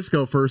Curtis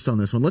go first on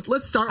this one.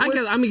 Let's start with...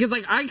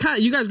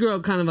 You guys grew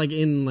up kind of like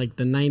in like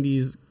the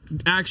 90s.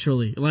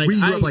 Actually, like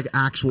We grew up like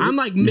actually... I'm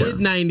like mid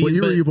 90s. What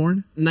year were you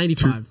born?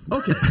 95.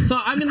 Okay. So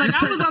I mean, like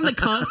I was on the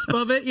cusp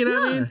of it, you know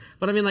what I mean?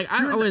 But I mean, like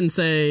I wouldn't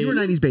say You were a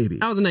 90s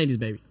baby. I was a 90s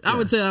baby. I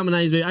would say I'm a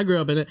 90s baby. I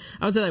grew up in it.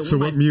 I would say like so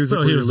what music So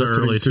were he you was the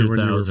listening early to when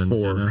you were 2000s, 4?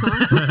 you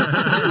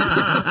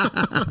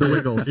know? The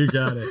Wiggles. You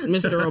got it.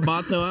 Mr.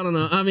 Roboto. I don't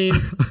know. I mean,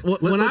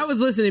 when I was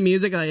listening to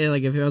music,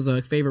 like if it was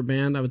a favorite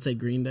band, I would say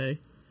Green Day.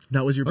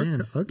 That was your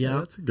band. Okay, Yeah.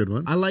 that's a good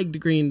one. I liked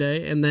Green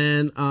Day, and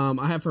then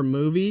I have for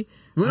movie.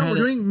 No, we're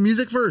doing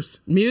music first.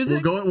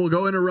 Music? We'll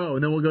go in a row,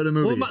 and then we'll go to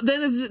movie. Well,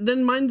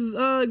 then mine's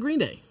Green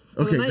Day.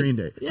 Okay, The Green 90s.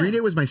 Day. Yeah. Green Day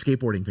was my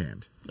skateboarding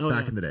band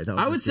back Yeah. in the day. That was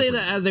I my would say skateboarding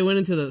that as they went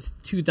into the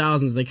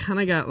 2000s, they kind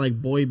of got like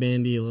boy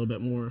bandy a little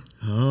bit more.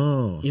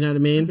 Oh, You know what I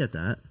mean? I get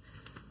that.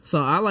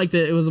 So I liked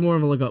it. It was more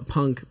of a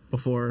punk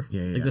before,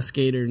 Yeah. like the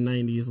skater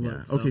 90s look.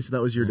 Yeah. Okay, so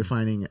that was your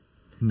defining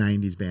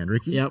 90s band,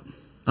 Ricky. Yep.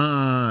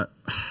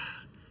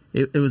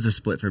 It was a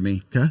split for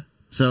me. Okay.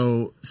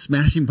 So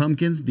Smashing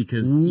Pumpkins,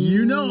 because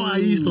I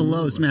used to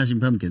love Smashing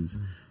Pumpkins.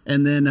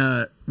 And then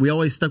we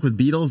always stuck with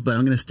Beatles, but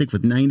I'm going to stick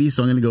with 90s,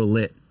 so I'm going to go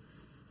Lit.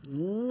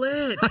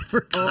 Lit.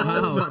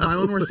 Oh, my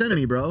own worst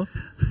enemy, bro.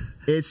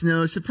 It's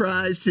no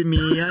surprise to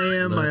me.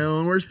 I am my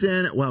own worst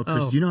enemy. Wow,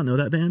 Chris, do you not know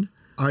that band?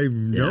 I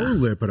know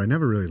Lit, but I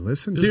never really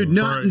listened to Dude,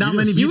 them. not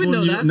many you people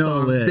would know that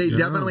song. Lit. They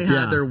definitely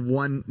had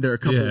their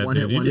couple Yeah,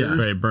 one-hit dude, you just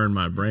wonders. straight burned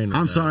my brain. with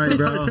I'm that. sorry,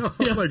 bro.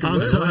 Like, I'm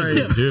Lit. sorry.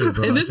 Dude,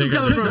 bro, And I this is think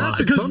coming I'm from- sorry.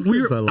 Because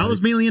Pumpkins I like. I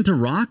was mainly into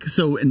rock,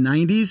 so in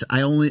 '90s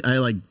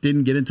I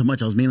didn't get into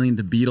much. I was mainly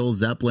into Beatles,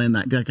 Zeppelin,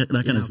 that kind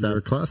of you're stuff.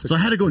 a classic. So I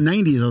had to go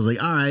 '90s. I was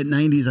like, all right,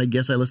 '90s. I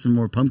guess I listen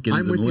more Pumpkins.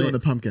 I'm than with you Lit. on the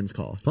Pumpkins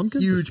call.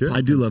 Pumpkins Huge is good.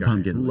 I do love guy.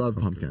 Pumpkins. Love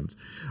Pumpkins.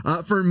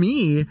 For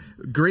me,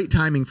 great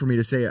timing for me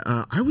to say it.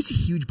 I was a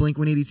huge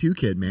Blink-182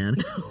 kid, man.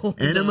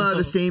 Enema,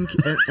 the same.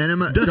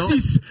 Enema.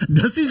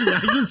 Dusty's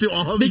reactions to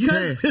all of these.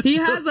 Because he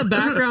has a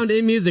background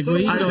in music.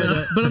 We I know know.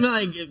 that. But I'm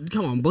like,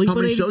 come on, Blink How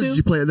many shows did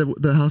you 182? play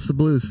at the House of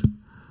Blues?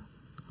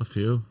 A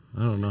few.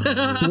 I don't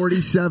know.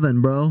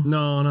 47, bro.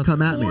 No, not Come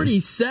that. at me.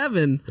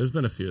 47. There's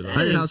been a few though.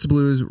 I did House of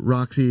Blues,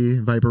 Roxy,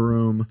 Viper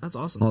Room. That's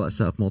awesome. All that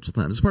stuff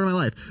multiple times. It's part of my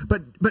life.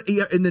 But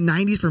yeah, in the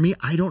 90s for me,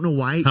 I don't know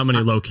why. How many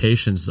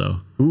locations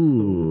though?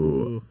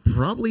 Ooh,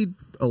 probably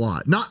a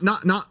lot. Not.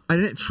 I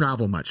didn't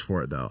travel much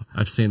for it though.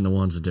 I've seen the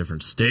ones in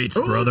different states,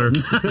 brother.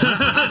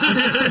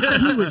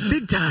 He was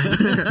big time.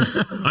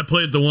 I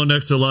played the one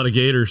next to a lot of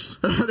gators.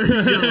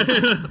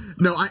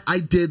 No, I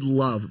did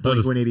love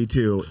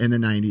Blink-182 in the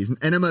 90s. And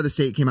Enema of the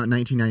State came out in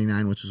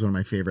 1999, which was one of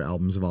my favorite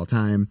albums of all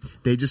time.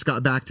 They just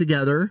got back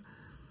together.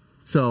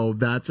 So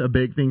that's a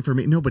big thing for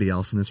me. Nobody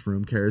else in this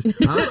room cares.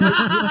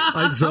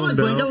 I zoned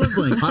Blink, I out. love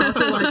Blink. I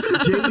also like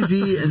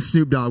Jay-Z and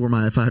Snoop Dogg were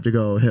my, if I have to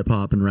go hip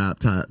hop and rap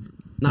type.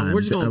 No,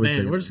 we're just I going was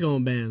band. big. We're just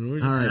going band. We're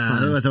just, All right, Yeah, fine.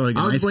 otherwise I would've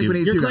got was Ice Cube.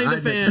 Blink-182. your claim I to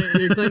had-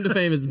 fame. Your claim to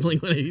fame is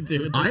Blink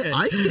 182. It's okay.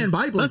 I stand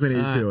by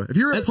Blink-182. If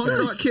you're a that's punk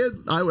fair. rock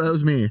kid, that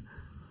was me.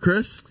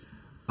 Chris?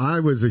 I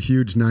was a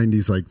huge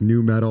 '90s like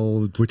new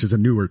metal, which is a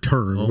newer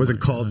term. Oh It wasn't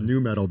my called God. new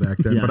metal back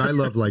then, Yeah. but I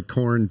loved like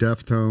Korn,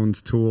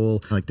 Deftones,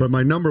 Tool. I like But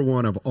my number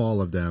one of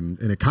all of them,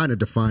 and it kind of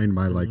defined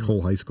my like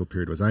whole high school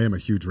period, was I am a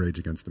huge Rage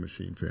Against the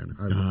Machine fan.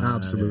 I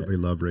absolutely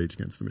love Rage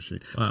Against the Machine.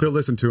 Still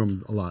listen to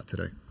them a lot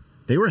today.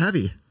 They were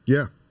heavy.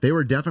 Yeah. They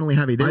were definitely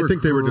heavy. I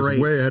think they were great.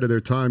 just way ahead of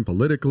their time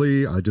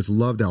politically. I just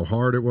loved how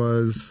hard it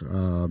was.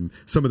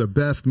 Some of the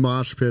best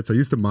mosh pits. I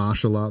used to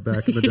mosh a lot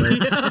back in the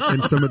day.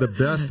 And some of the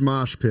best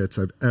mosh pits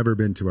I've ever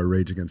been to are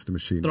Rage Against the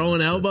Machine. Throwing mosh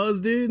pits. elbows,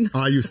 dude.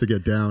 I used to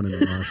get down in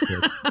the mosh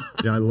pits.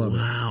 Yeah, I love it.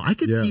 Wow, I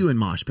could Yeah. see you in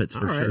mosh pits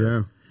for sure.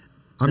 Yeah.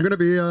 I'm going to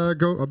be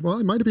well,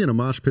 I might be in a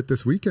mosh pit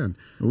this weekend.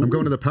 I'm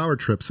going to the Power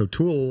Trip, so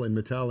Tool and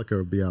Metallica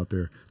will be out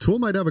there. Tool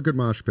might have a good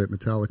mosh pit.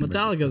 Metallica. might.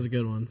 Metallica's a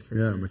good one. For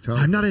Yeah, sure. Metallica.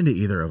 I'm not into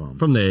either of them.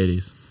 From the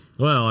 80s.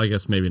 Well, I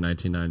guess maybe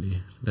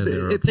 1990. Then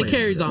they were- It It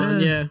carries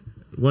on, yeah.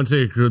 Once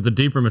the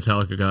deeper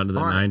Metallica got into the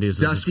All right, 90s, it was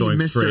just Dusty, going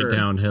Mr. straight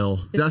downhill.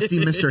 Dusty,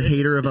 Mr.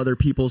 Hater of other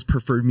people's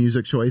preferred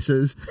music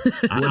choices.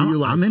 What do you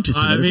like? I'm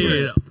interested. I in this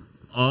mean, one.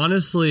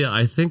 honestly,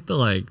 I think the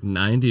like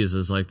 90s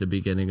is like the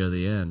beginning of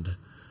the end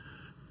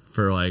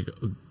for like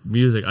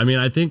music. I mean,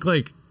 I think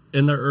like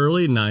in the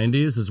early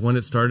 90s is when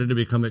it started to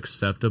become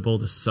acceptable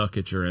to suck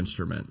at your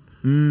instrument.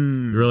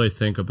 You really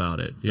think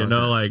about it. You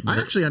know, like I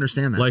actually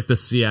understand that. like the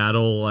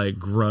Seattle like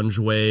grunge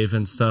wave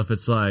and stuff.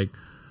 It's like,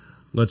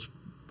 let's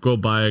go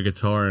buy a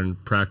guitar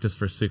and practice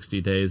for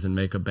 60 days and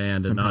make a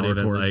band Some and not power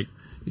even chords. like,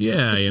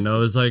 yeah, you know,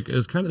 it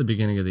was kind of the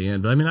beginning of the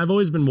end. But I mean, I've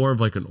always been more of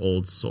like an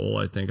old soul,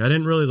 I think. I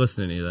didn't really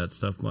listen to any of that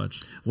stuff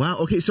much. Wow.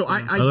 Okay, so I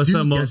listen do to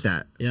get most-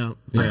 that. Yeah.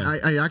 Yeah.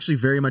 I actually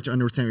very much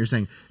understand what you're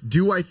saying.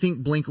 Do I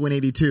think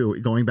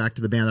Blink-182, going back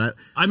to the band, that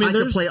I mean, I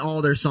could there's- play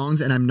all their songs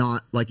and I'm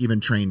not like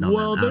even trained on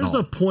Well, them at there's all.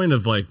 a point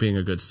of like being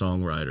a good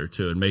songwriter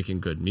too and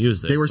making good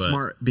music. They were but-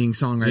 smart being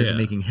songwriters Yeah. and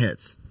making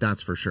hits.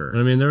 That's for sure.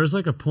 I mean, there was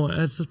like a point.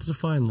 It's a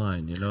fine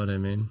line. You know what I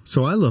mean?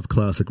 So I love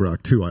classic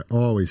rock too. I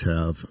always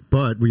have.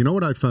 But you know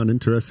what I found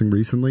interesting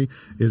recently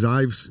is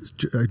I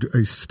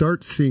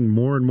start seeing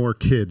more and more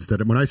kids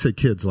that, when I say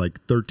kids,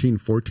 like 13,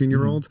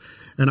 14-year-olds,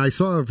 and I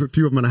saw a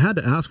few of them, and I had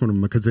to ask one of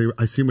them because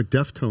I see them with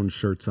Deftones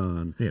shirts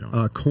on. They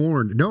don't.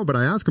 Korn. No, but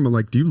I asked them, I'm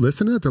like, do you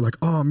listen to it? They're like,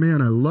 oh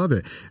man, I love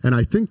it. And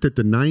I think that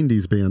the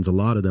 90s bands, a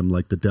lot of them,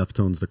 like the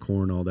Deftones, the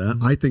Korn, all that,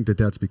 I think that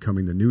that's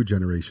becoming the new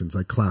generations,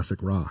 like classic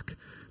rock.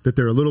 That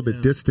they're a little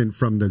bit distant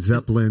from the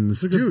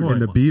Zeppelins good and point.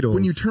 the Beatles.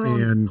 When you turn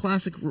on and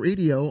classic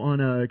radio on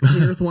a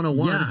King Earth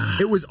 101, Yeah.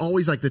 it was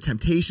always like the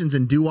Temptations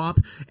and doo-wop,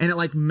 and it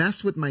like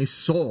messed with my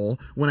soul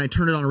when I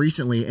turned it on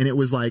recently, and it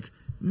was like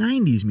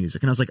 90s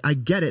music, and I was like, I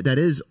get it, that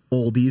is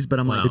oldies, but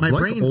I'm like, Wow. my It's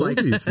like brain's like,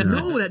 oldies now.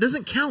 no, that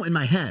doesn't count in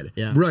my head.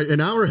 Yeah. Right,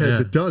 in our heads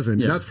Yeah. it doesn't.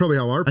 Yeah. That's probably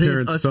how our think it's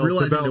parents us felt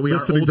realizing about that we are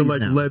listening to oldies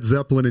like now. Led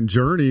Zeppelin and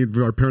Journey.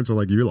 Our parents were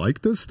like, "You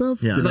like this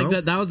stuff?" Yeah. You It's like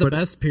know? that was the But-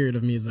 best period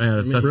of music. Yeah,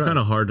 I mean, that's Right. kind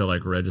of hard to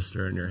like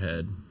register in your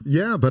head.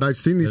 Yeah, but I've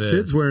seen these It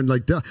kids is. wearing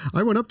like.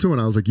 I went up to him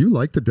and I was like, "You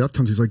like the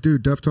Deftones?" He's like,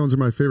 "Dude, Deftones are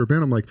my favorite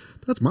band." I'm like,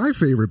 "That's my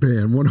favorite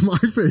band. One of my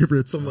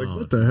favorites." I'm like,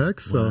 "What the heck?"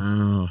 So,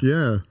 Wow.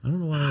 yeah. I don't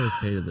know why I always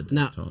hated the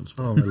No. Deftones.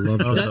 Oh, I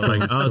love I was Deftones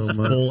like, I was so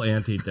much. full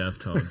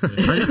anti-Deftones.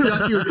 dude. I think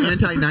Dusty was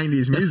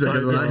anti-90s music.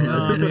 Is what I No, hear.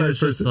 I mean, it's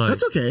just like,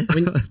 That's okay.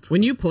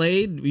 when you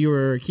played, you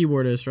were a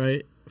keyboardist,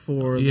 right?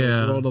 For the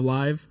Yeah. World of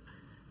Live.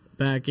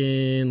 back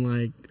in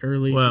like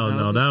early. Well,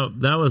 2000s. no,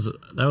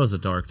 that was a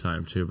dark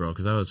time too, bro.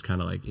 Because that was kind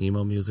of like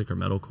emo music or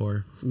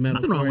metalcore.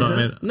 Nothing wrong So, with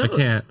I that.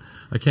 mean,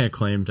 I can't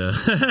claim to. No,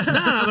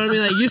 but I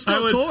mean, like you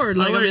still toured.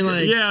 Like, I mean,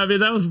 like yeah, I mean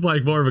that was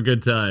like more of a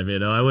good time. You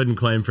know, I wouldn't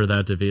claim for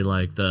that to be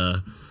like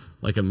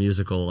a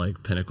musical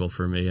like pinnacle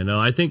for me. You know,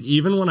 I think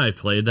even when I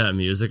played that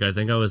music, I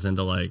think I was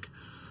into like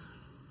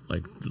a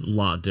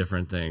lot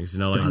different things. You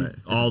know, like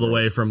all the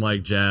way from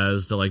like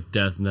jazz to like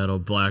death metal,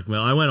 black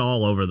metal. I went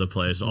all over the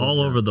place, all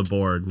over the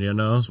board. You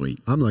know, Sweet.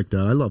 I'm like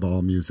that. I love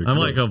all music. I'm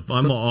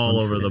all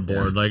over the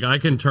board. Like I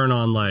can turn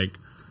on like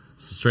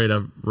straight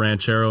up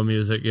ranchero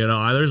music. You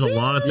know, there's a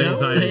lot of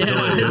things I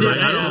enjoy. Dude. Like,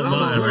 I don't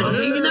mind.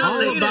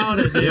 all about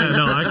it. Dude. Yeah,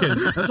 no, I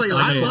can. That's why you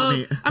like Swap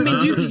Meet. I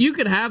mean, you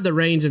could have the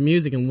range of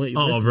music and what you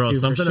Oh, listen bro, to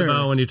something for sure.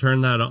 about when you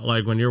turn that on,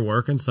 like when you're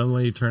working,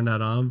 suddenly you turn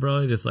that on,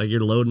 bro. Just like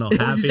you're loading all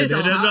happy. just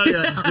all happy.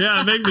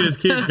 Yeah, it makes me just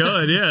keep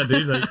going. Yeah,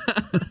 dude. Like,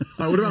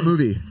 All right, what about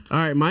movie? All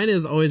right, mine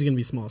is always gonna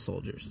be Small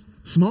Soldiers.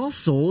 Small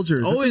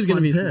Soldiers. That's Always a gonna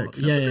fun be pick.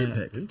 small.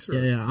 Yeah, pick.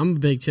 yeah. I'm a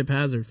big Chip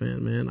Hazard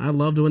fan, man. I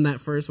loved when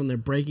they're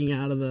breaking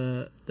out of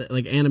the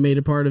like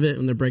animated part of it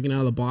when they're breaking out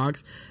of the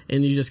box,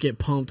 and you just get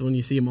pumped when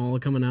you see them all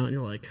coming out, and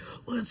you're like,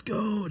 "Let's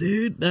go,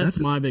 dude!" That's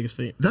my biggest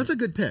thing. That's a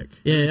good pick.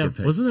 Yeah.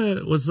 wasn't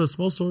it? Was the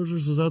Small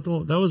Soldiers? Was that the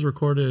one that was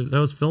recorded? That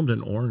was filmed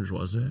in Orange,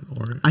 wasn't it?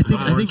 Or I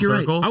think you're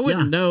right. Circle? I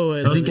wouldn't know.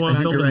 That was the one I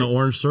think filmed you're in the right.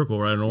 Orange Circle,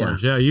 right in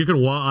Orange. Yeah, you could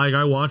watch. Like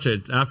I watch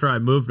it after I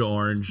moved to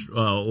Orange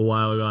a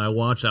while ago. I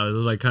watched that. It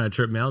was like kind of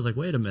tripped me out. I was like,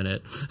 wait a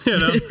minute, you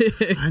know,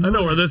 I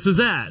know where this is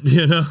at.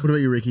 You know, What about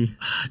you, Ricky?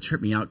 It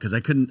tripped me out because I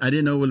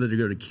didn't know whether to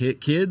go to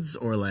kids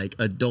or like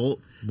adult.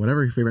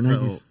 Whatever your favorite So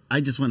 90s.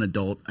 I just went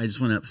adult. I just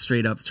went up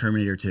straight up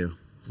Terminator 2.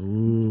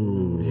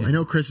 Ooh. I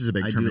know Chris is a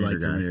big I do Terminator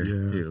like guy.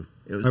 Terminator Yeah. 2.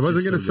 It was I wasn't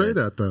just going to so say good.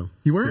 that though.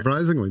 You weren't?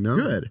 Surprisingly, no.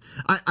 Good.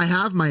 I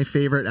have my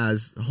favorite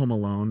as Home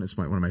Alone. It's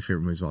one of my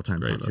favorite movies of all time,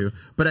 Great top two.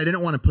 But I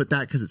didn't want to put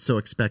that because it's so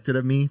expected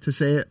of me to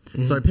say it.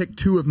 So I picked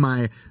two of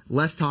my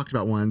less talked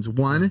about ones.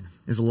 One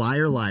is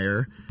Liar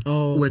Liar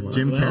with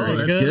Jim that's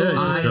Carrey. a good one.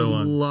 I Good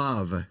one.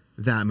 love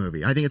that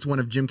movie. I think it's one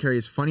of Jim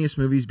Carrey's funniest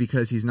movies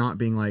because he's not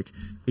being like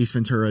Ace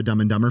Ventura,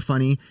 Dumb and Dumber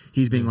funny.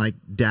 He's being like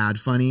dad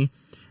funny.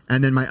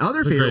 And then my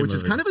other favorite, great which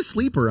is movie. kind of a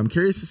sleeper. I'm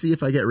curious to see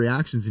if I get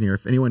reactions in here,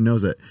 if anyone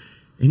knows it.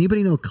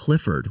 Anybody know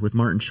Clifford with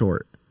Martin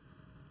Short?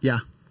 Yeah.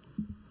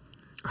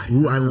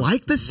 Ooh, I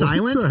like the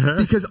silence the heck?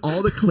 because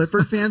all the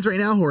Clifford fans right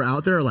now who are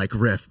out there are like,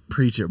 Riff,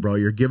 preach it, bro.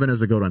 You're giving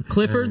us a good one.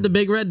 Clifford the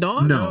Big Red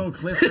Dog. No. Oh,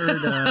 Clifford.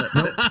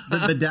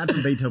 The dad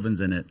from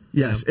Beethoven's in it.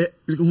 Yes.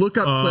 Look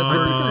up Clifford.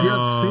 I think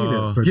I've seen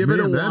it. But Give it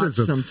man, a that watch is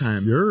a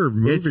sometime. Your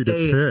movie It's to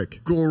a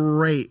pick.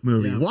 great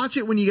movie. Yeah. Watch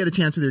it when you get a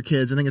chance with your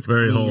kids. I think it's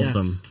very clean.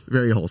 wholesome.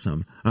 Very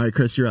wholesome. All right,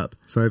 Chris, you're up.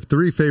 So I have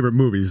three favorite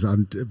movies.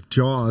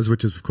 Jaws,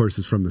 which is of course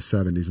is from the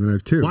 70s, and then I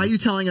have two. Why are you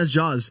telling us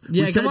Jaws?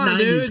 Yeah, we said come on, 90s,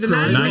 dude, the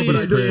Chris. 90s. No, but I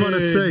just Dude. want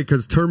to say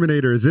because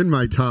Terminator is in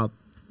my top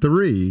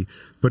three,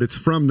 but it's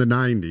from the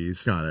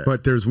 90s. Got it.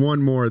 But there's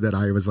one more that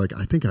I was like,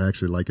 I think I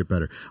actually like it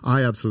better.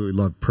 I absolutely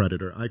love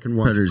Predator. I can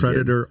watch Predator's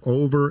Predator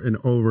over and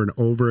over and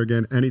over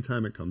again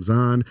anytime it comes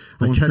on.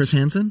 The one with Chris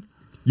Hansen?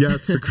 Yeah,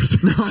 it's the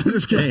Chris. No, I'm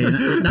just Hey,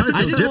 kidding. now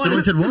I didn't feel gypped. I wanna-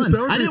 only said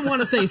one. I didn't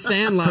want to say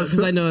Sandlot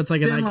because I know it's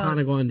like an Sandlot.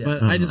 iconic one,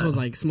 but I just was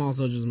like Small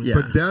Soldiers. Yeah.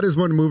 But that is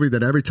one movie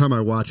that every time I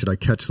watch it, I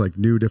catch like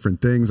new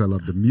different things. I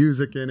love the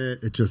music in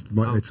it. It just,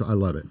 I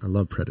love it. I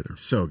love Predator.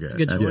 So good.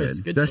 Good That's choice.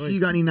 good. Good Dusty, choice. you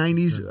got any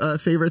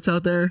 90s favorites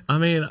out there? I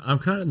mean, I'm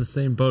kind of in the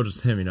same boat as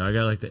him. You know, I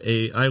got like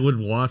I would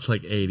watch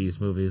like 80s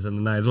movies in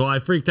the 90s. Well, I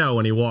freaked out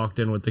when he walked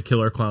in with the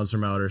Killer Clowns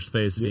from Outer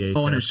Space VHS.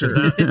 Oh, on his shirt.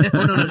 Oh,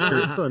 no,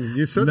 no, no.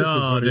 You said this is No,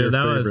 one of dude, your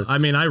that favorites. was. I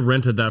mean, I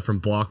rented that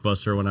from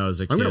Blockbuster when I was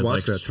a kid. I'm gonna watch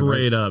like that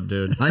straight tonight. up,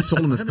 dude. I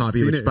sold him this copy,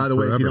 seen which, it by the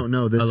way, if you forever. don't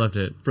know, this I loved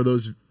it. for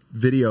those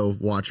video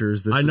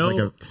watchers, this I know- is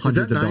like is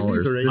hundreds that of 90s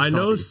dollars. or 80s? I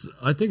know. Copy.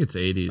 I think it's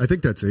 80s. I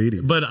think that's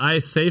 80s. But I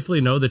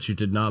safely know that you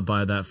did not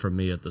buy that from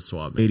me at the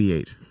swap meet.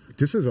 88.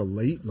 This is a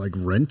late like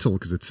rental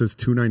because it says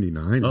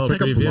 $2.99. It's Oh, like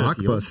a previous.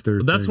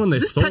 Blockbuster. That's thing. when they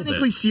Is this sold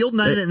technically it. sealed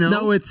and I didn't know?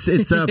 No, it's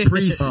a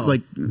pre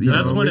like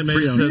That's when it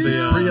makes sense.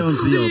 pre-owned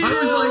sealed. I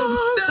was like,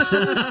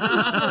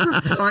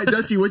 no! All right,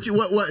 Dusty,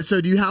 what?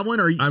 So do you have one?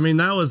 Or I mean,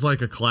 that was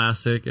like a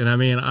classic, and I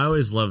mean, I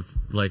always loved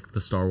like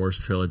the Star Wars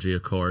trilogy,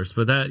 of course.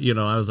 But that, you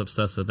know, I was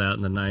obsessed with that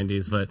in the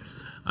 '90s. But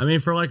I mean,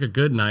 for like a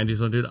good '90s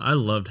one, dude, I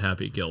loved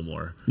Happy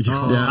Gilmore. Oh,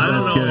 I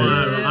don't that's know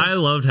good. why. I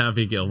loved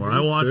Happy Gilmore. I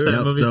watched too. that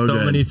Yep, movie so so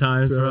good. many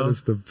times, That bro.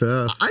 is the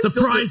best. I The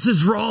still, price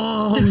is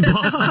wrong.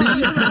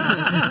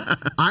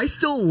 I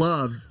still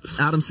love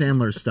Adam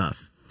Sandler's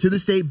stuff to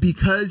this day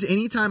because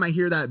anytime I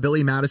hear that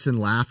Billy Madison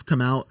laugh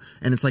come out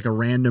and it's like a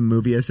random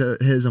movie of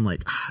his, I'm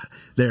like,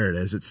 there it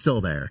is. It's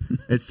still there.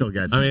 It still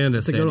gets me. I mean, the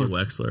a Sandy good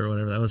one. Wexler or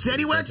whatever. That was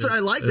Sandy pretty Wexler, good. I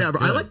like It was that.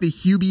 But I good. like the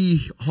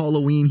Hubie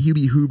Halloween,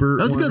 Hubie Hoover.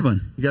 That was a good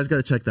one. You guys got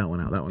to check that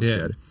one out. That one's Yeah.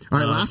 good. All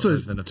right, No, last I was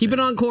wasn't a Keep it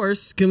fan. on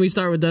course. Can we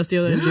start with Dusty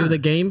and Yeah. do the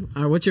game?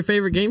 What's your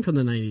favorite game from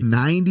the 90s?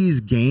 90s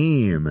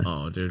game.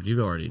 Oh, dude,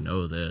 you already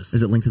know this.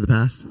 Is it Link to the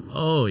Past?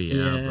 Oh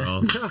yeah, Yeah.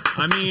 bro.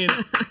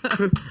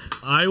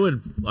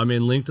 I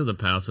mean, Link to the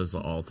Past is the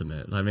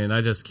ultimate. I mean,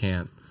 I just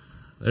can't.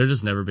 There'll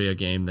just never be a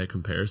game that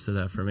compares to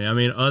that for me. I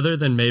mean, other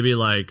than maybe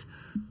like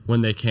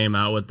when they came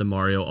out with the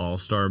Mario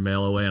All-Star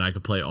mail away, and I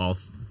could play all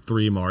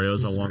 3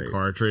 Marios on one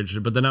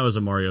cartridge. But then I was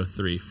a Mario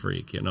 3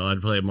 freak. You know,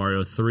 I'd play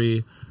Mario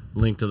 3,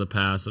 Link to the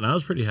Past, and I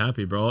was pretty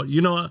happy, bro.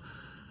 You know,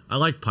 I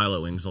like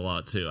Pilot Wings a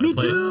lot too. Me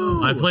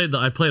too. I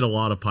played a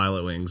lot of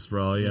Pilot Wings,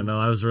 bro. You know,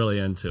 I was really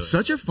into it.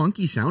 Such a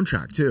funky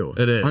soundtrack too.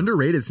 It is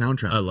underrated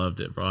soundtrack. I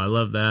loved it, bro. I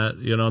love that.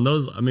 You know, and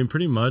those. I mean,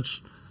 pretty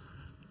much.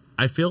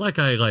 I feel like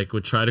I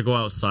would try to go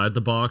outside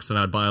the box, and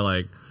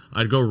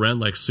I'd go rent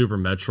like Super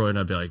Metroid, and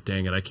I'd be like,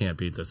 dang it, I can't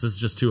beat this. This is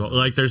just too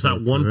like. There's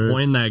that one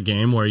point in that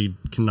game where you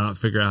cannot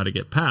figure out how to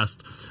get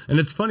past, and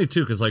it's funny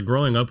too because like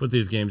growing up with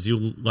these games,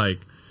 you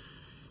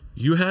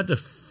had to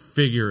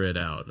figure it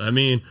out. I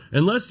mean,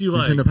 unless you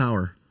Nintendo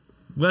Power.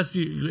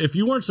 If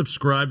you weren't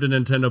subscribed to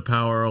Nintendo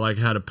Power or like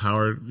had a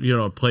Power, you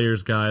know, a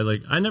player's guide,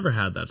 like I never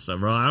had that stuff,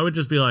 bro. I would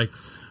just be like,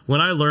 when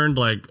I learned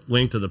like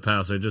Link to the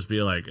Past, I'd just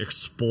be like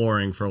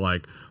exploring for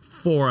like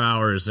 4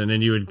 hours, and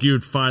then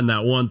you'd find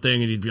that one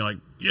thing, and you'd be like,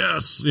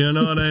 yes, you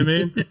know what I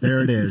mean?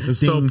 There it is. I'm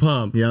so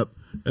pumped. Yep.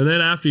 And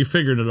then after you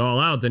figured it all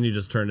out, then you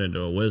just turned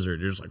into a wizard.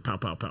 You're just like pow,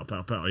 pow, pow,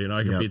 pow, pow. You know,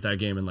 I can beat that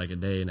game in like a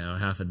day now,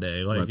 half a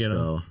day. Like, Let's you know,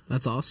 go.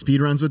 That's awesome.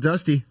 Speed runs with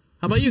Dusty.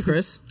 How about you,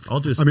 Chris? I'll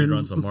do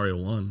speedruns on Mario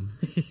 1.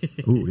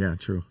 Ooh, yeah,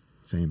 true.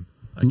 Same.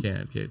 I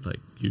can't get like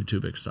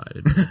YouTube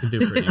excited. I can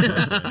do pretty good.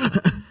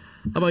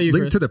 How about you,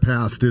 Link Chris? to the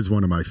Past is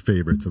one of my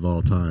favorites of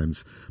all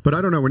times. But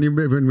I don't know,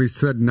 when we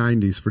said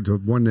 90s for the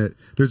one that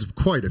there's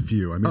quite a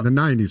few. I mean, the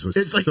 90s was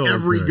It's like so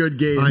every good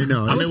game. I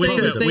know. I was mean,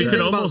 saying the same we could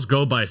thing about- almost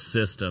go by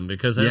system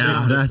because every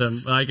Yeah,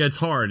 system, like, it's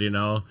hard, you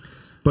know.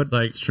 But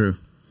Like, It's true.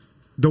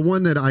 the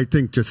one that I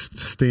think just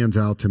stands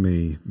out to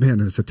me, man,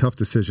 and it's a tough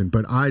decision,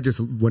 but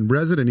when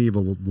Resident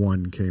Evil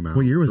 1 came out.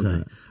 What year was for me,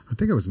 that? I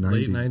think it was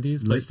 90. late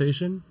 90s,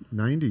 PlayStation.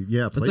 90,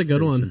 yeah. That's a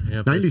good one.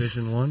 Yeah,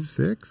 PlayStation 1.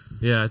 96?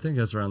 Yeah, I think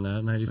that's around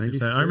that 96.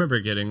 96? I remember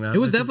getting that. It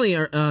was I think-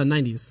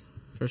 definitely 90s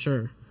for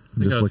sure. I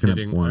think Just I was looking at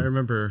getting. one. I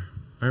remember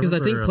Because I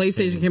think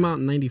PlayStation came out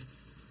in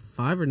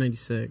 95 or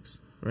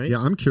 96, right? Yeah,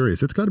 I'm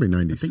curious. It's got to be I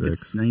think 96.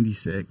 it's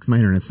 96. My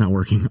internet's not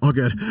working. All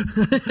good.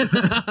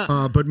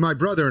 But my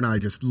brother and I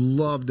just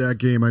love that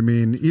game. I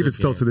mean, even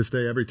still game. to this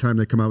day, every time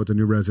they come out with a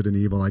new Resident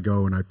Evil, I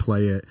go and I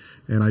play it.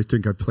 And I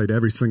think I've played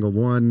every single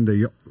one.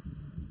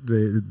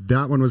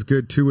 That one was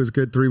good, 2 was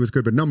good, 3 was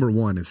good, but number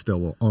 1 is still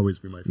will always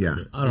be my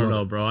favorite. I don't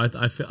know, bro.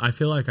 I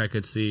feel like I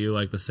could see you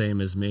like the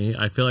same as me.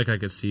 I feel like I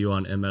could see you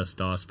on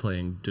MS-DOS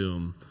playing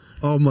Doom.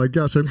 Oh my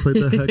gosh, I played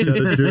the heck out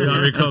of Doom.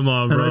 I mean, come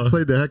on, And bro. I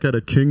played the heck out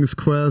of King's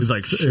Quest. He's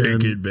like, shake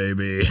and- it,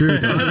 baby.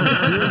 Dude, Doom is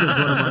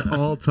one of my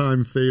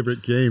all-time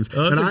favorite games.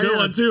 Oh, that's And a I good had-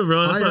 one too,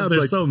 bro. I had,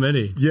 There's like, so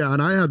many. Yeah,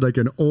 and I had like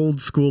an old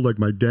school, like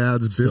my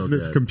dad's So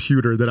business good.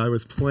 computer that I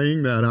was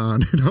playing that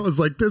on, and I was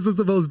like, "This is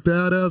the most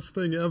badass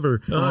thing ever."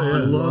 Oh, I yeah.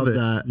 love it.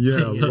 that. Yeah,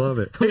 love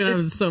it. We're gonna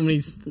have so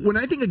many. When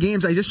I think of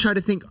games, I just try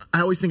to think.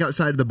 I always think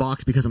outside of the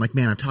box because I'm like,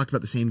 man, I've talked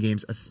about the same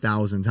games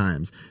 1,000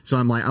 times. So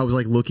I was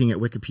like looking at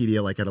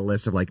Wikipedia, like at a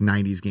list of like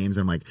 90s games.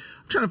 And I'm like,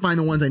 I'm trying to find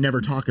the ones I never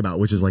talk about,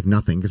 which is like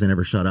nothing because I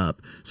never shut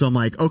up. So I'm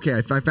like, okay,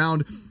 if I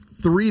found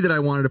 3 that I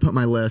wanted to put on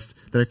my list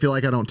that I feel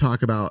like I don't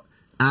talk about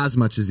as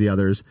much as the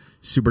others.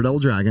 Super Double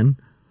Dragon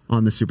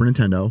on the Super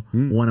Nintendo,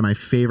 one of my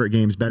favorite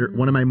games.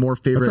 One of my more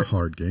favorite. That's a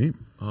hard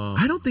game.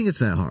 I don't think it's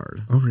that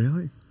hard. Oh,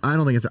 really? I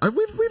don't think it's.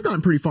 We've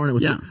gotten pretty far on it.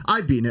 With Yeah.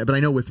 I've beaten it, but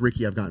I know with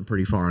Ricky, I've gotten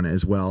pretty far on it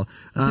as well.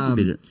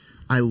 beat it.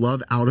 I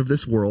love Out of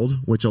This World,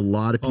 which a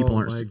lot of people Oh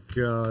aren't. my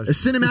gosh! A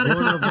cinematic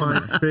One of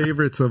my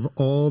favorites of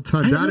all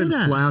time. I didn't That and know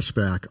that.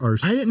 Flashback are.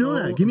 I didn't know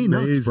so that. Give me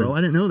nuts, amazing. bro. I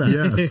didn't know that.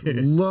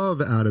 Yes,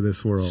 love Out of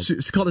This World.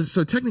 It's called.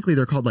 So technically,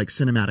 they're called like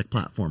cinematic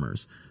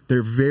platformers.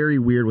 They're very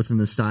weird within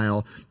the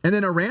style. And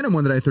then a random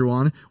one that I threw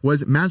on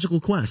was Magical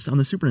Quest on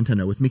the Super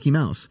Nintendo with Mickey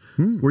Mouse,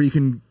 where you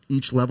can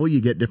each level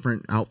you get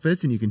different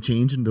outfits and you can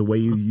change in the way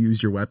you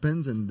use your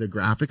weapons, and the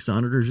graphics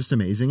on it are just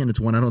amazing. And it's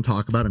one I don't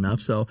talk about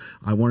enough, so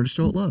I wanted to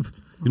show it love.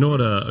 You know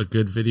what a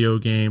good video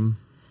game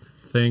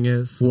thing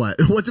is? What?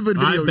 What's a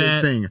video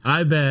game thing?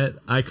 I bet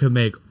I could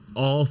make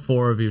all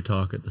 4 of you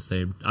talk at the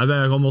same. I bet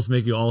I could almost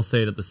make you all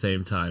say it at the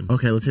same time.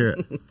 Okay, let's hear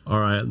it. All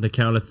right, on the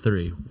count of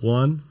 3.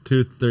 1,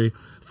 2, 3.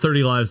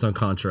 30 lives on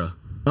Contra.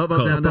 Up,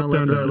 down,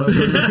 left, right, left.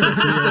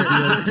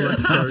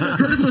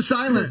 Curtis was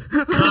silent.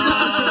 I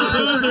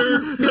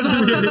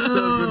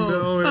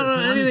don't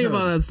know anything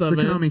about that stuff, The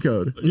man. Konami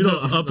code. You know, No,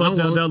 up, I down,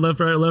 won't. down, left,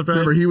 right, left, right.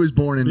 Remember, he was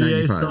born in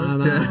VA 95.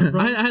 song.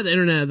 I had the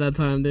internet at that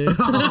time, dude.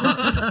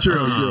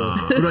 True.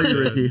 What about you,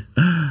 Ricky?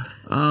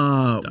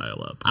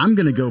 Dial up. I'm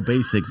going to go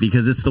basic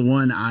because it's the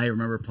one I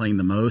remember playing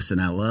the most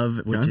and I love,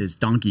 which Okay. is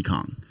Donkey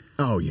Kong.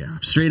 Oh, yeah.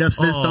 Straight up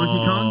SNES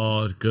Donkey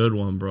Kong. Oh, good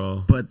one,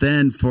 bro. But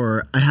then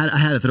I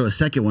had to throw a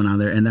second one on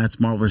there, and that's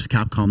Marvel vs.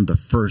 Capcom, the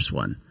first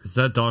one. Is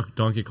that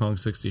Donkey Kong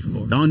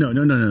 64? Oh,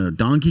 no.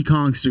 Donkey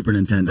Kong Super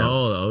Nintendo.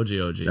 Oh,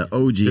 the OG. The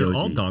OG. Dude,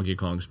 all Donkey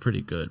Kong's pretty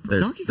good,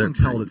 bro. Donkey they're Kong's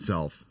held pretty-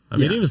 itself. I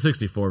mean, yeah. even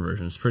 64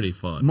 version is pretty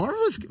fun.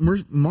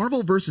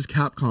 Marvel versus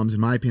Capcoms, in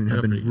my opinion, have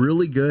They're been pretty good.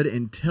 really good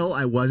until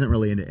I wasn't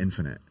really into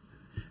Infinite.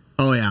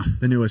 Oh yeah,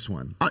 the newest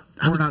one. I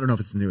don't know if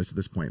it's the newest at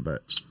this point,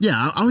 but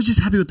yeah. I was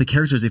just happy with the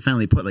characters they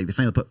finally put. Like they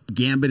finally put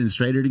Gambit and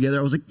Strider together.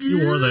 I was like,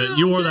 You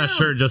wore that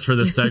shirt just for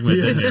this segment,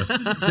 didn't you?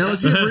 Now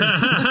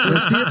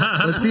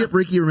let's see if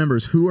Ricky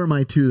remembers who are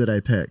my two that I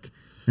pick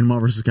in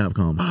Marvel vs.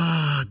 Capcom.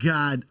 Oh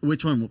God,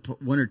 which one?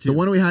 One or two? The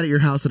one we had at your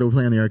house that we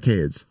play on the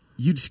arcades.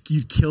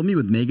 You'd kill me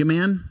with Mega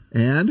Man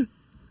And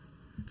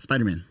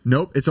Spider-Man.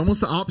 nope, it's almost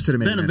the opposite of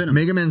Mega Man. Venom.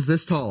 Mega Man's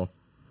this tall.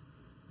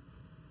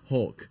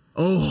 Hulk.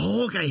 Oh,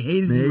 Hulk! I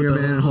hated you. Mega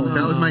with Man and Hulk.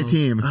 That was my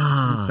team.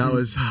 Ah. That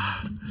was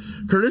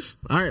Curtis.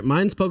 All right,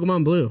 mine's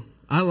Pokemon Blue.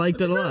 I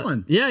liked it a a good lot.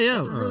 one. Yeah.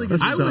 That's a really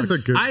good I choice. was.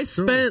 That's a good I choice.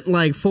 spent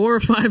like 4 or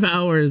 5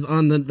 hours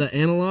on the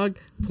analog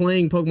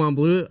playing Pokemon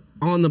Blue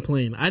on the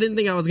plane. I didn't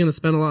think I was gonna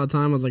spend a lot of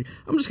time. I was like,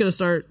 I'm just gonna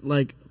start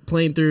like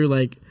playing through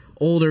like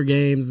older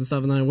games and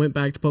stuff. And then I went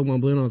back to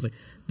Pokemon Blue and I was like,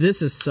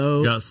 this is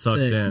so Got sucked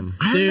sick. in.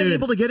 I haven't been Dude.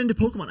 able to get into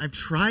Pokemon. I've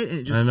tried and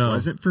it I just know.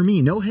 wasn't for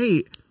me. No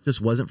hate, just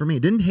wasn't for me.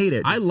 Didn't hate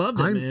it. I loved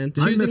it, man.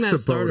 I Choosing missed that the boat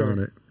starter on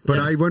it. But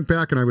Yeah. I went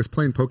back and I was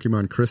playing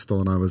Pokemon Crystal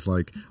and I was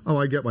like, oh,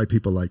 I get why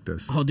people like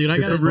this. Oh, dude, I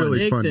it's got a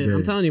really fun addicted. game.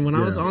 I'm telling you, when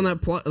I was Yeah. on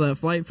that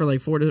flight for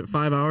like 4 to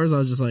 5 hours, I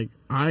was just like,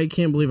 I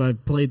can't believe I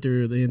played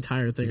through the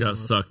entire thing. You got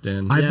sucked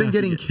in. I've Yeah. been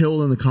getting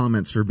killed in the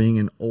comments for being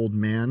an old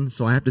man,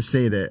 so I have to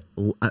say that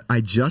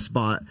I just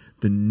bought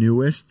the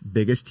newest,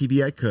 biggest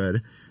TV I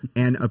could,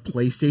 and a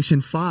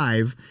PlayStation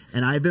 5,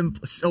 and I've been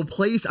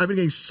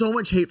getting so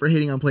much hate for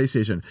hating on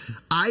PlayStation.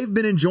 I've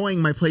been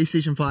enjoying my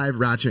PlayStation 5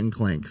 Ratchet and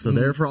Clank. So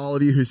there, for all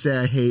of you who say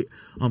I hate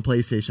on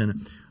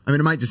PlayStation, I mean,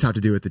 it might just have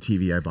to do with the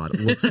TV I bought. It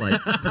looks like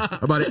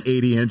about an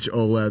 80-inch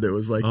OLED. It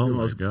was like Oh the my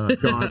most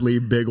God. godly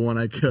big one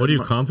I could. What are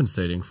you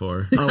compensating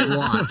for? A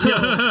lot.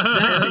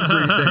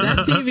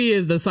 That TV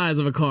is the size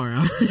of a car.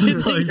 You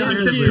think Like, that's I sent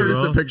seriously, huge? Curtis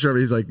bro. the picture of it.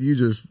 He's like, you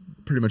just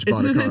pretty much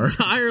bought It's a an car.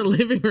 entire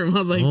living room. I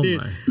was like, Oh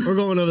dude, my. we're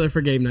going over there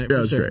for game night. Yeah,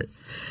 for it's sure. great.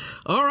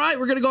 All right,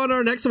 we're gonna go on to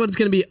our next one. It's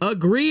gonna be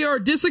agree or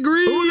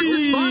disagree. Oh,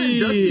 this is fun,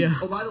 Dusty.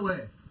 Oh, by the way,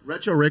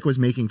 Retro Rick was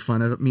making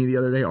fun of me the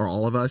other day, or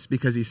all of us,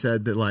 because he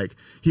said that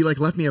he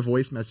left me a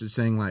voice message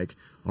saying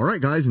all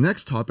right, guys,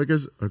 next topic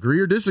is agree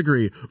or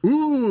disagree.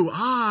 Ooh,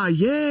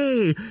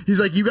 yay. He's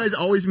like, you guys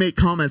always make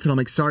comments, and I'm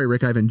like, sorry,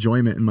 Rick, I have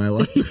enjoyment in my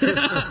life.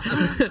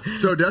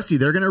 So, Dusty,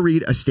 they're going to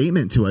read a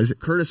statement to us,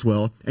 Curtis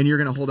will, and you're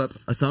going to hold up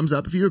a thumbs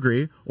up if you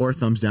agree, or a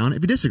thumbs down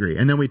if you disagree,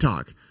 and then we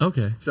talk.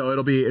 Okay. So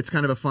it's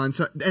kind of a fun,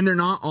 and they're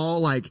not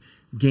all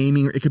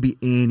gaming, it could be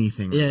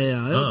anything. Yeah.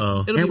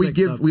 Uh-oh. It'll And be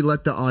mixed up. we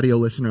let the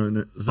audio Is there some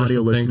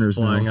listeners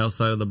things flying know.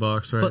 outside of the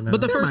box right now? But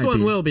the first might one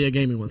be. will be a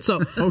gaming one. So,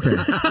 Okay.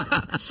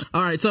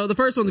 all right. So the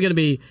first one's gonna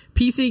be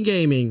PC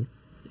gaming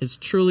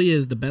truly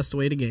is the best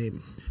way to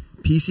game.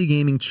 PC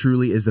gaming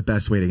truly is the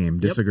best way to game.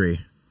 Disagree.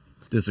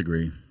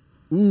 Disagree.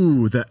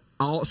 Ooh,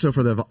 also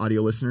for the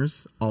audio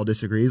listeners, all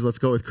disagrees. Let's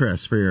go with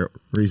Chris for your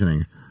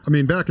reasoning. I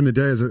mean, back in the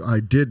days,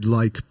 I did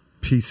like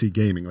PC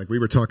gaming. Like we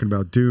were talking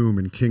about Doom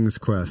and King's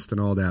Quest and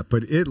all that,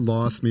 but it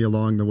lost me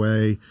along the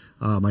way.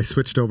 I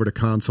switched over to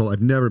console.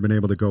 I've never been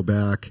able to go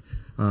back.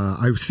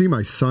 I see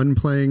my son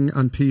playing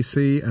on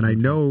PC, and I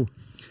know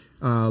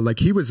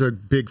he was a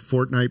big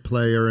Fortnite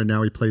player, and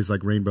now he plays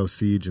like Rainbow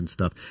Siege and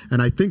stuff.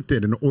 And I think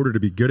that in order to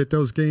be good at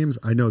those games,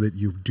 I know that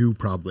you do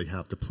probably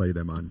have to play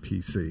them on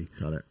PC.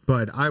 Got it.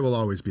 But I will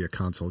always be a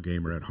console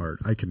gamer at heart.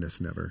 I can just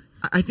never.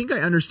 I think I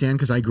understand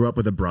because I grew up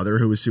with a brother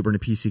who was super into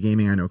PC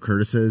gaming. I know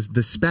Curtis is.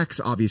 The specs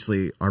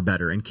obviously are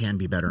better and can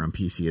be better on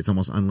PC. It's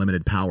almost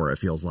unlimited power, it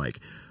feels like.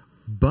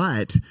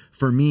 But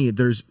for me,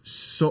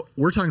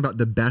 we're talking about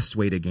the best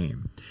way to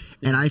game.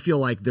 And I feel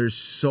like there's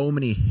so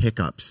many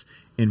hiccups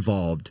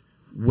involved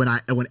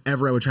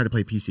whenever I would try to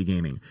play PC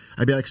gaming.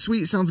 I'd be like,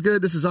 sweet, sounds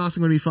good, this is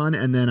awesome, gonna be fun,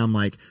 and then I'm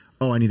like,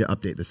 oh, I need to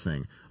update this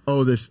thing.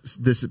 Oh, this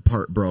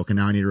part broke, and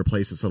now I need to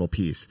replace this little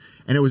piece.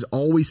 And it was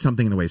always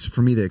something in the way. So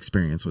for me, the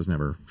experience was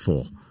never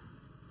full.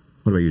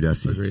 What about you,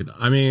 Dusty? Agreed.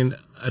 I mean,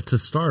 to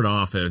start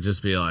off, it would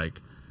just be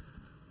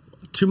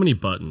too many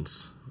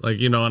buttons.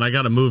 And I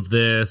got to move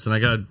this, and I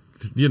got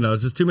to,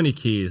 just too many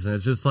keys. And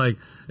it's just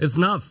it's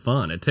not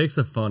fun. It takes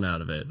the fun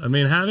out of it. I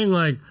mean, having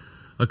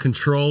a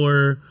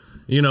controller,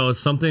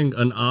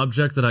 an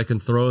object that I can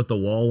throw at the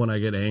wall when I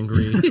get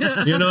angry.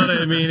 You know what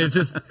I mean? It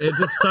just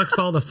sucks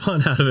all the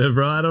fun out of it,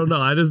 bro. I don't know.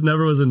 I just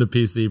never was into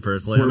PC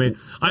personally. I mean,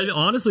 I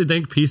honestly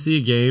think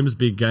PC games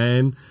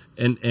began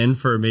and end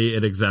for me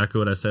at exactly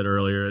what I said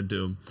earlier at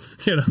Doom.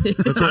 I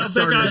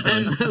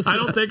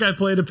don't think I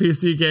played a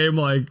PC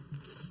game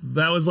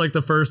that was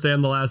the first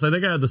and the last. I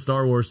think I had the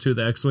Star Wars 2,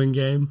 the X-Wing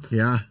game.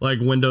 Yeah.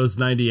 Windows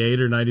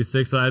 98 or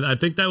 96. I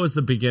think that was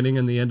the beginning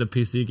and the end of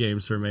PC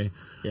games for me.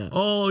 Yeah.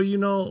 Oh,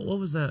 what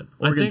was that?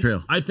 Oregon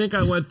Trail. I think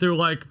I went through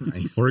Oregon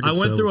I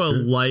went Trail through a was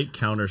good. light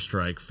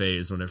Counter-Strike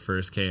phase when it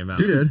first came out.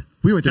 You did.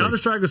 We went through.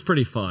 Counter-Strike was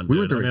pretty fun. We Dude.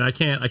 went through I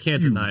mean, I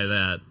can't deny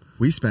that.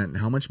 We spent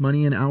how much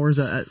money and hours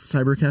at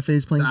cyber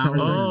cafes playing Counter?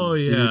 Oh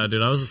yeah,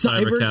 dude. I was a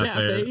cyber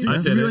cafe. Cafes? I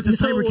So did we it. went to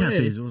cyber No way.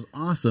 cafes. It was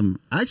awesome.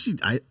 Actually,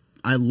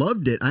 I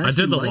loved it. I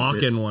did the liked it.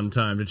 lock-in one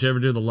time. Did you ever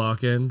do the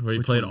lock-in where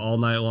you played all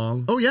night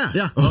long? Oh yeah.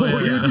 Yeah. Oh, Oh,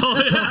 yeah.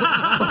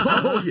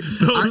 Oh, yeah.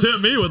 Don't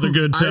tempt me with a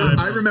good time.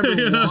 I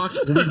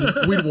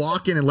remember we'd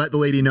walk in and let the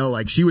lady know,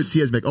 like she would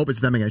see us, like, oh,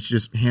 it's them again. She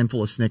just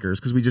handful of Snickers,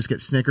 because we just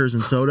get Snickers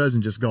and sodas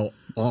and just go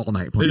all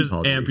night They playing just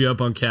Call of amp Duty. you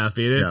up on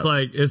caffeine. It's Yeah.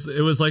 like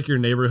it was like your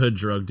neighborhood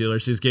drug dealer.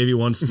 She just gave you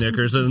one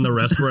Snickers and then the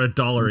rest were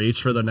 $1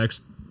 each for the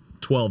next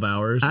 12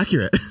 hours.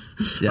 Accurate.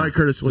 Yeah. All right,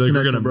 Curtis, what's Like, the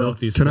we're next gonna one, bro? milk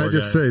these Can I poor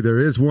just guys. say there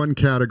is one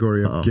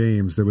category of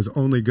games that was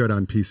only good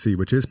on PC,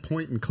 which is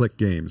point and click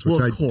games, which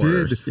Well, I of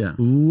course. did Yeah.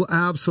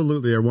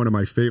 absolutely are one of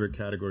my favorite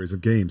categories of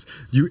games.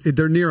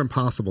 They're near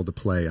impossible to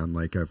play on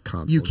like a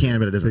console. You can,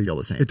 but it doesn't feel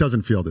the same. It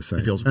doesn't feel the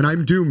same. feels and I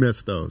do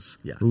miss those.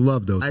 Yeah.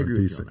 Love those I on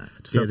agree with PC. you on that.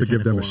 Just Yeah, have the to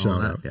give them a tentacle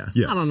and all shout out. that,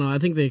 Yeah. I don't know. I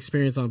think the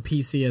experience on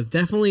PC has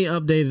definitely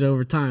updated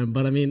over time.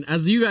 But I mean,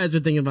 as you guys are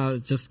thinking about it,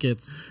 it just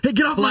gets Hey,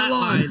 get off my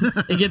lawn!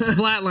 flatlined. It gets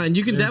flatlined.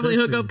 You can definitely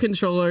hook up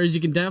controllers.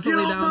 You can definitely Get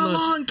off my download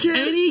lawn, kid!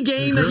 any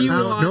game that you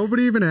Now, want.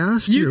 nobody even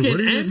asked you. You What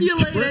can are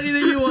emulate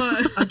anything you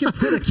want. I could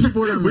put a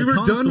keyboard on We my were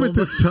console, done with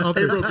but- this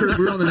topic. Hey, bro, Curtis,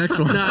 we're on the next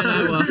one.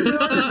 No, well,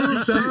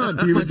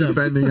 He was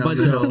defending a bunch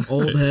of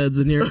old heads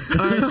in here. All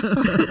right.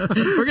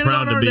 We're gonna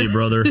Proud go to be,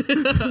 brother.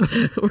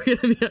 We're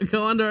gonna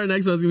go on to our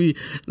next one. It's gonna be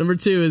number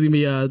 2. Is gonna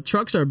be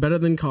trucks are better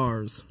than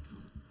cars.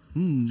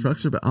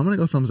 Trucks are bad. I'm gonna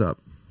go thumbs up.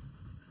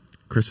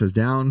 Chris says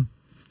down.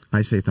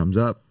 I say thumbs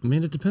up. I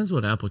mean, it depends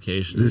what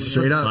application. This is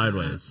straight up.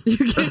 Sideways.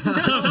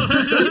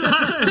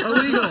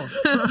 Illegal.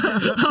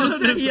 Just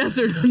say yes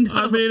or no.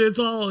 I mean, it's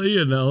all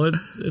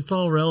it's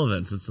all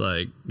relevance. It's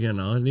like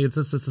it's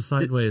a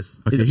sideways.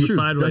 Okay, it's a true.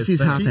 sideways. Dusty's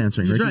thing. half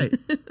answering. He's Ricky.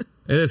 right.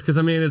 It is because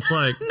I mean, it's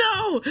like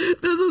No, this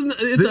is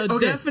it's a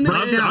Okay, definite.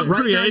 right now- answer.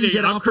 right now you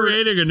get I'm offered-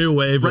 creating a new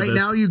wave. Right with this.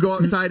 now, you go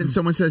outside and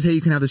someone says, "Hey,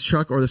 you can have this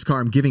truck or this car."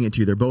 I'm giving it to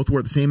you. They're both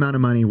worth the same amount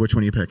of money. Which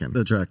one are you picking?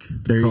 The truck.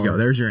 There you go. car.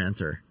 There's your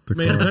answer. I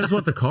mean, it depends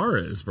what the car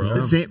is,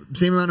 bro. Same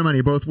amount of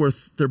money.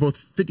 They're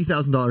both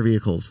 $50,000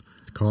 vehicles.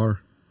 Car.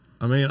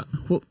 I mean,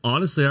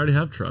 honestly, I already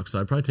have trucks, so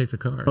I'd probably take the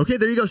car. Okay,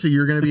 there you go. So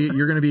you're gonna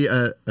be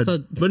a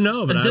So, But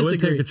no, but I would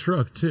disagree. take a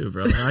truck too,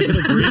 bro. I can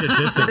agree to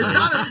disagree.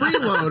 not a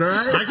freeload, all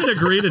I right? can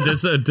agree to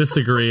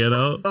disagree.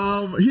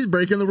 He's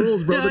breaking the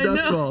rules, bro. Yeah, the I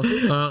dust know.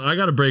 ball. I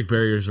got to break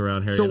barriers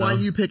around here. So you why know?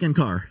 are you picking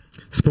car?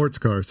 Sports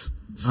cars.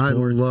 I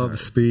Sports love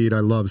cars. speed. I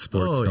love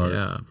sports Oh, cars.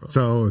 yeah, bro.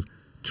 So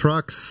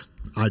trucks,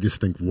 I just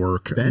think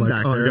work. Ben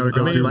back there I is gotta a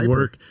go Viper. do Viper.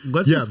 work.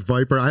 Let's Yeah, just-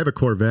 Viper. I have a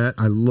Corvette.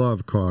 I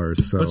love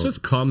cars. So Let's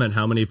just comment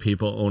how many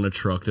people own a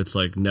truck that's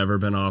like never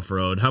been off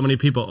road. How many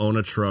people own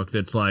a truck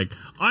that's like,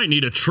 I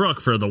need a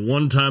truck for the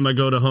one time I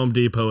go to Home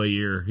Depot a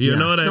year. You Yeah.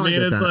 know what I No, I mean?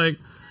 get It's that. like,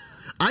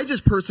 I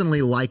just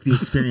personally like the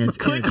experience.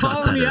 in a quit truck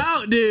calling me better.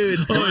 out, dude.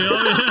 Yo,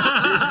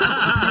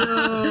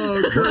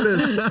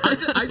 Curtis.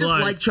 I just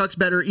Like- like trucks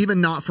better,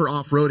 even not for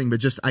off-roading,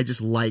 but I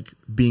just like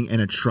being in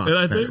a truck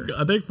and better.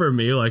 I think for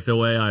me, like the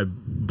way I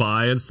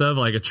buy and stuff,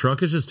 like a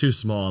truck is just too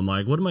small. I'm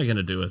like, what am I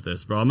gonna do with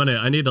this, bro?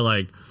 I need to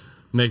like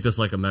make this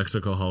like a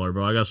Mexico hauler,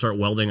 bro. I gotta start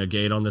welding a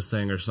gate on this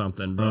thing or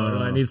something, bro.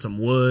 I need some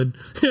wood,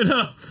 you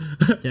know?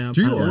 Yeah,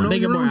 do you own all make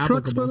it your more own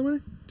trucks, by the applicable.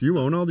 way? Do you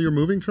own all your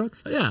moving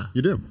trucks? Yeah,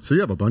 You do. So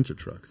you have a bunch of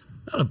trucks.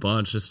 not a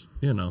bunch, just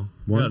One?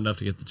 not enough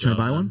to get the Can I job.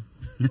 buy done. one?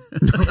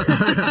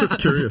 Just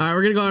curious. All right,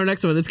 we're gonna go on our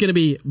next one. It's gonna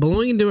be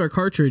blowing into a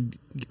cartridge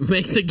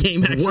makes a game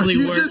What actually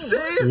did you work. just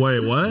say?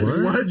 Wait, what?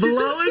 What did you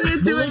Blowing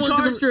just say? into a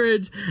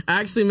cartridge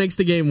actually makes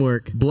the game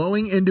work.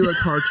 Blowing into a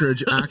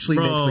cartridge actually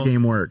Bro. makes the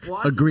game work.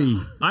 Agree.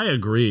 I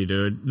agree,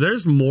 dude.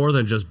 There's more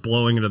than just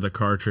blowing into the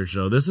cartridge,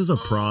 though. This is a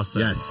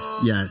process.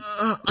 Yes.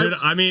 Dude,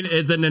 I mean,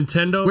 the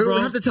Nintendo, Wait, bro.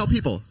 we have to tell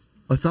people.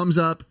 A thumbs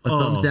up, a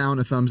thumbs down,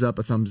 a thumbs up,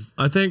 a thumbs.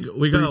 I think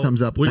we Three got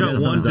thumbs up. We I got got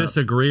a one thumbs up.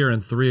 disagreeer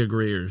and 3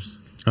 agreeers.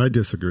 I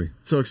disagree.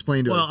 So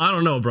explain to Well, us. I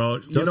don't know, bro.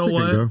 You Dusty know can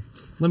what? go.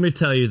 Let me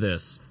tell you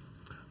this.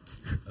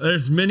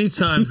 There's many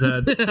times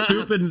that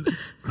stupid.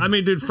 I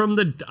mean, dude,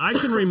 I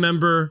can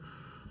remember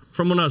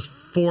from when I was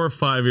 4 or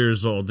 5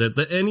 years old that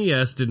the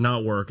NES did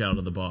not work out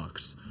of the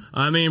box.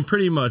 I mean,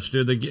 pretty much,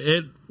 dude.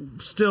 It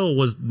still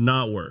was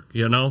not work,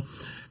 you know.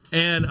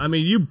 And I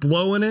mean, you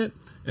blowing it.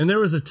 And there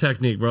was a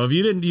technique, bro. If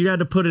you didn't, you had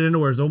to put it in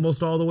where it's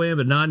almost all the way in,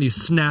 but not, and you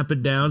snap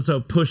it down so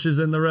it pushes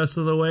in the rest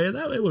of the way.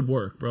 That it would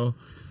work, bro.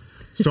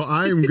 So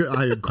I agree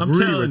telling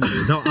with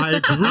you. No, I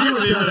agree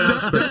with that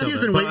aspect of Dusty's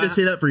it. been waiting to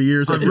say that for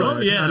years. I feel Bro,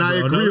 like. yeah, and I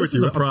bro. agree No, with this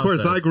is you. a Of course,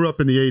 I process. grew up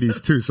in the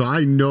 80s too, so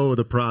I know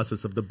the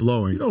process of the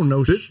blowing. You don't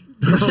know shit.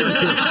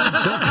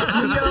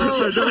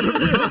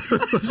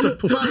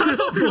 I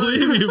don't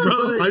believe you,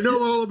 bro. I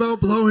know all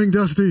about blowing,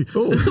 Dusty.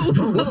 All right,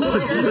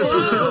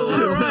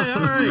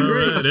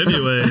 great. Right,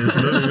 anyways.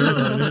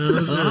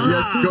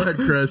 Yes, go ahead,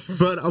 Chris.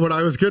 But what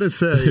I was going to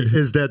say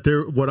is that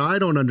what I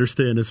don't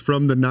understand is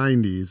from the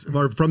 90s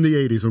or from the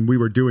 80s when we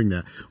were doing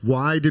that,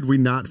 why did we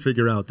not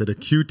figure out that a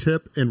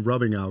Q-tip and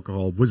rubbing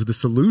alcohol was the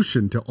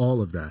solution to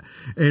all of that?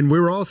 And we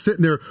were all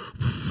sitting there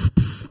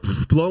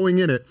blowing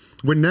in it.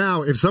 When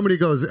now, if somebody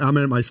goes, I'm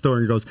at my store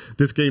and goes,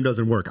 this game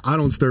doesn't work, I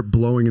don't start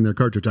blowing in their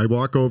cartridge. I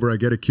walk over, I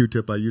get a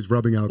Q-tip, I use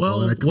rubbing alcohol,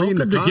 Well, and I clean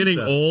welcome the to getting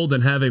concept. old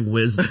and having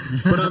wisdom.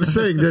 But I'm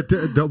saying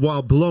that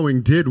while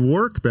blowing did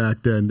work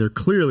back then, there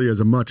clearly is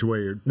a much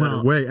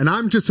better way. And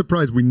I'm just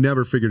surprised we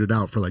never figured it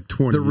out for like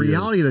 20 The years.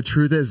 reality of the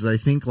truth is, I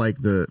think like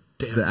the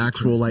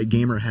actual like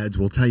gamer heads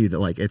will tell you that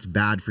like it's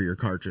bad for your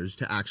cartridge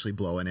to actually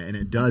blow in it, and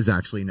it does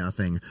actually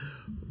nothing.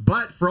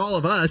 But for all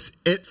of us,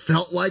 it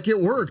felt like it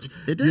worked.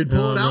 It did. You'd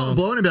pull it out and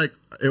blow it and be like,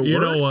 it worked. You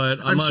know what?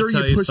 I'm sure gonna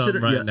tell you you pushed something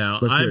it right now.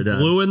 let's hear I it, Dad.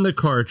 blew in the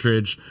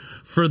cartridge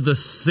for the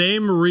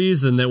same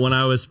reason that when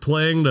I was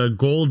playing the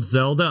Gold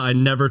Zelda, I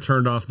never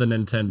turned off the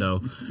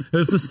Nintendo. It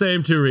was the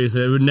same two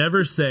reasons. It would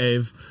never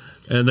save.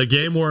 And the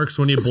game works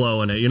when you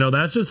blow in it. You know,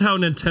 that's just how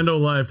Nintendo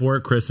Life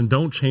works, Chris, and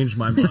don't change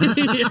my mind.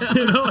 You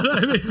know what I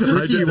mean?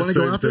 Ricky, you want to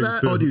go after thing,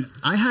 that? too. Oh, dude,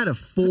 I had a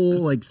full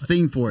like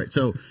thing for it.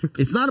 So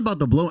it's not about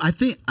the blow. I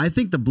think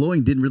the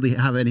blowing didn't really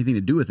have anything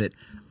to do with it.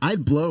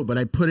 I'd blow, but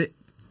I'd put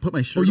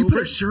my shirt. Oh, you over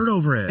put a it, shirt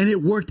over it. and it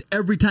worked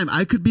every time.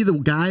 I could be the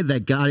guy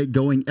that got it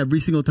going every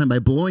single time by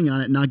blowing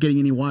on it, not getting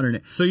any water in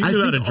it. So you I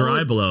knew how to think all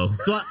dry it- blow.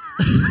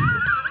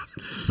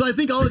 So I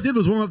think all it did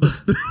was warm up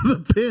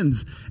the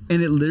pins,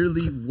 and it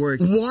literally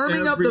worked.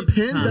 Warming up every the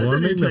pins? time. That's a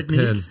Warming new the technique.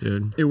 pins,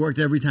 dude. It worked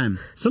every time.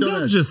 Still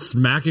Sometimes does. just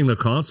smacking the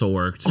console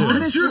worked too.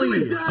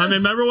 Honestly, I mean,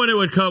 remember when it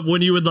would come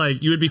when you would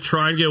be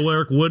trying to get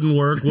work, wouldn't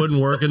work,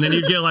 and then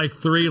you'd get like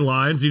 3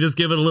 lines. You just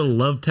give it a little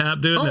love tap,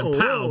 dude, and oh,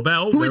 then pow, whoa.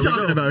 bow. Who are we there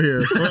talking go. about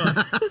here?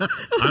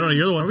 I don't know.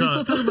 You're the one. Are we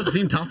still talking about the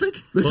same topic?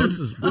 This Well, is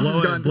this is this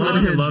has gotten blowing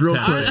unhinged love real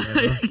tap.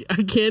 quick.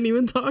 I can't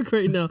even talk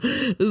right now.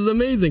 This is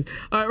amazing.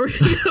 All right, we're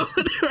gonna go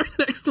to our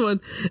next one.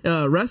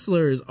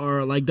 Wrestlers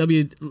are like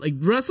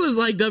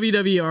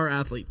WWE are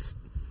athletes.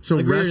 So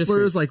Agree or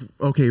wrestlers, disagree?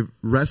 like, okay,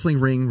 wrestling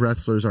ring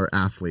wrestlers are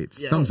athletes.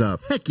 Yeah. Thumbs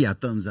up. Heck yeah,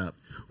 thumbs up.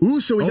 Ooh,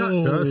 so we got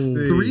Dusty.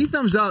 3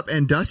 thumbs up,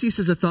 and Dusty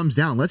says a thumbs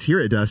down. Let's hear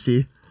it,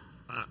 Dusty.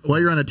 While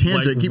you're on a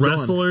tangent, Like keep going.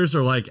 wrestlers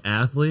are like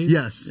athletes.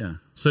 Yes. Yeah.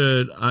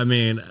 So I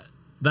mean,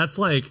 that's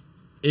like,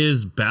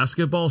 is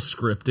basketball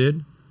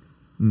scripted?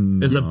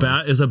 Is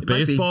a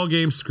baseball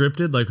game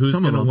scripted? Like who's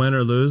Some of going to them. win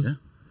or lose? Yeah.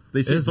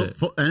 They say Is it?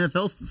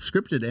 NFL's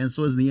scripted, and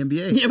so is the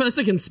NBA. Yeah, but that's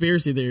a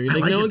conspiracy theory. Like,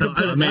 like no it, one though. can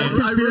put I it mean,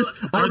 back. I really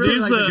Are like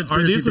these the the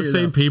conspiracy same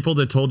theory, people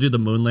that told you the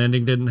moon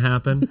landing didn't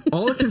happen?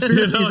 All the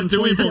conspiracies in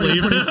Do we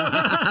 2020, believe it?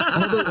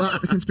 all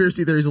the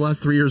conspiracy theories the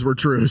last 3 years were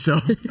true. So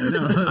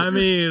I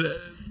mean,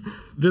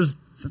 this.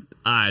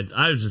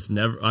 I've just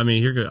never. I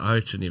mean, I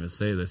shouldn't even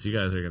say this. You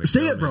guys are gonna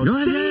say kill it, bro. me.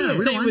 Say yeah, it.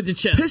 we Say it with the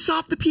chest. Piss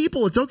off the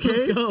people. It's okay.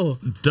 Let's go.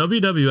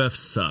 WWF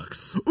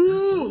sucks.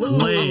 Ooh,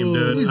 Lame, Can you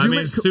dude. I zoom mean,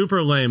 in?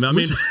 super lame. I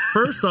mean,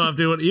 first off,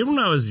 dude, even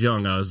when I was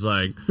young, I was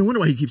like, No wonder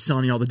why he keeps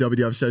selling you all the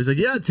WWF stuff. He's like,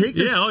 yeah, take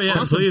this. yeah, oh yeah,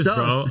 awesome please, stuff.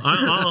 bro.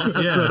 I'll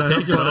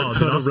take it all, dude.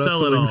 Ton I'll of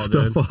sell it wrestling all,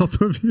 stuff dude.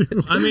 off of you.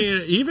 I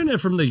mean, even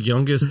from the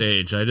youngest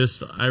age,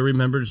 I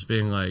remember just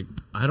being like,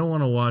 I don't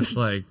want to watch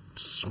like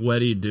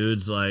sweaty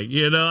dudes, like,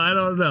 you know, I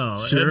don't know.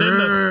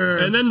 Sure.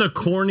 And then the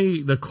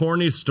corny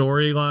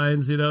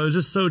storylines, you know, it was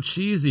just so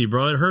cheesy,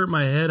 bro. It hurt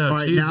my head how All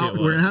right, cheesy now it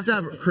was. we're gonna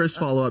have Chris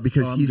follow up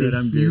because I'm he's good, a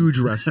I'm good. huge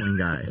wrestling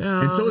guy,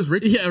 Yeah. and so is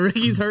Ricky. Yeah,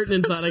 Ricky's hurting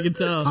inside. I can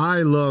tell. I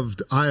have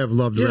loved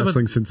Yeah, but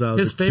wrestling since I was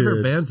his a favorite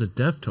kid. band's the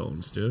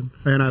Deftones, dude.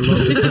 And I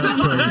love the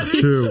Deftones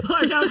too.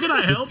 Like, how can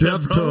I help it, bro?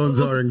 Deftones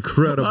are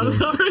incredible. I'm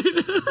sorry.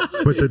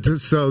 But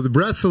so the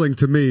wrestling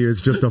to me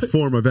is just a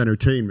form of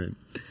entertainment.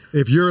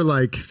 If you're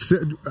like,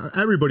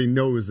 everybody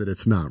knows that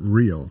it's not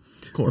real,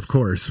 of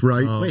course,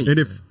 right? Wait. And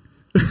if,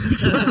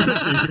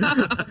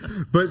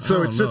 but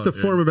so it's just know, a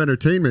form of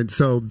entertainment.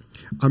 So,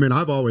 I mean,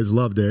 I've always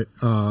loved it.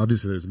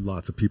 Obviously, there's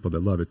lots of people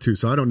that love it too.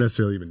 So I don't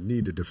necessarily even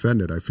need to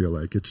defend it. I feel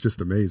like it's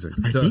just amazing.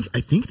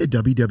 I think the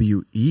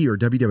WWE or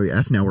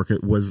WWF network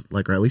was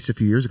like, or at least a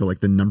few years ago, like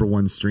the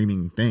 #1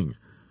 streaming thing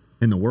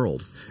in the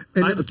world.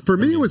 And for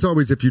me, it was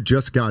always if you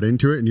just got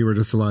into it and you were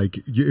just like,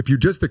 if you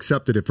just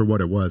accepted it for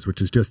what it was,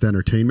 which is just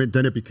entertainment,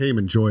 then it became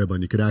enjoyable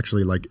and you could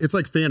actually like, it's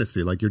like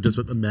fantasy, like you're just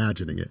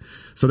imagining it.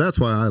 So that's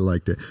why I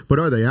liked it. But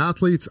are they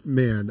athletes?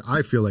 Man,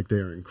 I feel like they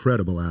are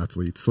incredible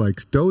athletes.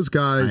 Like those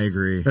guys, I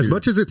agree. As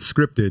much as it's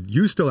scripted,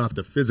 you still have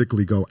to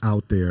physically go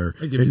out there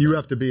give and you you that.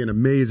 have to be in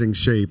amazing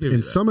shape. Give you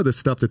And that. some of the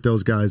stuff that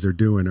those guys are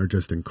doing are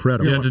just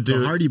incredible. You had to do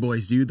The it. Hardy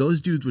Boys, dude. Those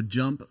dudes would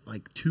jump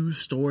like 2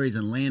 stories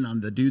and land on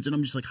the dudes, and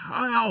I'm just like,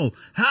 how?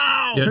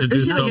 You had to do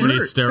Have you so seen many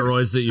hurt?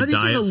 steroids that you Have you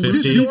die seen at the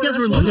 50. These guys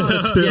were little.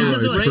 Steroids Yeah, These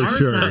guys were like for our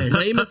sure. size.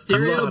 Rey A lot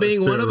Mysterio of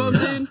being one of them,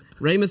 steroids. dude.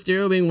 Rey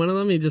Mysterio being one of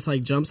them, he just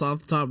like jumps off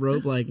the top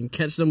rope like and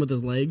catches them with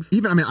his legs.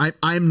 Even, I mean,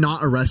 I'm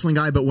not a wrestling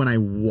guy, but when I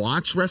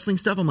watch wrestling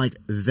stuff, I'm like,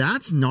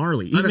 that's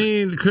gnarly. I Even,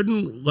 mean,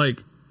 couldn't,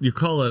 like, you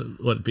call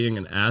it being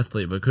an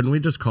athlete, but couldn't we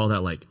just call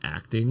that like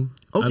acting?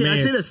 Okay, I mean,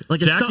 I'd say this,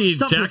 like a Jackie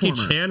stunt Jackie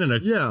performer. Chan in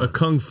Yeah. a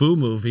kung fu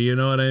movie. You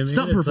know what I mean?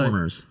 Stunt It's like-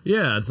 performers.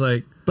 yeah, it's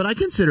like but I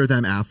consider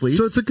them athletes.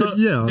 So it's a good,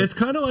 yeah. It's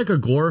kind of like a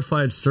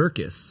glorified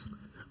circus.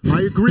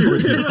 I agree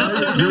with you. You're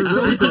right there.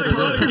 so is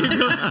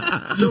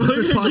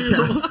this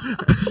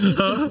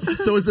podcast.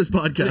 So is this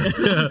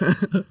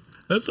podcast.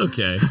 That's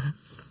okay.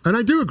 And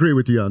I do agree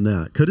with you on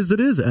that because it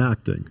is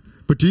acting.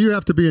 But do you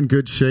have to be in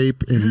good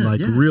shape and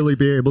really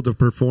be able to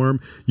perform?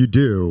 You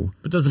do.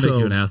 It doesn't make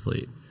you an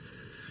athlete.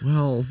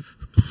 Well,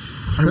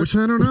 I don't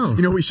know.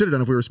 You know what we should have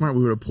done if we were smart?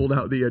 We would have pulled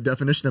out the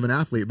definition of an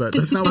athlete, but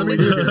that's not what we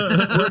do here.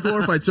 We're a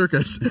glorified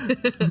circus.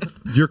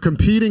 You're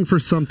competing for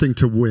something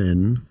to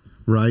win,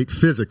 right?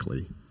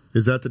 Physically.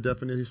 Is that the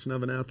definition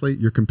of an athlete?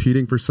 You're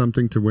competing for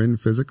something to win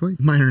physically?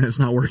 My internet's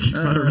not working.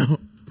 I don't know.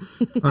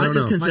 I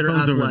just consider My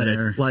phone's over athletic.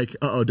 there. Like,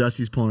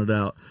 Dusty's pulling it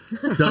out.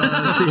 Dusty,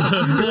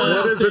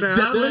 what is the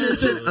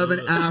definition of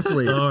an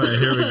athlete? All right,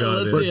 here we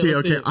go. dude. Let's see.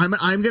 Let's Okay, see.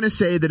 I'm going to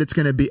say that it's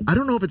going to be. I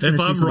don't know if it's going If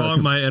to. I'm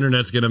wrong, my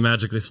internet's going to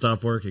magically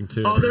stop working,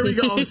 too. Oh, there we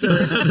go. I'm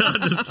sorry. No,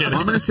 I'm just kidding.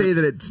 I'm going to say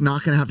that it's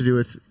not going to have to do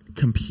with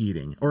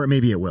competing, or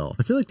maybe it will.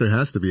 I feel like there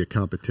has to be a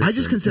competition. I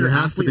just consider It has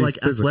to athlete be like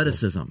physical.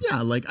 athleticism.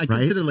 Yeah, like I Right?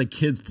 consider like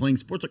kids playing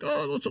sports like,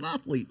 oh, that's an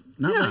athlete.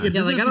 Not like it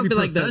Yeah, doesn't like, I have don't to be feel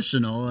like that-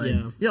 professional.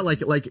 Like, Yeah, like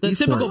The esports.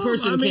 typical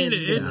person I mean, can't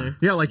just go it's- there.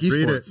 Yeah, like Read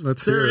esports. it.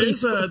 Let's hear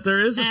it. There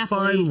is a Athlete.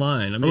 fine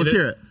line. I mean, let's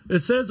hear it.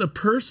 It says a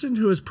person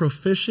who is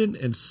proficient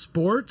in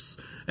sports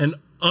and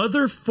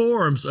other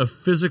forms of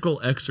physical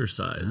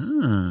exercise.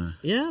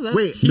 Yeah, that's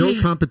Wait, No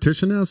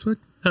competition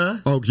aspect? Huh?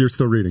 Oh, you're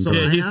still reading. So- Go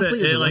Yeah, ahead. he An said,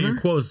 athlete is a like runner?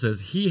 in quote says,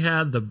 he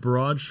had the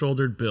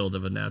broad-shouldered build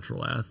of a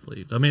natural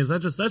athlete. I mean,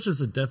 that's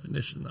just a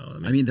definition, though.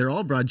 I mean, they're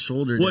all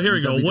broad-shouldered. well, here we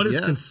in go. What is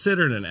WWF.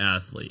 considered an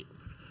athlete?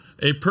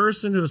 A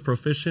person who is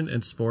proficient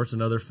in sports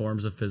and other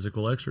forms of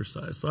physical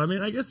exercise. So, I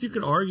mean, I guess you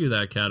could argue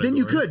that category. then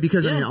you could,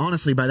 because I mean, Yeah.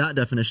 honestly, by that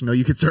definition, though,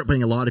 you could start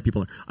putting a lot of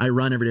people. I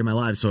run every day of my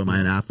life, so am I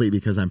an athlete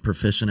because I'm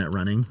proficient at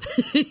running?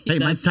 Hey, Mike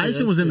That's true,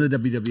 Tyson was in the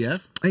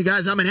WWF. Hey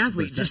guys, I'm an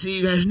athlete. Just so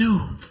you guys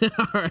know.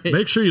 all right.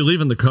 Make sure you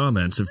leave in the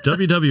comments if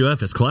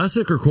WWF is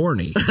classic or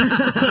corny.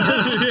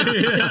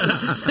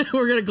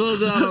 We're going to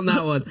close it out on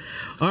that one.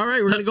 All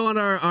right, we're going to go on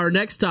our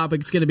next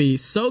topic. It's going to be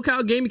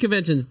SoCal Gaming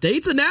Conventions.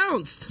 Dates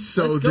announced.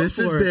 So Let's go this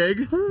is for it.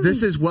 big.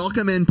 This is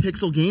welcome in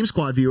Pixel Game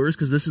Squad viewers,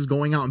 because this is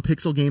going out in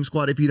Pixel Game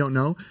Squad. If you don't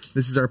know,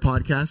 this is our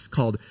podcast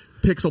called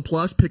Pixel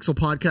Plus, Pixel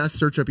Podcast.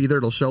 Search up either,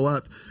 it'll show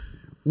up.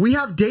 We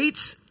have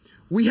dates.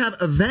 We have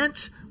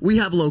event. We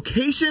have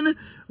location.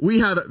 We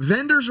have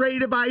vendors ready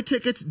to buy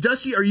tickets.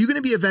 Dusty, are you going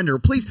to be a vendor?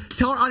 Please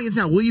tell our audience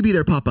now. Will you be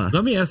there, Papa?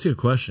 Let me ask you a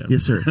question.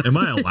 Yes, sir. Am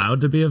I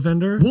allowed to be a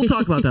vendor? We'll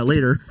talk about that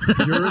later.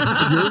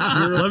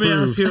 Let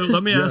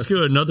me ask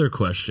you another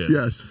question.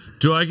 Yes.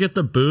 Do I get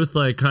the booth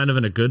like kind of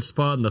in a good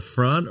spot in the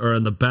front or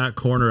in the back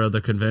corner of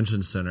the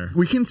convention center?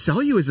 We can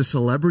sell you as a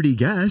celebrity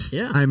guest.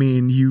 Yeah. I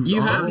mean, you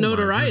You are- have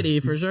notoriety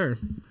for sure.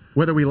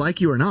 whether we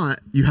like you or not,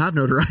 you have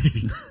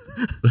notoriety.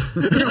 I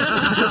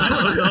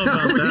don't know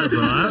about that, bro.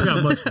 I don't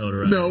got much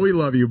notoriety. No, we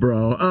love you,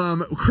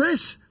 bro.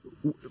 Chris,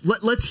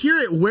 let's hear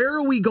it. Where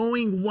are we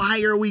going?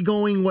 Why are we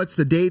going? What's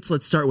the dates?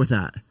 Let's start with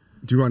that.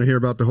 Do you want to hear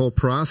about the whole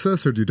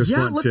process, or do you just Yeah,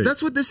 want look, dates?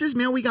 that's what this is,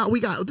 man. We got.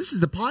 This is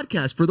the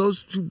podcast for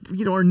those who,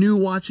 are new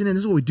watching, and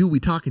this is what we do. We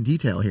talk in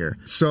detail here.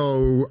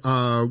 So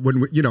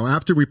when we,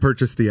 after we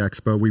purchased the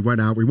expo, we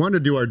went out. We wanted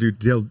to do our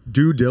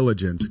due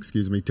diligence,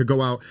 to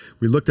go out.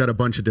 We looked at a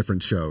bunch of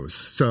different shows.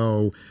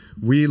 So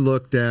we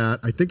looked at,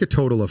 I think, a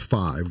total of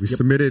 5. We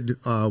submitted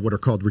what are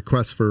called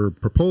requests for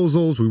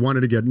proposals. We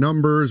wanted to get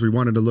numbers. We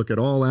wanted to look at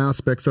all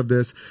aspects of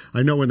this.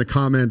 I know in the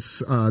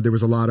comments there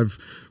was a lot of,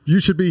 you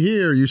should be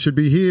here, you should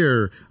be here.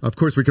 Of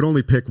course, we could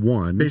only pick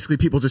one. Basically,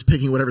 people just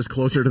picking whatever's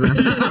closer to them.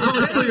 Hey,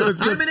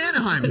 I'm in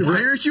Anaheim.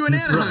 Why aren't you in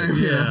Anaheim?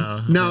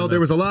 Yeah. Now, there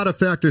was a lot of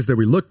factors that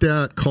we looked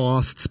at,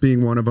 costs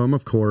being one of them,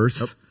 of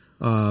course,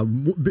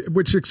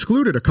 which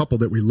excluded a couple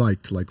that we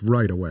liked, like,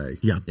 right away.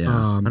 Yeah.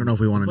 I don't know if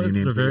we want to But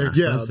name they're very names.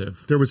 Yeah,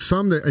 expensive. there was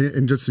some that,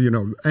 and just so you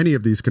know, any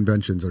of these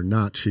conventions are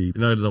not cheap.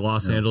 The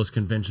Los Angeles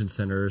Convention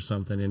Center or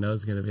something,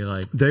 it's going to be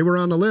like, They were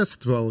on the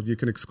list. Well, you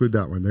can exclude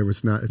that one. They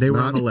was not. They were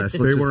on the list.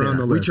 Let's They just were say on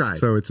that. the We list. tried.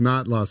 So it's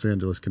not Los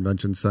Angeles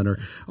Convention Center.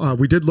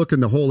 We did look in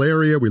the whole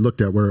area. We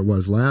looked at where it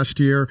was last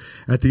year.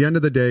 At the end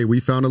of the day, we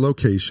found a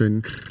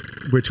location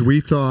which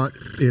we thought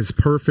is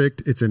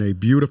perfect. It's in a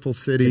beautiful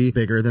city. It's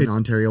bigger than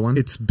Ontario one.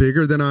 It's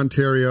bigger than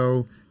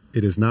Ontario.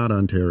 It is not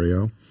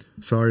Ontario.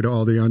 Sorry to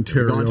all the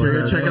Ontario.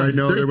 Ontario heads. check out. I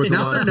know there was a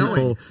now lot they're of knowing.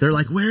 people. They're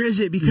like, where is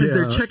it? Because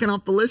they're Yeah. checking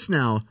off the list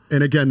now.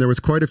 And again, there was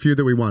quite a few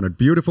that we wanted.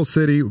 Beautiful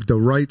city, the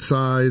right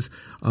size.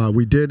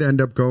 We did end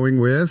up going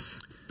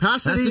with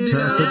Pasadena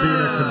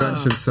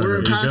Convention Center. We're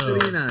in There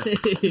you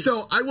Pasadena.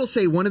 So I will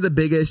say one of the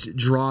biggest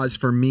draws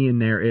for me in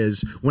there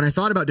is when I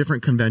thought about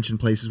different convention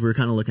places, we were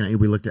kind of looking at,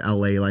 we looked at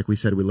LA, like we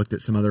said, we looked at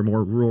some other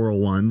more rural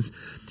ones.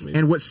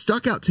 And what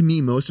stuck out to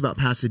me most about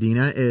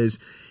Pasadena is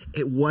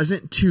it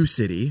wasn't too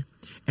city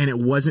and it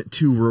wasn't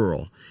too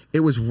rural. It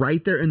was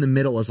right there in the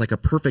middle as like a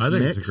perfect I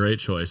think mix. it's a great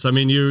choice. I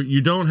mean,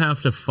 you don't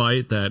have to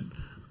fight that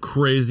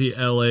crazy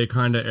LA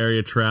kind of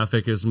area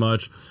traffic as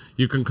much.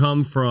 You can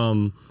come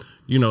from,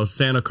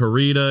 Santa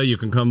Clarita. You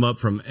can come up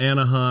from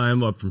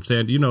Anaheim, up from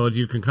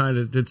you can kind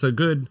of, it's a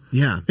good,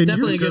 Yeah. And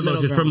Definitely you- a good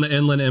middle it's from ground. the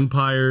Inland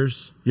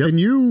Empires. Yep. And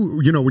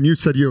you know, when you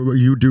said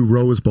you do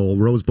Rose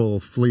Bowl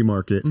flea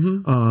market,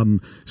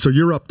 so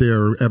you're up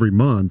there every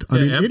month. I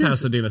mean, and it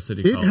Pasadena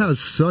City It College. has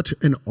such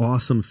an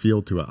awesome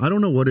feel to it. I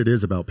don't know what it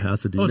is about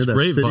Pasadena. it's that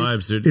great city.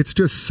 vibes, dude. It's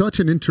just such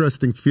an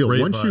interesting feel.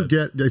 Great Once you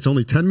vibes. it's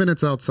only 10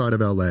 minutes outside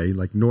of LA,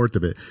 like north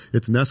of it.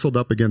 It's nestled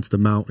up against the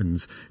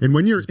mountains, and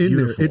when you're in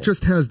beautiful. there, it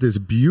just has this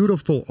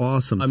beautiful,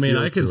 awesome. I mean,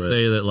 feel I can to it.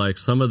 say that like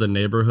some of the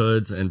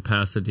neighborhoods in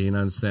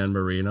Pasadena and San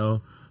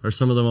Marino are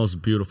some of the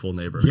most beautiful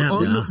neighborhoods.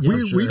 Yeah,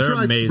 We They're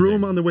drive amazing. through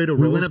them on the way to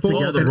We Rose went up Bowl,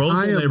 together. and The Rose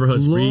I Bowl am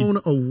neighborhood's blown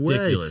away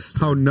ridiculous,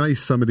 dude. how nice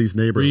some of these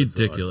neighborhoods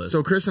are. Ridiculous.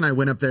 So Chris and I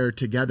went up there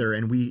together,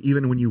 and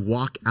even when you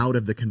walk out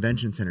of the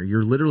convention center,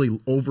 you're literally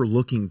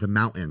overlooking the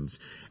mountains.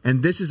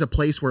 And this is a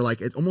place where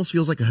like it almost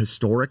feels like a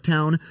historic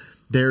town.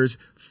 There's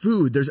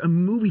food. There's a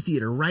movie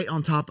theater right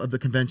on top of the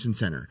convention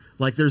center.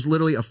 Like there's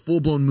literally a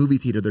full-blown movie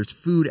theater. There's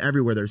food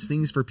everywhere. There's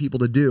things for people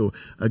to do,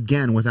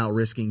 again, without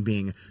risking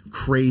being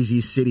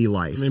crazy city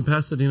life. I mean,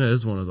 Pasadena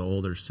is one of the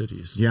older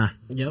cities. Yeah.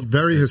 Yep.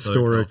 Very Southern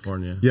historic.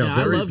 California. Yeah,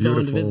 I very love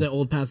beautiful. going to visit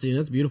old Pasadena.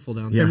 It's beautiful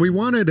down Yeah. there. And we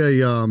wanted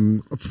a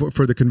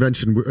for the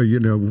convention, you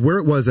know, where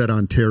it was at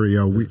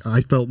Ontario.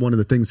 I felt one of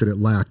the things that it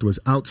lacked was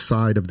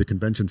outside of the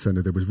convention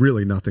center. There was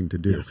really nothing to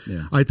do.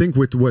 Yeah. I think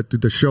with what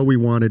the show we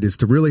wanted is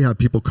to really have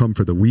people come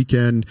for the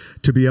weekend,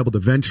 to be able to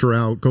venture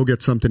out, go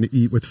get something to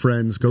eat with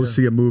friends, go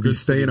see a movie, Good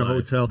stay city in a life.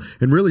 hotel,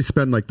 and really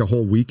spend like the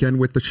whole weekend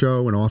with the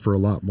show and offer a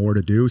lot more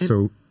to do.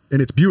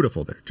 And it's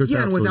beautiful there. Just Yeah,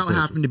 and absolutely without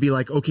gorgeous. having to be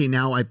like, okay,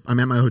 now I'm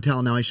at my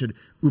hotel. Now I should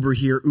Uber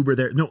here, Uber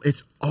there. No,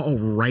 it's all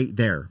right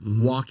there.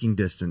 Walking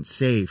distance,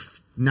 safe,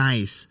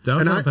 nice.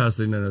 Downtown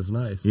Pasadena is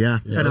nice. Yeah.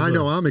 And I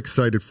know I'm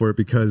excited for it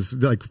because,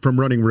 like, from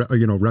running,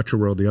 Retro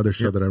World, the other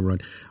show that I run,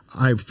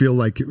 I feel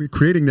like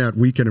creating that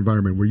weekend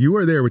environment where you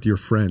are there with your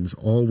friends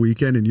all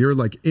weekend and you're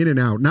like in and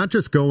out, not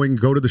just go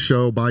to the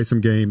show, buy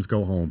some games,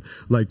 go home.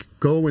 Like,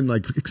 go and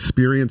like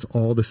experience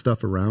all the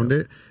stuff around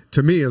it.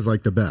 To me, is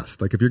like the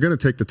best. Like, if you're going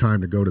to take the time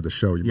to go to the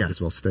show, you might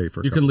as well stay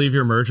for. You can leave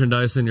your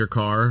merchandise in your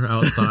car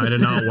outside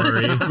and not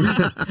worry.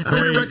 I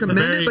wouldn't recommend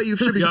it, but you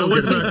should be I cool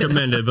wouldn't with it.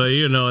 recommend it, but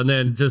and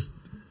then just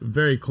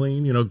very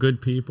clean,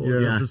 good people.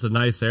 Yeah. It's just a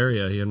nice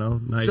area,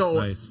 nice.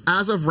 So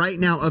as of right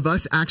now, of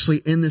us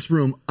actually in this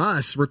room,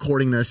 us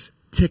recording this,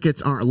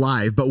 tickets aren't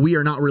live, but we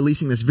are not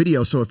releasing this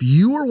video. So if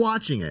you are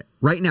watching it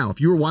right now,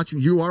 you are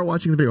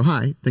watching the video.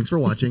 Hi, thanks for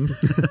watching.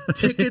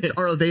 Tickets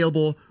are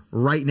available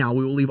right now.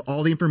 We will leave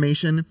all the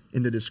information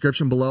in the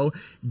description below.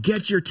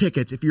 Get your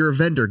tickets. If you're a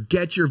vendor,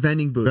 get your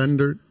vending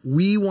booths.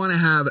 We want to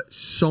have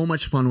so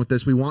much fun with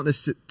this. We want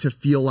this to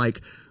feel like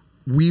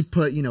we've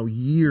put,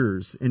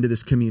 years into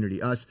this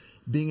community. Us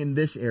being in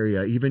this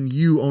area, even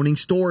you owning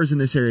stores in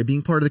this area,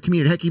 being part of the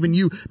community. Heck, even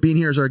you being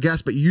here as our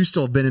guest, but you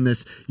still have been in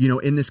this,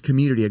 in this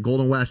community at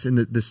Golden West, in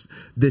this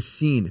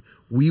scene.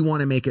 We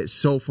want to make it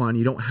so fun.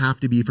 You don't have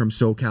to be from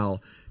SoCal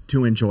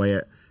to enjoy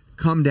it.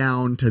 Come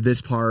down to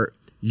this part.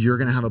 You're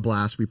going to have a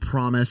blast. We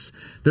promise.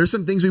 There's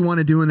some things we want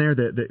to do in there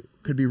that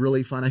could be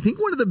really fun. I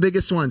think one of the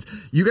biggest ones,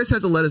 you guys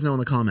have to let us know in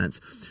the comments.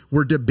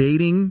 We're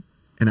debating,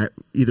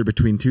 either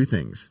between two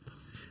things.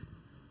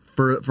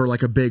 For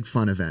like a big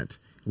fun event,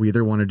 we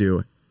either want to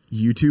do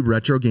YouTube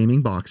retro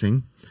gaming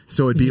boxing.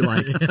 So it'd be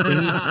like,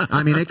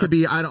 it could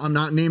be, I'm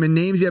not naming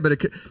names yet, but it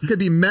could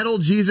be Metal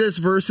Jesus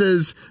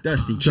versus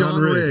Dusty. John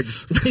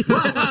Riggs.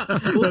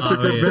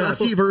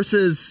 Dusty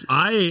versus.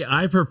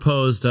 I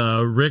proposed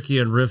Ricky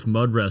and Riff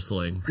mud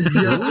wrestling. Straight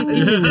mud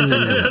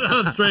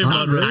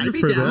wrestling. I'd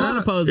be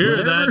down.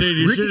 Hear that,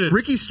 dude?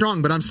 Ricky's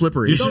strong, but I'm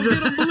slippery.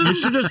 You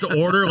should just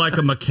order like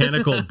a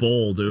mechanical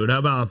bull, dude. How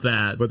about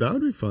that? But that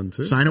would be fun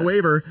too. Sign a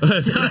waiver. and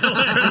then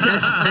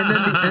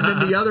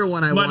the other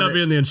one Might not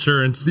be in the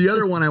insurance. The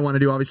other one I want to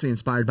do, obviously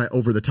inspired by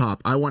Over the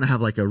Top. I want to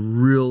have like a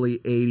really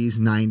 80s,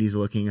 90s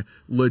looking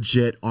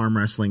legit arm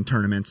wrestling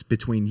tournaments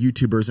between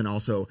YouTubers and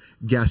also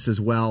guests as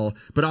well.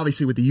 But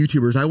obviously with the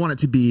YouTubers, I want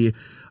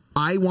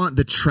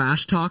the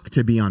trash talk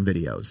to be on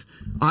videos.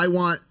 I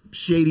want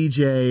Shady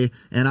J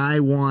and I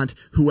want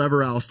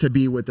whoever else to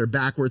be with their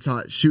backwards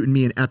hot shooting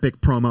me an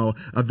epic promo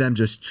of them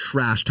just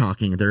trash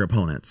talking their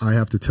opponents. I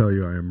have to tell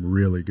you, I am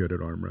really good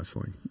at arm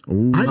wrestling. I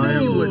know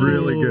you would.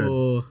 Really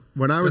good.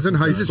 When I was in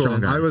high He's a school,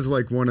 strong guy. I was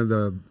like one of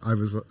the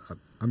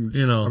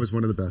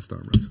best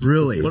arm wrestlers.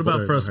 Really? What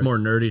about for us more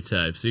nerdy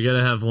types? You got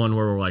to have one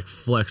where we're like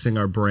flexing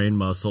our brain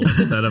muscle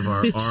instead of our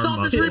arm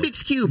Solve this muscle.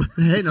 Rubik's Cube.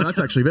 Hey, no, that's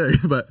actually big.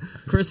 But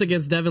Chris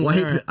against Devin well,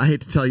 Lara. I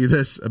hate to tell you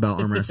this about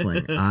arm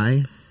wrestling.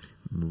 I'm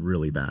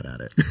really bad at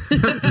it.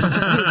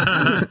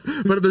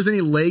 But if there's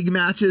any leg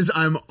matches,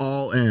 I'm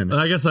all in.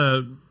 I guess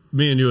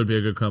me and you would be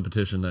a good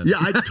competition then. Yeah,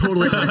 I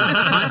totally.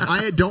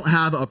 I don't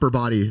have upper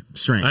body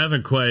strength. I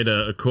haven't quite,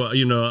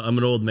 I'm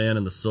an old man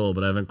in the soul,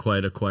 but I haven't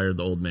quite acquired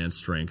the old man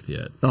strength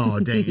yet. Oh,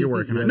 dang, you're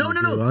working on it.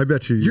 No. I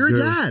bet you You're a do.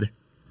 dad.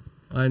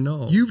 I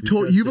know.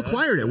 You've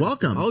acquired it.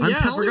 Welcome. Oh, I'm yeah, I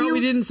telling forgot you, we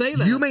didn't say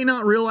that. You may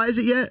not realize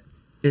it yet.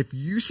 If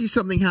you see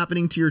something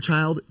happening to your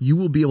child, you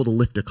will be able to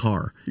lift a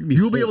car.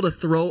 You will be able to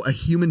throw a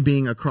human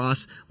being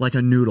across like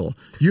a noodle.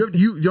 You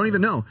don't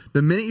even know.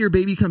 The minute your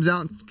baby comes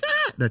out,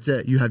 That's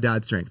it. You have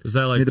dad strength. Is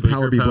that like May the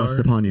power tweaker be power? blessed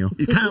upon you.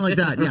 Kind of like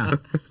that, yeah.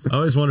 I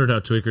always wondered how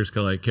tweakers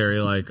could like carry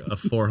like a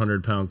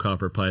 400-pound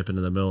copper pipe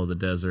into the middle of the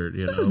desert.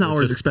 This is not where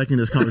I was expecting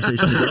this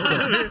conversation to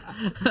go.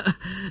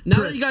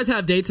 Now that you guys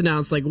have dates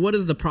announced, like, what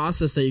is the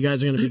process that you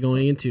guys are going to be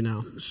going into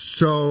now?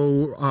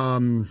 So,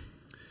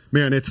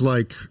 man, it's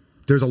like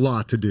there's a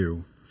lot to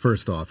do.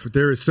 First off,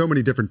 there is so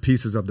many different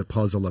pieces of the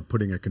puzzle of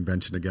putting a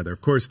convention together. Of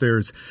course,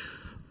 there's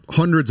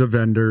hundreds of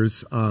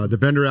vendors. The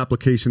vendor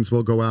applications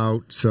will go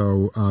out.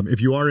 So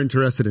if you are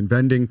interested in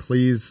vending,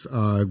 please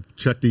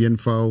check the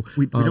info.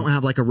 We don't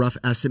have like a rough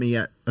estimate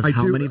yet of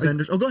how many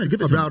vendors. Oh, go ahead. Give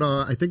it to me.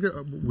 I think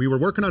that we were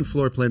working on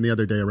floor plan the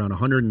other day around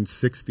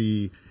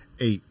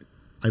 168,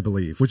 I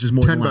believe. Which is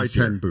more 10 than by last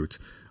 10 year. booths.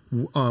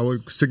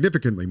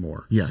 Significantly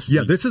more. Yes.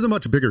 Yeah, this is a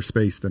much bigger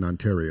space than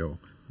Ontario,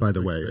 by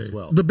the way, as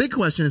well. The big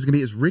question is going to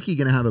be, is Ricky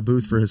going to have a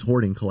booth for his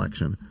hoarding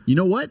collection? You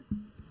know what?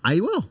 I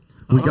will.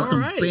 We got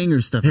some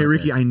banger stuff. Hey, out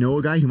Ricky, there. I know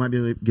a guy who might be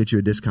able to get you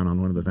a discount on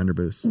one of the vendor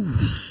booths.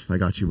 I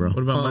got you, bro.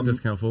 What about my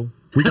discount, fool?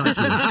 We got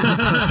you.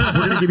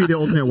 We're going to give you the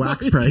ultimate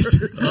wax price.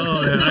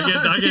 Oh,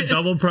 yeah, I get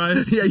double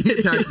price. Yeah, you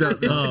get taxed up.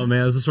 Oh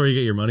man, is this where you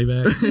get your money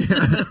back?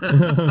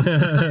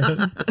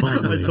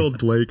 I told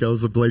Blake,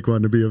 Blake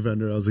wanted to be a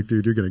vendor. I was like,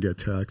 dude, you're going to get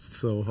taxed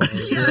so hard.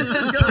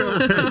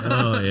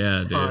 Oh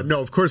yeah, dude. No,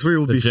 of course we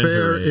will The be ginger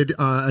fair. rate.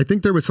 I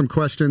think there was some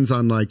questions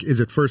on like, is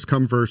it first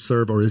come first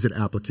serve or is it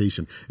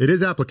application? It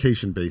is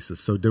application basis,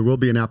 so there will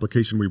be an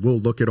application. We will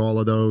look at all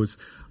of those.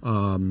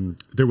 We're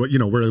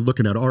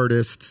looking at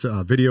artists,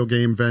 video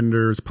game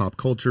vendors, pop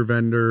culture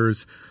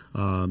vendors,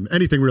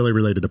 anything really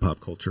related to pop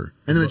culture.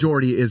 And the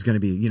majority is going to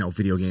be,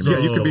 video games. Yeah,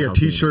 you could be a Gaming.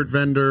 T-shirt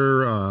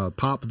vendor,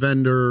 pop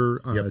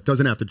vendor. It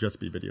doesn't have to just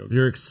be video games.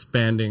 You're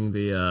expanding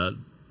the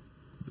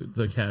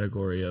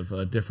category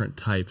of different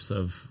types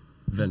of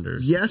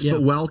vendors. Yes, Yeah.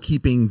 but while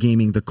keeping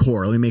gaming the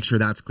core. Let me make sure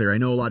that's clear. I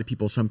know a lot of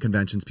people, some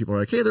conventions, people are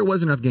like, hey, there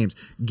wasn't enough games.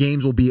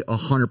 Games will be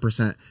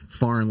 100%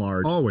 far and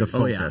large Always. the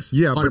Oh, focus.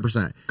 yeah, but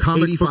 100%.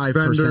 comic book 85%,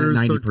 vendors are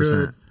 90%.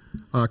 good.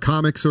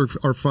 Comics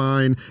are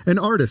fine, and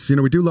artists.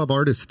 We do love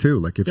artists too.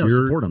 Like if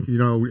you're, support 'em.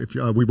 if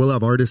we will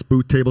have artist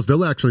booth tables.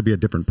 They'll actually be a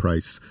different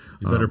price.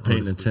 You better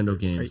paint Nintendo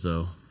games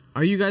though.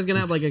 Are you guys going to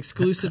have, like,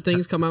 exclusive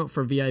things come out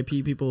for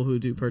VIP people who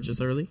do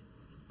purchase early?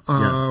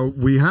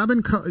 We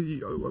haven't.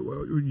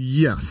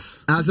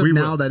 Yes, As of We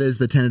now, will. that is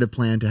the tentative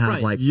plan to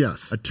have Right.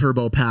 Yes. a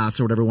turbo pass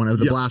or whatever one of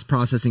the Yes. blast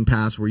processing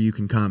pass where you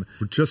can come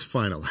We're just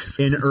finalizing.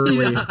 in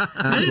early.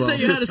 I didn't say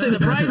you had to say the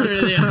price or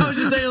anything. I was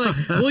just saying,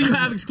 like, will you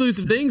have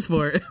exclusive things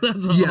for it?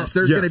 That's all. Yes,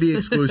 there's Yes. going to be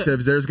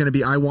exclusives. There's going to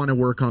be. I want to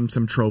work on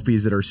some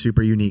trophies that are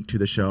super unique to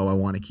the show. I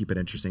want to keep it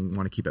interesting.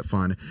 Want to keep it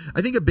fun.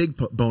 I think a big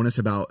bonus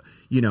about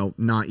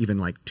not even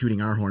like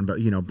tooting our horn, but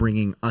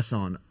bringing us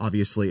on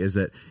obviously is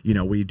that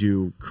we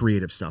do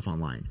creative stuff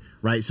online.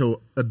 Right. So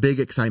a big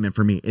excitement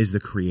for me is the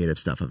creative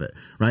stuff of it.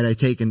 Right. I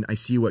take and I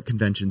see what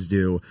conventions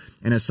do.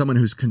 And as someone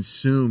who's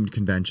consumed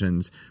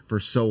conventions for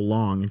so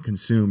long and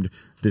consumed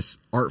this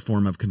art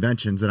form of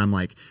conventions, that I'm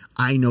like,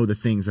 I know the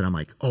things that I'm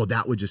like, oh,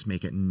 that would just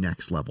make it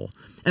next level.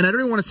 And I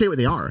don't even want to say what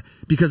they are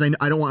because I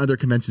don't want other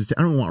conventions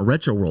I don't want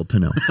Retro World to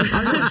know.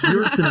 I don't want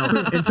viewers to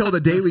know until the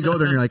day we go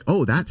there and you're like,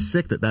 oh, that's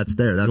sick that's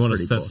there. That's You want to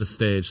pretty set cool. the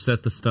stage,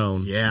 set the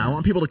stone. Yeah, I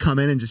want people to come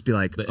in and just be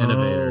like, The oh,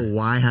 innovator.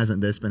 why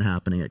hasn't this been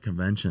happening at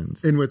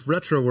conventions? And with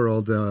Retro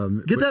World,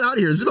 Get that out of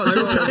here. This is about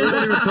I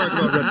don't even talk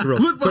about Retro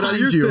World. Look But I behind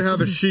used you. to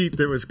have a sheet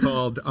that was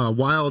called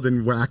Wild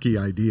and Wacky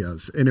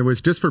Ideas. And it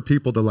was just for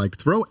people to like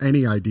throw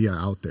any idea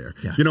out there.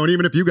 Yeah. And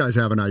even if you guys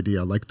have an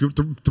idea, like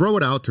throw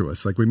it out to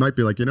us. Like we might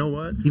be like, you know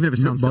what? Even if it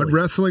sounds Mud silly.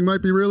 wrestling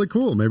might be really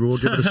cool. Maybe we'll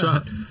give it a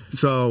shot.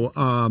 So,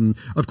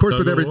 of course, So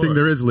with do everything, ours.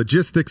 there is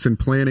logistics and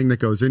planning that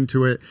goes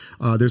into it.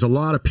 There's a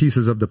lot of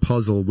pieces of the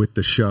puzzle with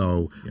the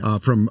show.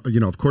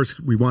 Of course,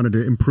 we wanted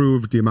to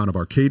improve the amount of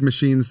arcade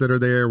machines that are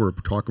there. We're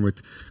talking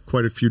with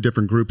quite a few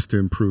different groups to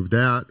improve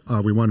that.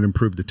 We want to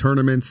improve the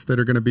tournaments that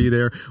are going to be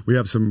there. We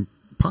have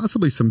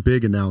possibly some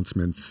big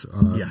announcements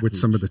with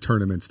some of the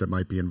tournaments that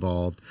might be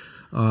involved.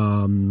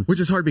 Which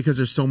is hard because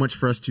there's so much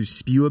for us to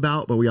spew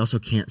about, but we also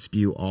can't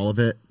spew all of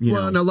it.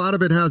 And a lot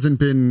of it hasn't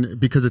been,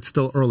 because it's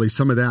still early,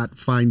 some of that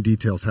fine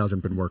details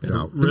hasn't been worked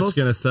out. Rick's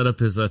going to set up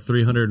his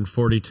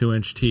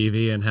 342-inch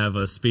TV and have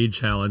a speed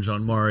challenge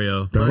on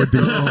Mario. That would be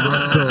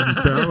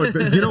awesome. That would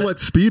be, you know what?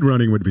 Speed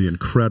running would be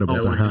incredible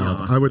to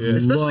have. I would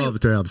love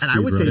to have speed And I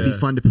would say it'd running. be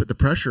fun to put the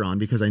pressure on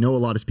because I know a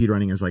lot of speed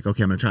running is like,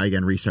 okay, I'm going to try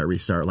again,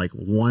 restart. Like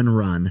one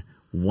run,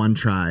 one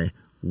try,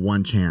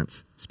 one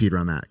chance, speed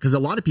run that. Because a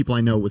lot of people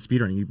I know with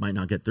speed running, you might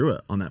not get through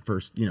it on that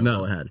first,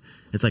 go ahead.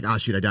 It's like, oh,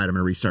 shoot, I died. I'm going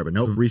to restart. But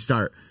nope,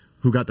 restart.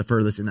 Who got the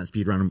furthest in that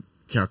speed run?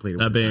 Calculated.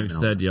 That being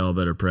said, y'all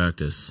better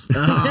practice.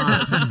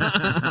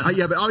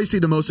 Yeah, but obviously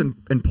the most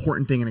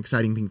important thing and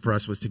exciting thing for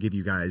us was to give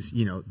you guys,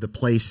 the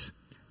place,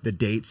 the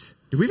dates,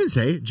 Did we even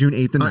say June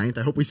 8th and 9th?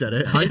 I hope we said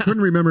it. I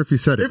couldn't remember if you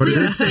said it, but it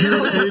is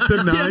June 8th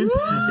and 9th.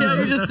 Yeah,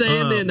 you're just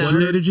saying the What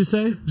announcement. day did you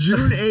say?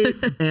 June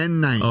 8th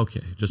and 9th.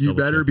 Okay, just you double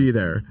better check. be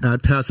there.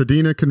 At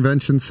Pasadena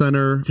Convention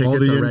Center. All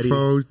Tickets the are ready.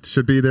 info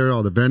should be there.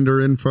 All the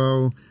vendor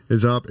info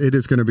is up. It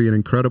is going to be an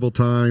incredible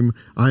time.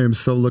 I am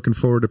so looking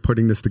forward to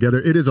putting this together.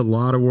 It is a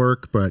lot of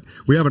work, but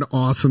we have an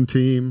awesome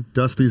team.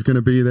 Dusty's going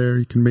to be there.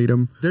 You can meet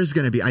him.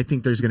 I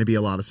think there's going to be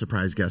a lot of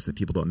surprise guests that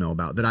people don't know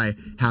about that I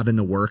have in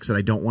the works that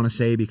I don't want to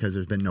say because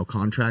there's been no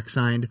contract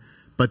signed,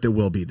 but that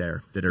will be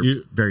there that are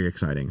very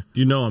exciting.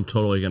 You know I'm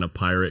totally going to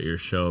pirate your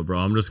show, bro.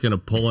 I'm just going to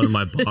pull into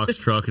my box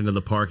truck into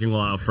the parking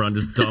lot out front,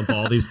 just dump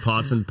all these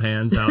pots and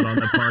pans out on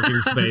the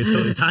parking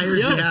spaces.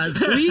 Tires he has.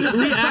 We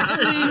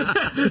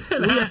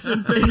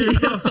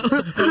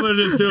I'm going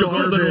to just do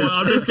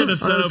I'm just going to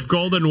set up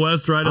Golden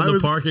West right in the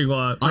parking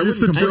lot. I used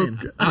to wouldn't joke.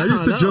 complain. I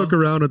used to joke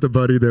around with the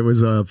buddy that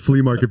was a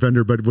flea market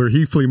vendor, but where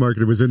he flea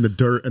marketed was in the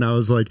dirt, and I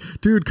was like,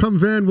 "Dude, come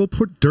van, we'll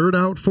put dirt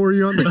out for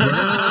you on the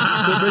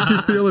ground. We'll make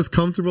you feel as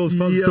comfortable as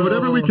possible." So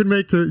whatever we can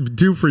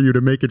do for you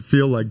to make it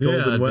feel like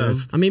Golden dude.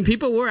 West. I mean,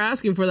 people were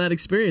asking for that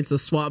experience, a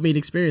swap meet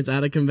experience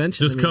at a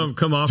convention. Just I mean,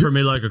 come offer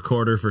me like a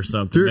quarter for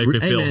something. Dude,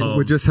 Make me feel man. home.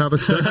 We just have a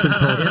section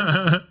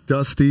called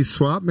Dusty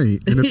Swap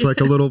Meet, and it's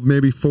like a little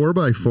maybe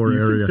 4x4 You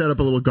area. can set up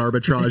a little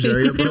garbageage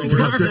area.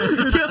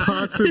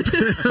 Pots and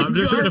pans. I'm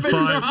just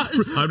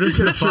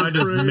gonna find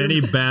as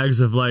many bags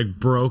of like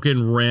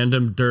broken,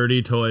 random,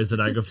 dirty toys that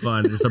I could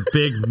find. Just a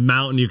big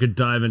mountain you could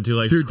dive into,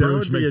 like Dude, that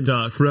Scrooge would be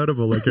McDuck.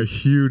 incredible, like a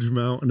huge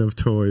mountain of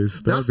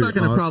toys. That's not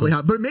going to probably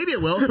happen, but maybe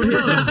it will. Who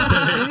knows?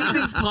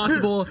 Anything's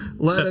possible.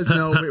 Let us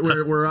know.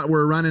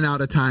 We're running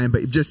out of time,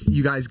 but just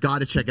you guys got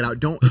to check it out.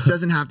 It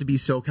doesn't have to be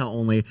SoCal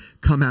only.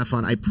 Come have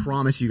fun. I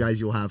promise you guys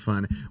you'll have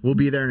fun. We'll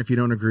be there, and if you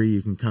don't agree,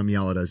 you can come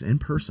yell at us in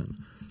person.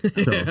 So,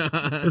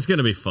 It's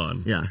gonna be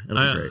fun. Yeah, it'll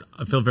be great.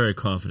 I feel very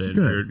confident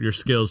in your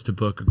skills to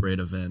book a great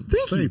event.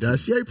 thank you,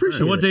 Dusty. I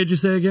appreciate And what it. day did you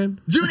say again?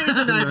 June 8th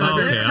and 9th.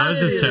 Oh, okay, I was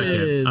just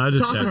checking.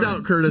 Toss us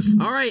out, Curtis.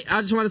 All right, I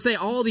just want to say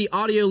all the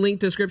audio link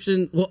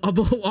description, well, all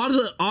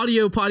the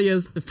audio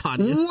podcast.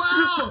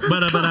 Wow.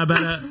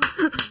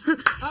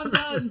 I'm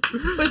done.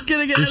 Let's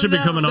get You should be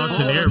coming All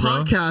auctioneer, the bro.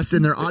 podcasts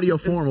in their audio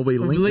form will be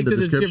linked in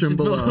the description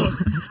below.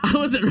 I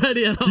wasn't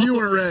ready at all. You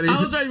weren't ready.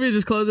 I was ready to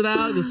just close it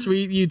out. The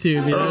sweet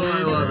YouTube. You know? Oh,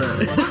 I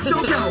love it. Book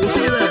SoCal. We'll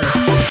see you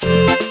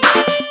there.